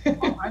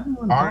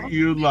 Aren't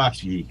you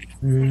lucky?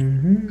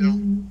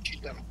 She's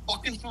got a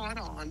fucking hat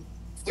on.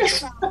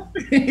 Trump called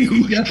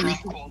the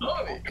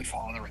fucking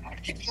father out.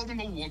 He called him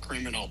a war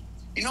criminal.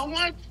 You know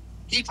what?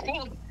 He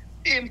called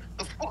him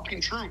the fucking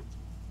truth.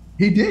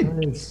 He did.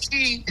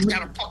 He has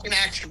got a fucking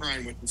action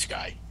line with this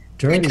guy.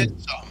 Dirty.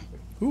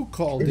 Who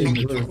called in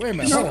the troops? Wait a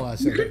minute, hold on a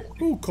second.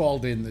 Who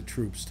called in the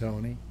troops,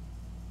 Tony?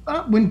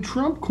 When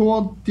Trump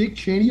called Dick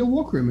Cheney a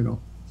war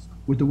criminal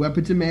with the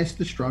weapons of mass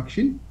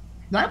destruction,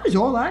 that was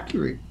all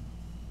accurate.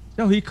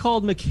 No, he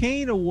called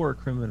McCain a war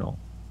criminal.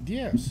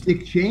 Yes.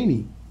 Dick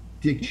Cheney.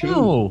 Dick Cheney.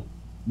 No.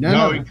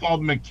 No, he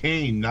called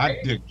McCain, not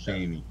Dick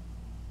Cheney.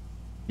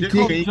 Dick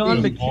called Cheney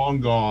John is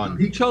long gone.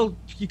 He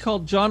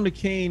called John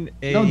McCain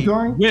a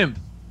during- wimp.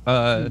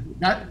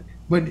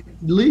 But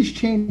Liz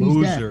Cheney's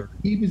Loser. dad,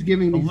 he was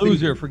giving A these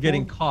loser things- for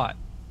getting caught.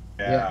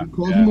 Yeah, he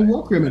called him a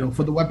war criminal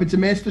for the weapons of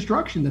mass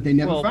destruction that they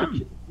never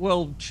found.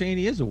 Well,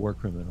 Cheney is a war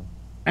criminal.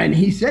 And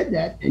he said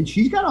that, and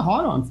she's got a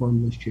hard on for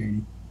him, Liz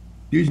Cheney.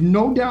 There's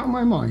no doubt in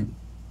my mind.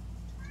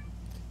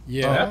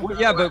 Yeah. But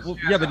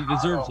he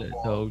deserves it.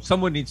 So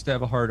someone needs to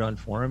have a hard on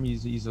for him.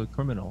 He's a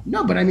criminal.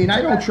 No, but I mean,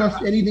 I don't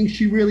trust anything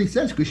she really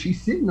says because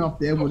she's sitting up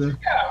there with a.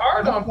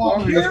 hard on for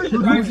him.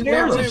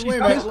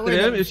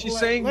 Is she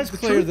saying Let's the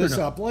clear truth or this not?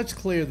 up. Let's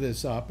clear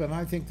this up, and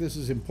I think this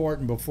is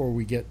important before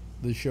we get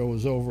the show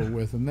is over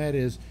with, and that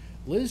is,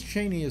 Liz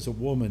Cheney is a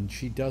woman.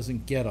 She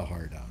doesn't get a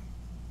hard on.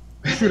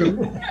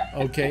 True.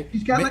 Okay.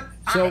 She's got like.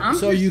 I'm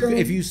So just you, saying-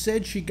 if you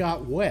said she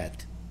got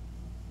wet,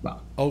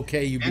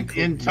 okay, you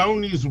In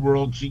Tony's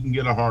world, she can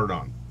get a hard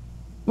on.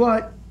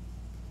 But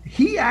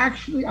he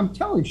actually, I'm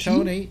telling you,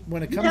 Tony,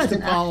 when it he comes has to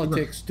an actual-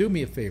 politics, do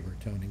me a favor,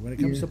 Tony. When it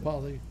comes Yeah. to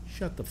politics,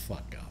 shut the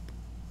fuck up.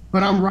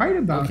 But I'm right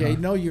about Okay, her.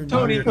 no, you're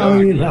Tony, not. No,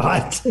 you're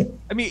not.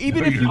 I mean,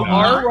 even No, if you're you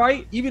not. are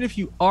right,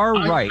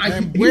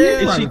 And He where,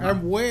 is right.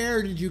 and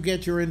where did you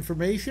get your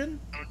information?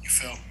 You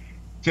Phil.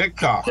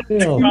 TikTok.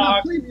 Phil. Do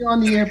not play me on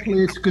the air,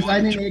 please, because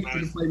I didn't ask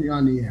you to play me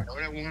on the air.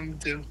 You know what I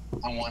want to do?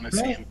 I want to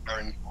see him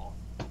burn.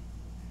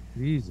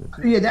 Jesus.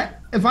 Yeah,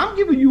 that. If I'm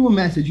giving you a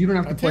message, you don't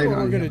have to I'll play tell you it what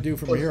on we're going to the air.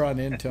 do from here on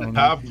in, Tony.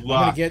 Tough I'm going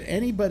luck. to get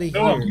anybody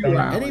No, here, you're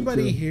out,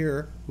 anybody too.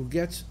 here who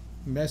gets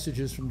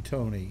messages from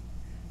Tony,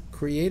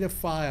 create a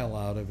file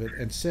out of it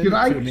and send Should it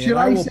I- to me, should and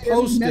I I will say any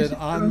post it message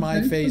on that my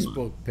I'm sending?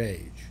 Facebook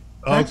page.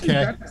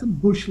 That's a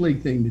Bush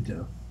League thing to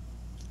do.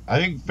 I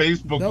think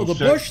Facebook No, will the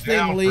shut Bush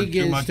down thing for league too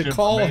is much to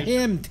call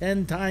information. him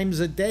 10 times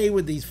a day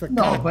with these No,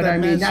 forgotten but I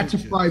mean, that's a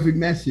messages. private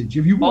message.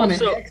 If you want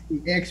Also-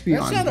 to ask me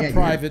That's on not the a air,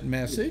 private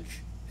message.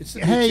 It's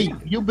Hey,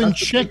 you've been That's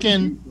the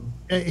chicken.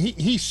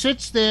 He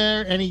sits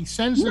there and he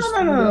sends this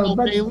No. all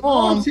But day all I'm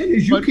long. saying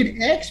is you but-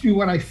 could ask me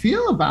what I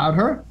feel about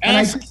her, and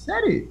I Ask- just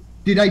said it.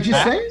 Did I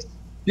just say it?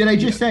 Did I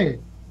just say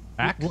it?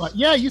 Well,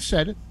 yeah, you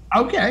said it.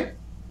 Okay.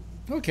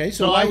 Okay,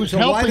 So so, I why, was so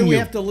why do helping we you.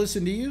 have to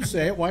listen to you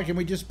say it? Why can't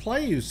we just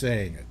play you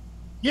saying it?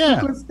 Yeah.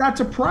 Because that's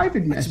a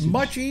private message.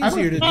 much I don't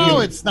easier to think do. No,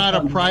 you it's not a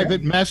on the air.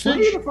 private message.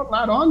 Well, even if I'm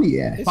not on the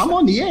air. If It's I'm not-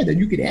 on the air, then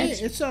you could Hey,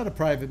 ask. it's not a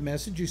private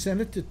message. You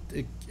send it to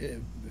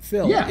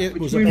Phil. Yeah, it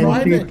was a between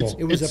private. people.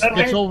 It was It's- a it's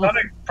private. over.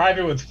 Nothing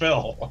private with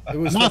Phil. It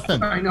was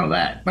Nothing. I know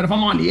that. But if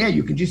I'm on the air,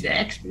 you can just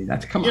ask me.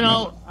 That's come You on.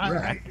 know,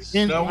 that's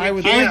right. No, I we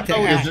would can't, like to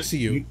though, is ask it-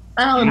 you.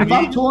 Alan, if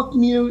I'm talking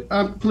to you,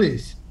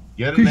 please.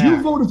 Get an Because you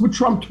act. voted for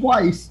Trump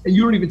twice, and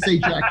you don't even say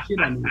jack shit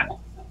on the air.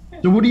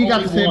 So what do you got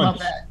to Only say about once.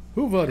 that?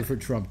 Who voted for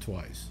Trump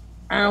twice?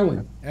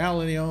 Alan.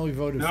 Alan, he only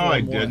voted No, for I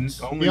him didn't. once.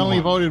 He only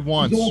one. voted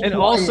once. He's all And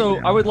quiet also,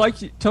 now. I would like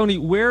to, Tony,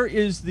 where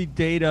is the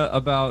data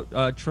about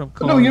Trump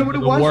calling No, you know what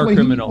him it a was war when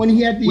criminal?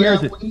 he had the Where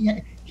is it?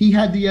 when he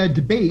had the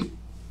debate,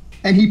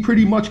 and he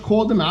pretty much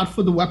called him out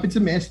for the weapons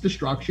of mass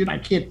destruction. I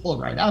can't pull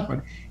it right out,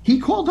 but he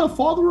called her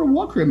father a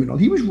war criminal.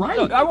 He was right.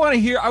 No, I want to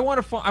hear. I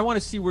want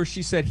to see where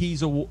she said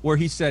where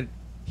he said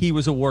he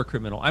was a war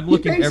criminal. I'm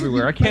looking basically-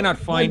 everywhere. I cannot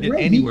find it Ray,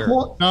 he anywhere.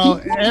 called- No,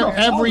 he called her father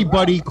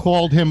everybody out.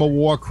 called him a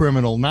war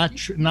criminal, not I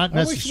wish we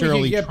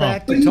necessarily could get Trump.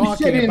 back But to he said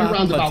talking it in a about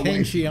roundabout way.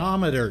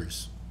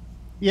 potentiometers.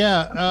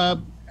 Yeah.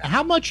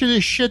 How much of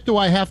this shit do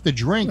I have to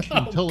drink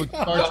until it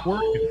starts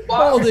working?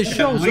 Oh, this At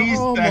show's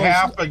least almost.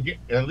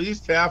 at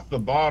least half the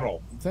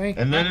bottle, Thank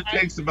and then it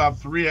takes about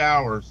 3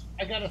 hours.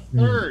 I got a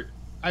third.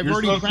 I've You're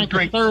already supposed to drank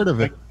drink a third of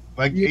it.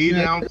 Like Yeah, 8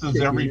 that's ounces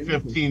it, every yeah.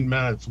 15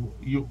 minutes.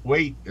 You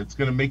wait, it's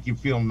going to make you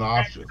feel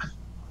nauseous.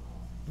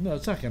 No,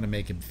 it's not going to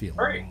make him feel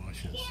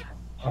nauseous.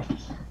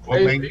 Well,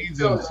 Hey, magnesium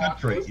Phil,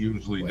 citrate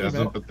usually Wait a doesn't,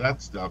 minute. but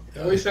that stuff.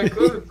 I wish I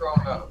could have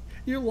thrown up.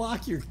 You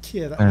lock your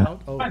kid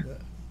out.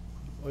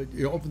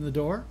 You open the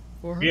door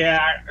for her? Yeah,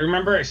 I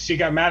remember she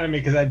got mad at me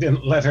because I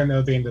didn't let her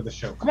know the end of the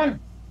show. Come on,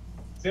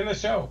 it's in the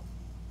show.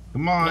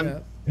 Come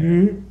on.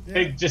 Yeah.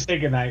 Hey, just say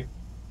goodnight.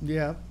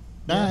 Yeah.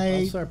 Night.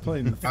 I'll start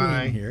playing the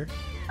Bye. theme here.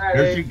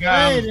 Here she Hey,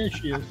 comes. there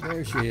she is.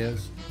 There she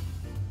is.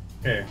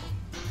 Okay,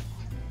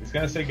 he's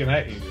gonna say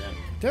goodnight, Adrian.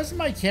 Doesn't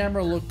my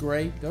camera look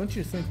great? Don't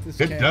you think this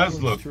It camera does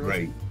looks look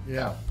terrific? great.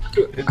 Yeah.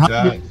 It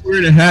does.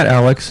 Wearing a hat,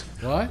 Alex.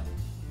 What?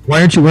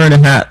 Why aren't you wearing a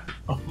hat?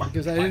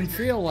 Because I didn't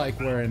feel like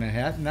wearing a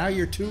hat. Now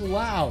you're too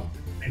loud.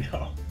 I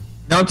know.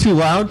 Now I'm too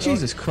loud.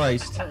 Jesus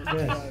Christ.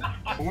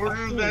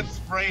 Order that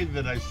spray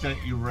that I sent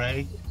you,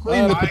 Ray.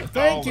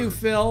 Thank you,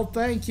 Phil.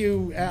 Thank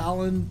you,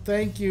 Alan.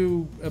 Thank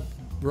you,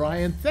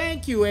 Brian.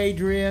 Thank you,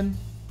 Adrian.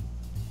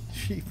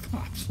 She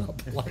pops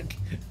up like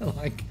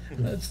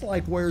it's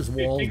like where's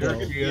Waldo?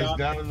 There she is,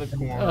 down in the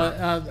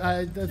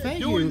corner.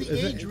 Thank Doing you.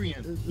 the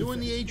Adrian. Doing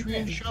the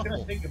Adrian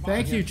shuffle.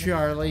 Thank you,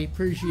 Charlie.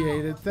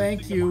 Appreciate it.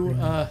 Thank you,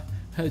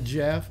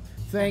 Jeff.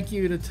 Thank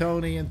you to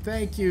Tony, and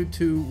thank you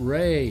to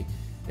Ray.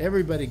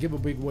 Everybody, give a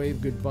big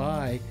wave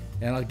goodbye,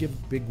 and I'll give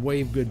a big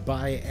wave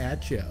goodbye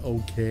at you.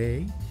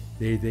 Okay?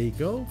 There they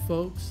go,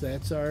 folks.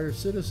 That's our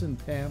citizen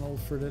panel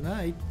for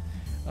tonight.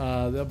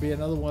 There'll be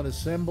another one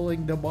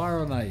assembling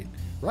tomorrow night,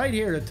 right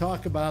here to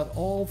talk about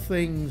all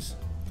things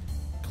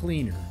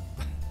cleaner.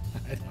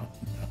 I don't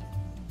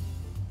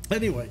know.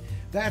 Anyway,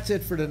 that's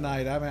it for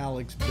tonight. I'm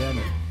Alex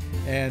Bennett.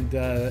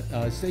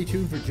 And stay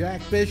tuned for Jack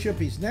Bishop.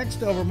 He's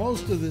next over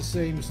most of the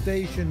same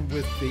station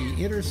with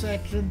The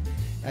Intersection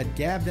at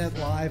Gabnet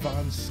Live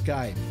on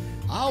Skype.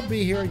 I'll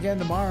be here again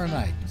tomorrow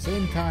night.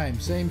 Same time,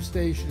 same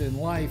station in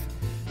life.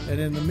 And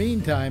in the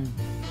meantime,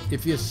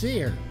 if you see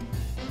her,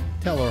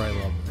 tell her I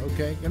love her,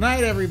 okay? Good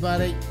night,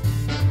 everybody.